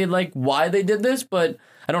necessarily, like, why they did this, but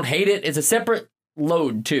I don't hate it. It's a separate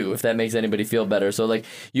load too, if that makes anybody feel better. So like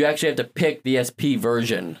you actually have to pick the SP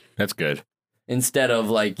version That's good. instead of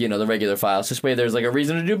like, you know, the regular files. This way there's like a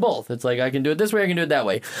reason to do both. It's like I can do it this way, I can do it that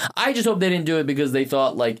way. I just hope they didn't do it because they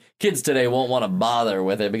thought like kids today won't want to bother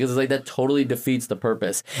with it, because it's like that totally defeats the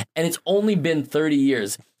purpose. And it's only been 30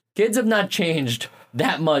 years. Kids have not changed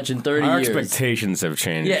that much in 30 Our years. expectations have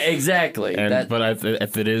changed. Yeah, exactly. But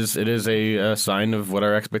if it is a sign of what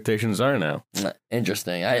our expectations are now.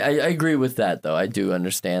 Interesting. I agree with that, though. I do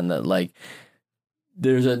understand that, like,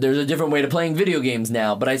 there's a different way to playing video games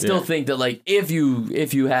now, but I still Yeah. think that, like, if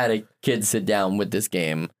you had a kid sit down with this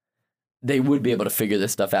game, they would be able to figure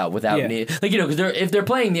this stuff out without Yeah. like, you know, because if they're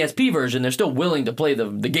playing the SP version, they're still willing to play the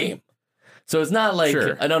game. So it's not like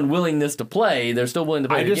Sure. an unwillingness to play. They're still willing to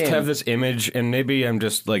play I the just game. have this image, and maybe I'm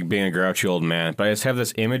just like being a grouchy old man, but I just have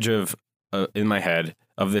this image of in my head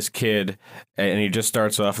of this kid, and he just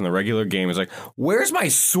starts off in the regular game. He's like, "Where's my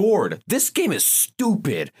sword? This game is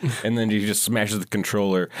stupid," and then he just smashes the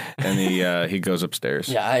controller, and he goes upstairs.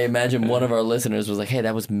 Yeah, I imagine one of our listeners was like, "Hey,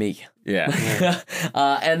 that was me." Yeah.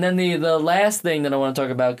 And then the last thing that I want to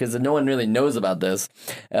talk about, because no one really knows about this,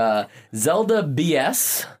 Zelda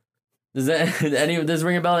BS. Does this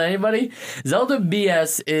ring a bell to anybody? Zelda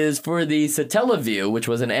BS is for the Satellaview, which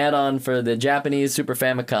was an add-on for the Japanese Super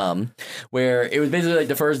Famicom, where it was basically like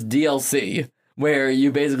the first DLC, where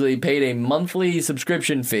you basically paid a monthly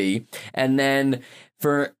subscription fee, and then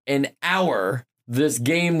for an hour, this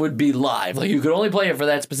game would be live. Like, you could only play it for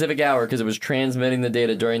that specific hour because it was transmitting the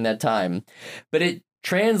data during that time. But it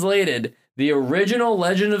translated the original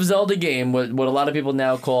Legend of Zelda game, what a lot of people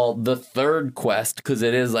now call the third quest, because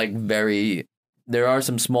it is like there are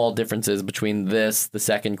some small differences between this, the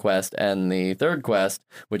second quest, and the third quest,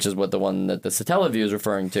 which is what the one that the Satellaview is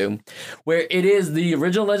referring to, where it is the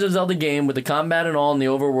original Legend of Zelda game with the combat and all in the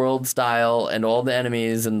overworld style and all the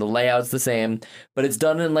enemies and the layout's the same, but it's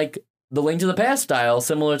done in like the Link to the Past style,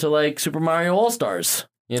 similar to like Super Mario All-Stars.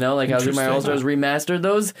 You know, like how Super Mario All-Stars remastered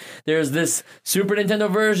those. There's this Super Nintendo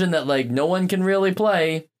version that like no one can really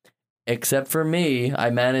play except for me.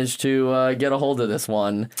 I managed to get a hold of this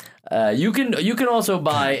one. You can also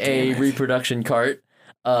buy a reproduction cart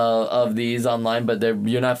of these online, but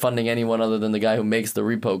you're not funding anyone other than the guy who makes the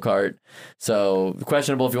repo cart. So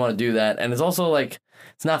questionable if you want to do that. And it's also like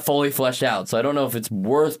it's not fully fleshed out, so I don't know if it's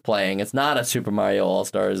worth playing. It's not a Super Mario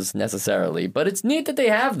All-Stars necessarily, but it's neat that they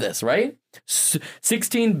have this, right?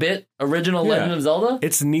 16-bit original Legend of Zelda?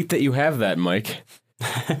 It's neat that you have that, Mike.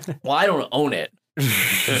 Well, I don't own it.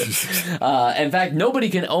 In fact, nobody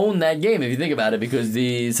can own that game if you think about it, because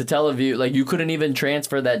the Satellaview, like, you couldn't even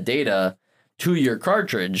transfer that data to your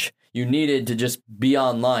cartridge. You needed to just be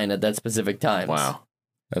online at that specific time. Wow.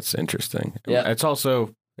 That's interesting. Yeah. It's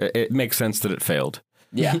also, it makes sense that it failed.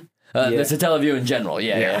 Yeah. That's a Teleview in general.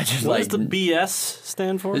 Yeah. Just What like does the BS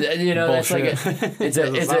stand for? you know, that's like it's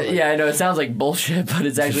a yeah, I know it sounds like bullshit, but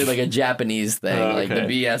it's actually like a Japanese thing. Like the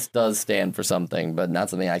BS does stand for something, but not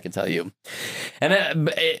something I can tell you.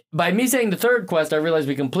 And by me saying the third quest, I realized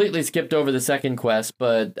we completely skipped over the second quest,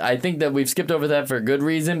 but I think that we've skipped over that for a good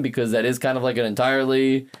reason because that is kind of like an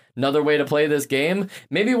entirely another way to play this game.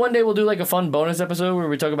 Maybe one day we'll do like a fun bonus episode where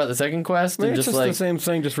we talk about the second quest and It's just like the same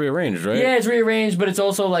thing, just rearranged, right? yeah, it's rearranged, but it's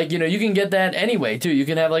also like, you know, you can get that anyway, too. You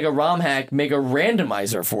can have like a ROM hack make a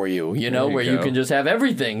randomizer for you, you know, where you can just have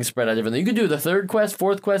everything spread out differently. You could do the third quest,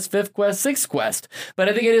 fourth quest, fifth quest, sixth quest. But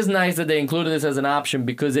I think it is nice that they included this as an option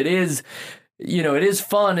because it is, you know, it is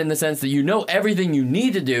fun in the sense that you know everything you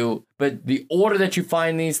need to do, but the order that you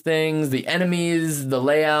find these things, the enemies, the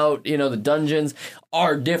layout, you know, the dungeons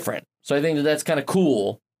are different. So I think that that's kind of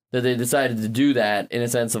cool that they decided to do that in a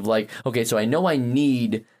sense of like, okay, so I know I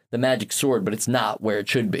need the magic sword, but it's not where it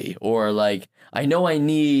should be. Or like, I know I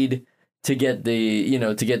need to get the, you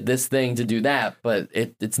know, to get this thing to do that, but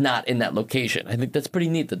it's not in that location. I think that's pretty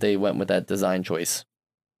neat that they went with that design choice.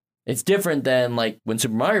 It's different than like when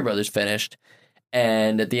Super Mario Brothers finished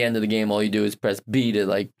and at the end of the game, all you do is press B to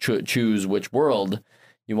like choose which world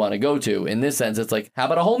you want to go to. In this sense, it's like, how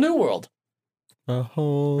about a whole new world? A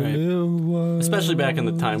whole new world. Especially back in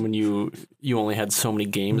the time when you only had so many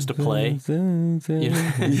games to play. You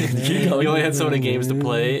only had so many games to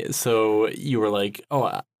play, so you were like,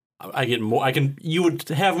 oh, I get more. You would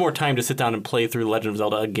have more time to sit down and play through Legend of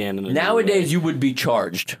Zelda again. Nowadays, you would be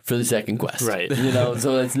charged for the second quest, right? You know,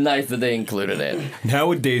 so it's nice that they included it.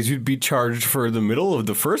 Nowadays, you'd be charged for the middle of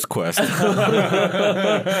the first quest. All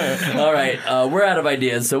right, we're out of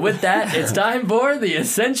ideas. So with that, it's time for the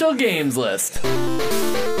Essential Games list.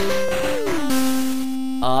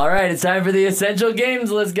 All right, it's time for the Essential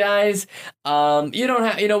Games list, guys. You don't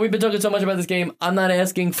have, you know, we've been talking so much about this game. I'm not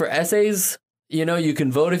asking for essays. You know, you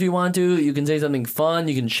can vote if you want to. You can say something fun.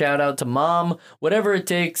 You can shout out to mom. Whatever it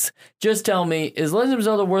takes. Just tell me, is Legend of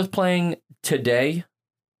Zelda worth playing today?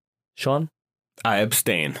 Sean? I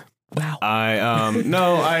abstain. Wow. I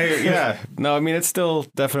mean, it's still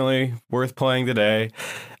definitely worth playing today.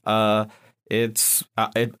 It's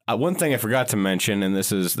one thing I forgot to mention, and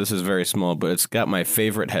this is very small, but it's got my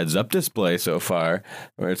favorite heads-up display so far,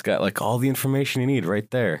 where it's got like all the information you need right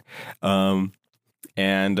there.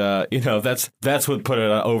 And you know, that's what put it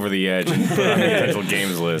over the edge and put it on the Essential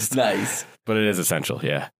Games list. Nice. But it is essential,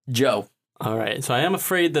 yeah. Joe. All right, so I am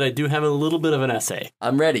afraid that I do have a little bit of an essay.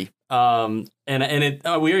 I'm ready. And we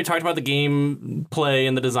already talked about the game play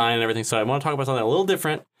and the design and everything, so I want to talk about something a little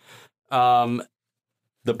different.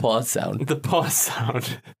 The pause sound. The pause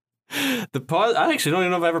sound. The pause. I actually don't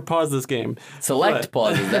even know if I ever paused this game. Select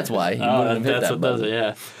pauses. That's why. That's what does it.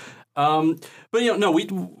 Yeah. But you know,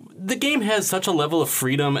 the game has such a level of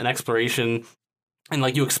freedom and exploration, and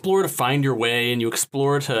like you explore to find your way, and you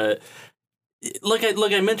explore to, like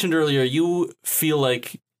I mentioned earlier, you feel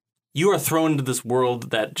like you are thrown into this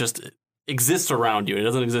world that just exists around you. It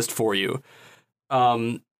doesn't exist for you.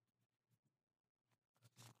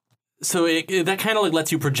 So that kind of like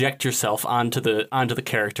lets you project yourself onto the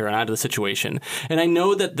character and onto the situation. And I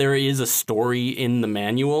know that there is a story in the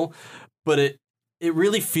manual, but it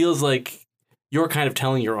really feels like you're kind of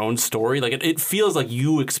telling your own story. Like it feels like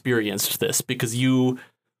you experienced this because you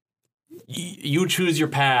choose your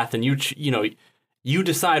path and you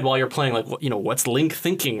decide while you're playing, like, you know, what's Link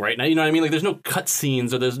thinking right now? You know what I mean? Like there's no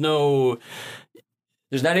cutscenes or there's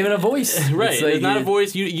not even a voice. Right. Like, there's not a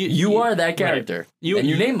voice. You are that character. Right. And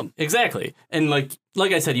you name them. Exactly. And like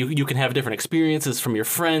I said, you can have different experiences from your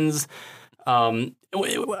friends. I'm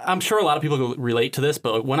sure a lot of people can relate to this,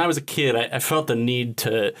 but when I was a kid, I felt the need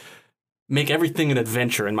to make everything an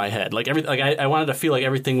adventure in my head. Like I wanted to feel like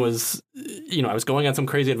everything was, you know, I was going on some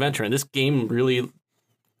crazy adventure, and this game really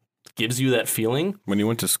gives you that feeling. When you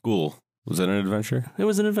went to school, was that an adventure? It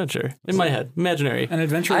was an adventure in my head, imaginary. An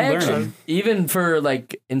adventure learning. Actually, even for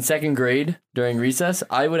like in second grade during recess,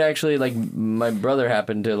 I would actually like my brother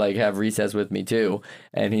happened to like have recess with me too,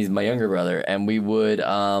 and he's my younger brother, and we would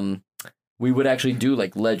actually do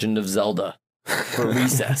like Legend of Zelda for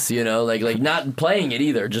recess, you know, like not playing it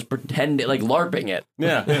either, just pretend it, like LARPing it.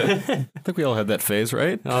 Yeah. I think we all had that phase,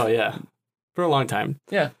 right? Oh yeah, for a long time.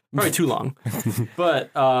 Yeah, probably too long.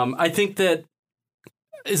 But I think that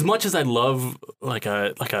as much as I love like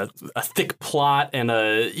a thick plot and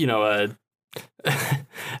a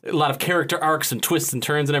lot of character arcs and twists and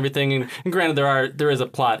turns and everything, and granted there is a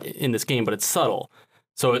plot in this game, but it's subtle.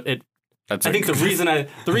 So I think the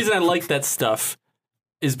reason I like that stuff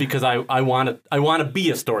is because I want to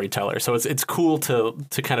be a storyteller. So it's cool to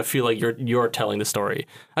kind of feel like you're telling the story.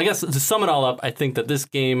 I guess to sum it all up, I think that this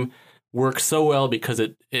game works so well because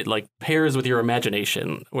it like pairs with your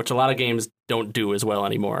imagination, which a lot of games don't do as well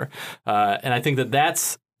anymore. And I think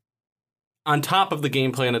that's on top of the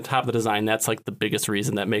gameplay and on top of the design. That's like the biggest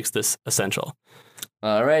reason that makes this essential.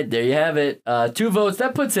 All right, there you have it. 2 votes,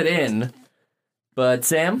 that puts it in. But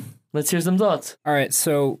Sam, let's hear some thoughts. All right,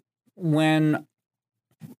 so when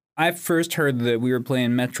I first heard that we were playing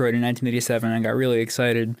Metroid in 1987, I got really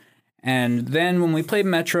excited. And then when we played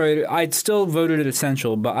Metroid, I'd still voted it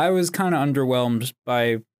essential, but I was kind of underwhelmed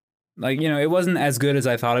by, it wasn't as good as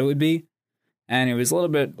I thought it would be. And it was a little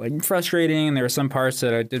bit frustrating, and there were some parts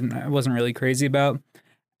that I wasn't really crazy about.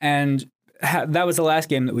 And that was the last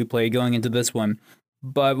game that we played going into this one.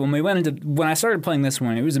 But when I started playing this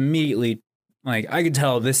one, it was immediately I could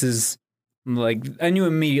tell this is I knew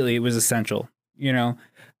immediately it was essential.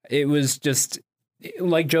 It was just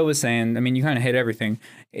like Joe was saying. I mean, you kind of hit everything.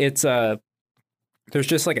 It's there's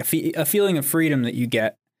just a feeling of freedom that you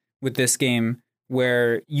get with this game,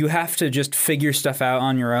 where you have to just figure stuff out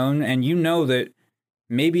on your own, and that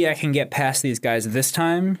maybe I can get past these guys this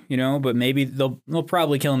time, but maybe they'll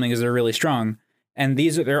probably kill me because they're really strong. And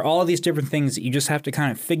there are all these different things that you just have to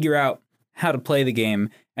kind of figure out how to play the game.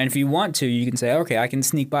 And if you want to, you can say, okay, I can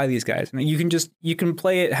sneak by these guys. And you can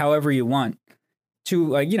play it however you want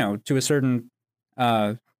to a certain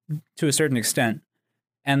extent.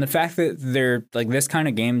 And the fact that this kind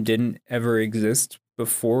of game didn't ever exist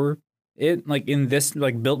before it, in this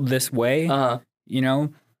built this way,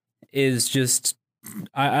 is just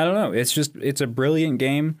I don't know. It's a brilliant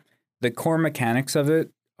game. The core mechanics of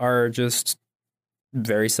it are just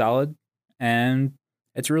very solid, and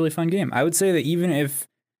it's a really fun game. I would say that even if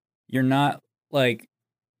you're not I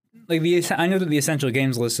know that the essential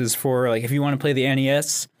games list is for if you want to play the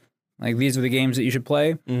NES, these are the games that you should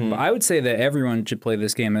play. Mm-hmm. But I would say that everyone should play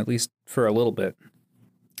this game at least for a little bit.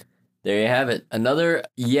 There you have it. Another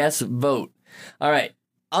yes vote. All right.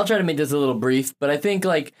 I'll try to make this a little brief, but I think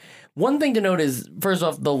one thing to note is, first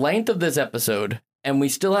off, the length of this episode, and we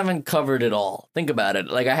still haven't covered it all. Think about it.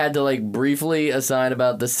 I had to briefly assign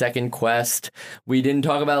about the second quest. We didn't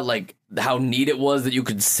talk about how neat it was that you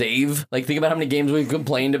could save. Think about how many games we've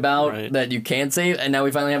complained about that you can't save, and now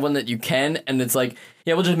we finally have one that you can, and it's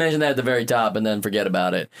yeah, we'll just mention that at the very top and then forget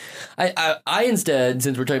about it. I instead,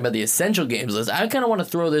 since we're talking about the essential games list, I kind of want to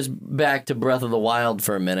throw this back to Breath of the Wild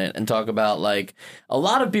for a minute and talk about a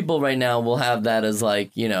lot of people right now will have that as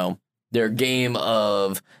their game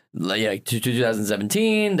of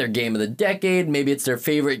 2017, their game of the decade. Maybe it's their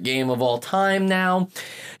favorite game of all time now.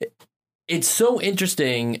 It's so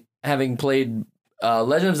interesting having played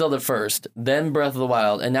Legend of Zelda first, then Breath of the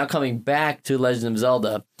Wild, and now coming back to Legend of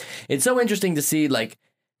Zelda. It's so interesting to see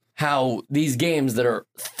how these games that are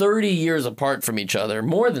 30 years apart from each other,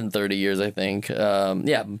 more than 30 years, I think,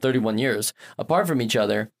 31 years apart from each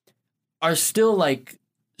other, are still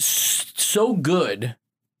so good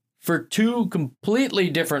for 2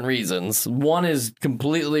 completely different reasons. One is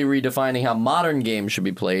completely redefining how modern games should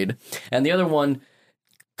be played, and the other one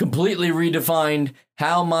completely redefined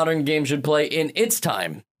how modern games should play in its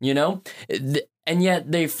time, and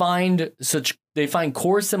yet they find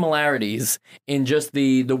core similarities in just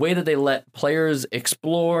the way that they let players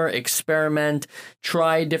explore, experiment,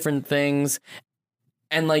 try different things.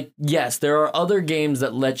 And yes, there are other games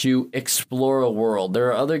that let you explore a world. There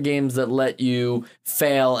are other games that let you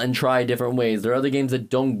fail and try different ways. There are other games that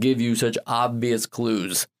don't give you such obvious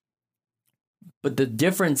clues. But the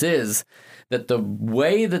difference is that the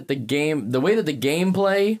way that the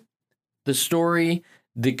gameplay, the story,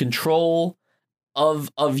 the control of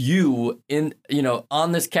you in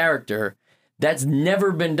on this character, that's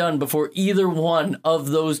never been done before either one of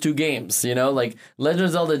those 2 games. Legend of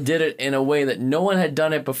Zelda did it in a way that no one had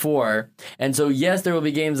done it before. And so yes, there will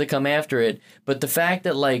be games that come after it, but the fact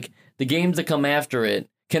that the games that come after it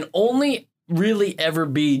can only really ever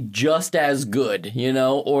be just as good,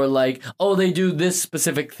 or they do this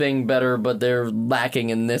specific thing better, but they're lacking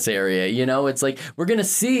in this area, it's we're gonna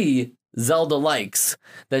see Zelda likes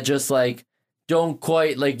that just don't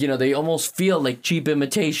quite they almost feel like cheap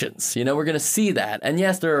imitations, we're gonna see that. And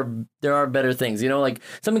yes, there are better things,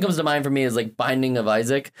 something comes to mind for me is Binding of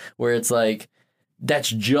Isaac, where it's that's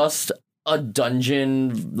just a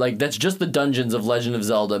dungeon, that's just the dungeons of Legend of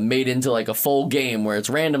Zelda made into a full game where it's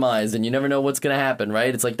randomized and you never know what's going to happen,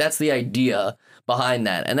 right? It's that's the idea behind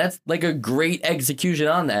that, and that's a great execution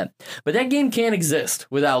on that. But that game can't exist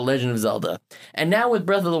without Legend of Zelda. And now with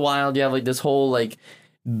Breath of the Wild, you have this whole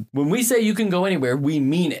when we say you can go anywhere, we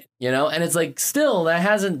mean it, you know? And it's like, still, that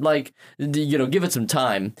hasn't, like, you know, give it some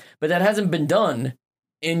time, but that hasn't been done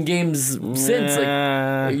in games since.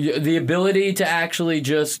 Like, the ability to actually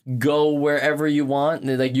just go wherever you want,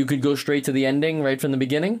 like, you could go straight to the ending right from the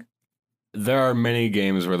beginning. There are many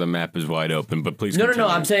games where the map is wide open, but please continue. No,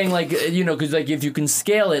 I'm saying, like, you know, because, like, if you can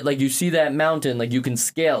scale it, like, you see that mountain, like, you can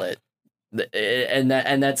scale it. And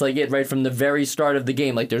that's, like, it right from the very start of the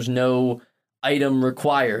game. Like, there's no item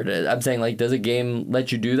required. I'm saying, like, does a game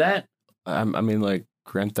let you do that? I mean, like,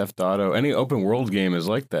 Grand Theft Auto, any open world game is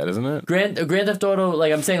like that, isn't it? Grand Theft Auto,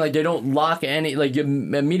 like, I'm saying, like, they don't lock any, like,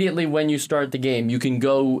 immediately when you start the game, you can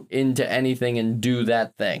go into anything and do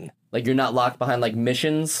that thing. Like, you're not locked behind, like,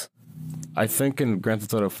 missions. I think in Grand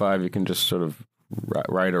Theft Auto 5, you can just sort of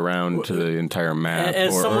ride around to the entire map,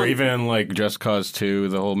 or even in, like, Just Cause 2,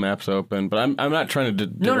 the whole map's open. But I'm not trying to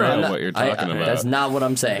derail what you're talking about. That's not what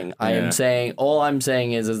I'm saying. I am saying, all I'm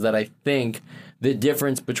saying is that I think the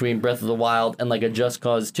difference between Breath of the Wild and, like, a Just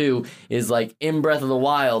Cause 2 is, like, in Breath of the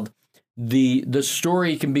Wild, the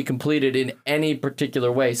story can be completed in any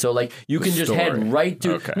particular way. So, like, you can just head right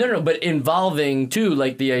to... Okay. No, but involving, too,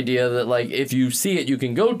 like, the idea that, like, if you see it, you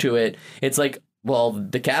can go to it. It's like, well,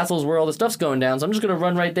 the castle's where all the stuff's going down, so I'm just going to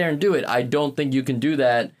run right there and do it. I don't think you can do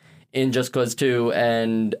that in Just Cause 2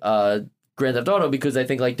 and Grand Theft Auto, because I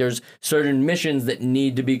think, like, there's certain missions that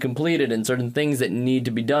need to be completed and certain things that need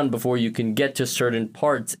to be done before you can get to certain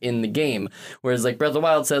parts in the game. Whereas, like, Breath of the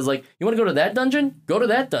Wild says, like, you want to go to that dungeon? Go to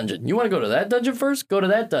that dungeon. You want to go to that dungeon first? Go to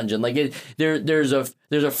that dungeon. Like, there's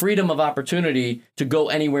a freedom of opportunity to go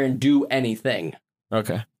anywhere and do anything.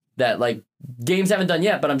 Okay. That, like, games haven't done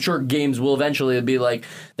yet, but I'm sure games will eventually be like,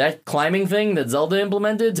 that climbing thing that Zelda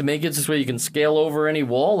implemented to make it this way you can scale over any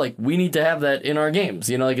wall, like, we need to have that in our games.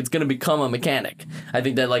 You know, like, it's going to become a mechanic. I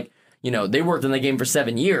think that, like, you know, they worked on the game for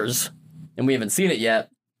 7 years, and we haven't seen it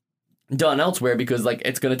yet done elsewhere because, like,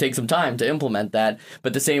 it's going to take some time to implement that.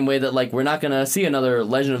 But the same way that, like, we're not going to see another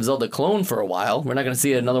Legend of Zelda clone for a while. We're not going to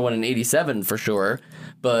see another one in 87 for sure.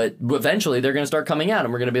 But eventually they're going to start coming out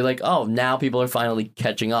and we're going to be like, oh, now people are finally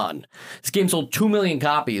catching on. This game sold 2 million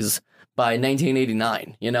copies by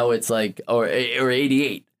 1989. You know, it's like, or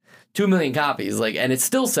 88. 2 million copies, like, and it's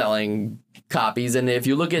still selling copies. And if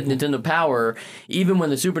you look at Nintendo Power, even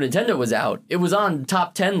when the Super Nintendo was out, it was on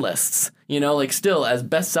top 10 lists, you know, like, still as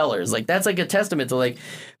bestsellers. Like, that's like a testament to, like,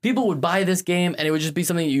 people would buy this game and it would just be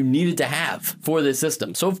something you needed to have for this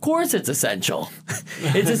system. So of course it's essential.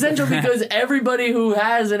 It's essential because everybody who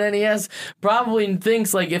has an NES probably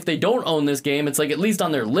thinks, like, if they don't own this game, it's, like, at least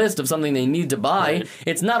on their list of something they need to buy. Right.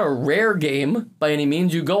 It's not a rare game by any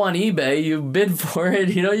means. You go on eBay, you bid for it,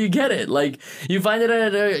 you know, you get it. Like, you find it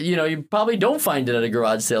at a, you know, you probably don't find it at a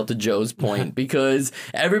garage sale, to Joe's point, because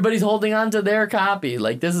everybody's holding on to their copy.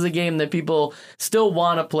 Like, this is a game that people still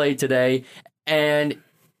want to play today, and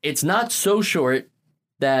it's not so short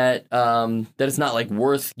that that it's not, like,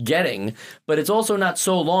 worth getting, but it's also not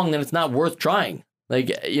so long that it's not worth trying.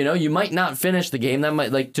 Like, you know, you might not finish the game. That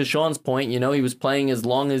might, like, to Sean's point, you know, he was playing as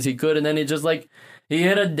long as he could, and then he just, like, he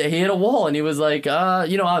hit a wall, and he was like,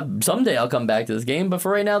 you know, someday I'll come back to this game, but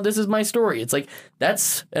for right now, this is my story. It's like,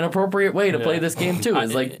 that's an appropriate way to play this game too.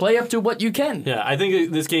 Is, like, play up to what you can. Yeah, I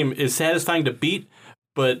think this game is satisfying to beat,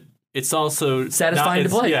 but it's also satisfying to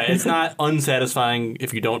play. Yeah, it's not unsatisfying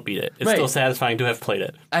if you don't beat it. It's still satisfying to have played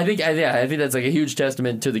it. I think that's, like, a huge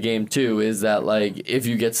testament to the game too. Is that, like, if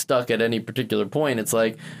you get stuck at any particular point, it's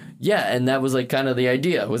like, yeah, and that was, like, kind of the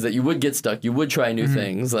idea, was that you would get stuck, you would try new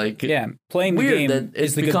things. Like, yeah, playing the game that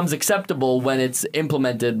it becomes acceptable when it's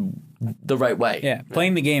implemented the right way. Yeah,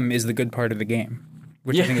 playing the game is the good part of the game,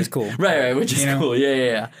 which I think is cool. Right, which is cool.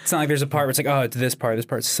 Yeah. It's not like there's a part where it's like, oh, it's this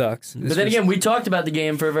part sucks. But then again, we talked about the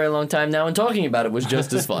game for a very long time now, and talking about it was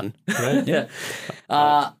just as fun. Right? Yeah.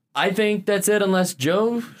 I think that's it, unless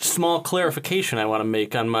Joe... Small clarification I want to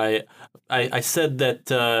make on my... I said that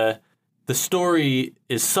the story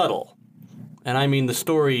is subtle, and I mean the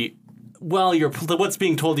story while you're what's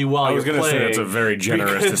being told you while you're playing. I was going to say that's a very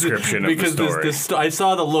generous description of the story. Because I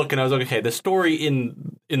saw the look and I was like, okay, the story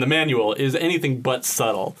in the manual is anything but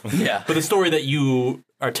subtle. Yeah. But the story that you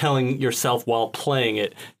are telling yourself while playing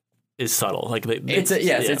it is subtle. Like it's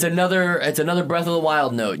another Breath of the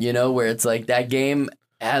Wild note, you know, where it's like that game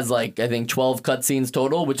has, like, I think 12 cutscenes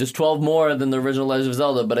total, which is 12 more than the original Legend of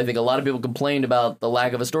Zelda, but I think a lot of people complained about the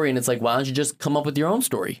lack of a story, and it's like, why don't you just come up with your own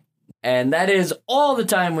story? And that is all the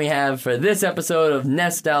time we have for this episode of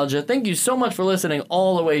Nostalgia. Thank you so much for listening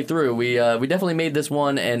all the way through. We definitely made this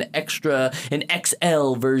one an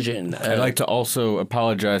XL version. I'd like to also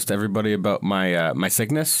apologize to everybody about my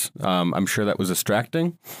sickness. I'm sure that was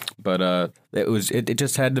distracting, but it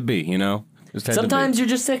just had to be, you know. Just had to be. Sometimes you're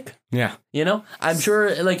just sick. Yeah. You know, I'm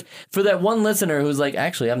sure, like, for that one listener who's like,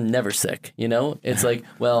 actually, I'm never sick. You know, it's like,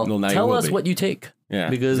 well, Well, now you tell will us be. what you take. Yeah.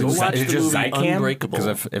 Because, Go watch Is it the just movie Zycam? Unbreakable.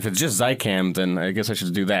 Because if it's just Zycam, then I guess I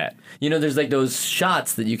should do that. you know, there's like those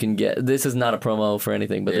shots that you can get. This is not a promo for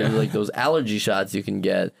anything, but there's like those allergy shots you can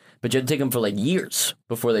get, but you have to take them for like years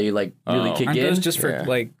before they like really Oh. kick Aren't in. those just for Yeah.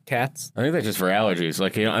 like cats? I think that's just for allergies.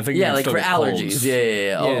 Like, you know, I think you Yeah, can like still for get allergies. colds.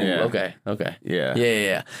 Yeah. Oh, Yeah. okay. Yeah.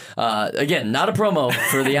 Yeah. Again, not a promo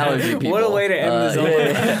for the allergy people. What a way to end the Zelda,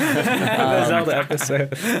 yeah. the Zelda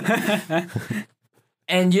episode.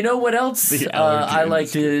 And you know what else The allergy I like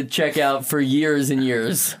to check out for years and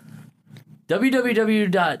years?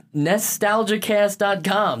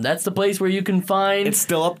 www.nostalgicast.com. That's the place where you can find It's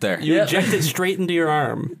still up there. You Yeah. inject it straight into your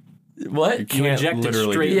arm. what? You Can't inject it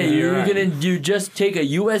literally straight do Yeah, into your arm. you just take a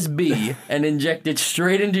USB and inject it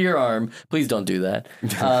straight into your arm. Please don't do that.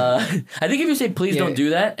 I think if you say please Yeah. don't do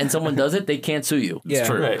that and someone does it, they can't sue you. Yeah.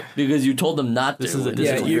 true. Right. Because you told them not to. This is a in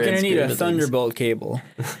Yeah, This you're grand gonna need scheme a of things. Thunderbolt cable.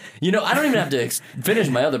 You know, I don't even have to finish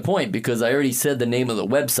my other point because I already said the name of the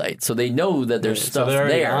website, so they know that there's Right, so stuff they're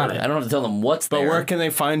already there. on it. I don't have to tell them what's But there. where can they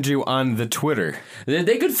find you on the Twitter?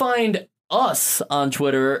 They could find us on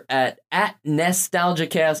Twitter at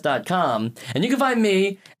nostalgicast.com, and you can find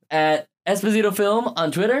me at Esposito Film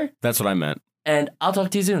on Twitter, That's what I meant. and I'll talk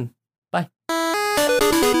to you soon. Bye.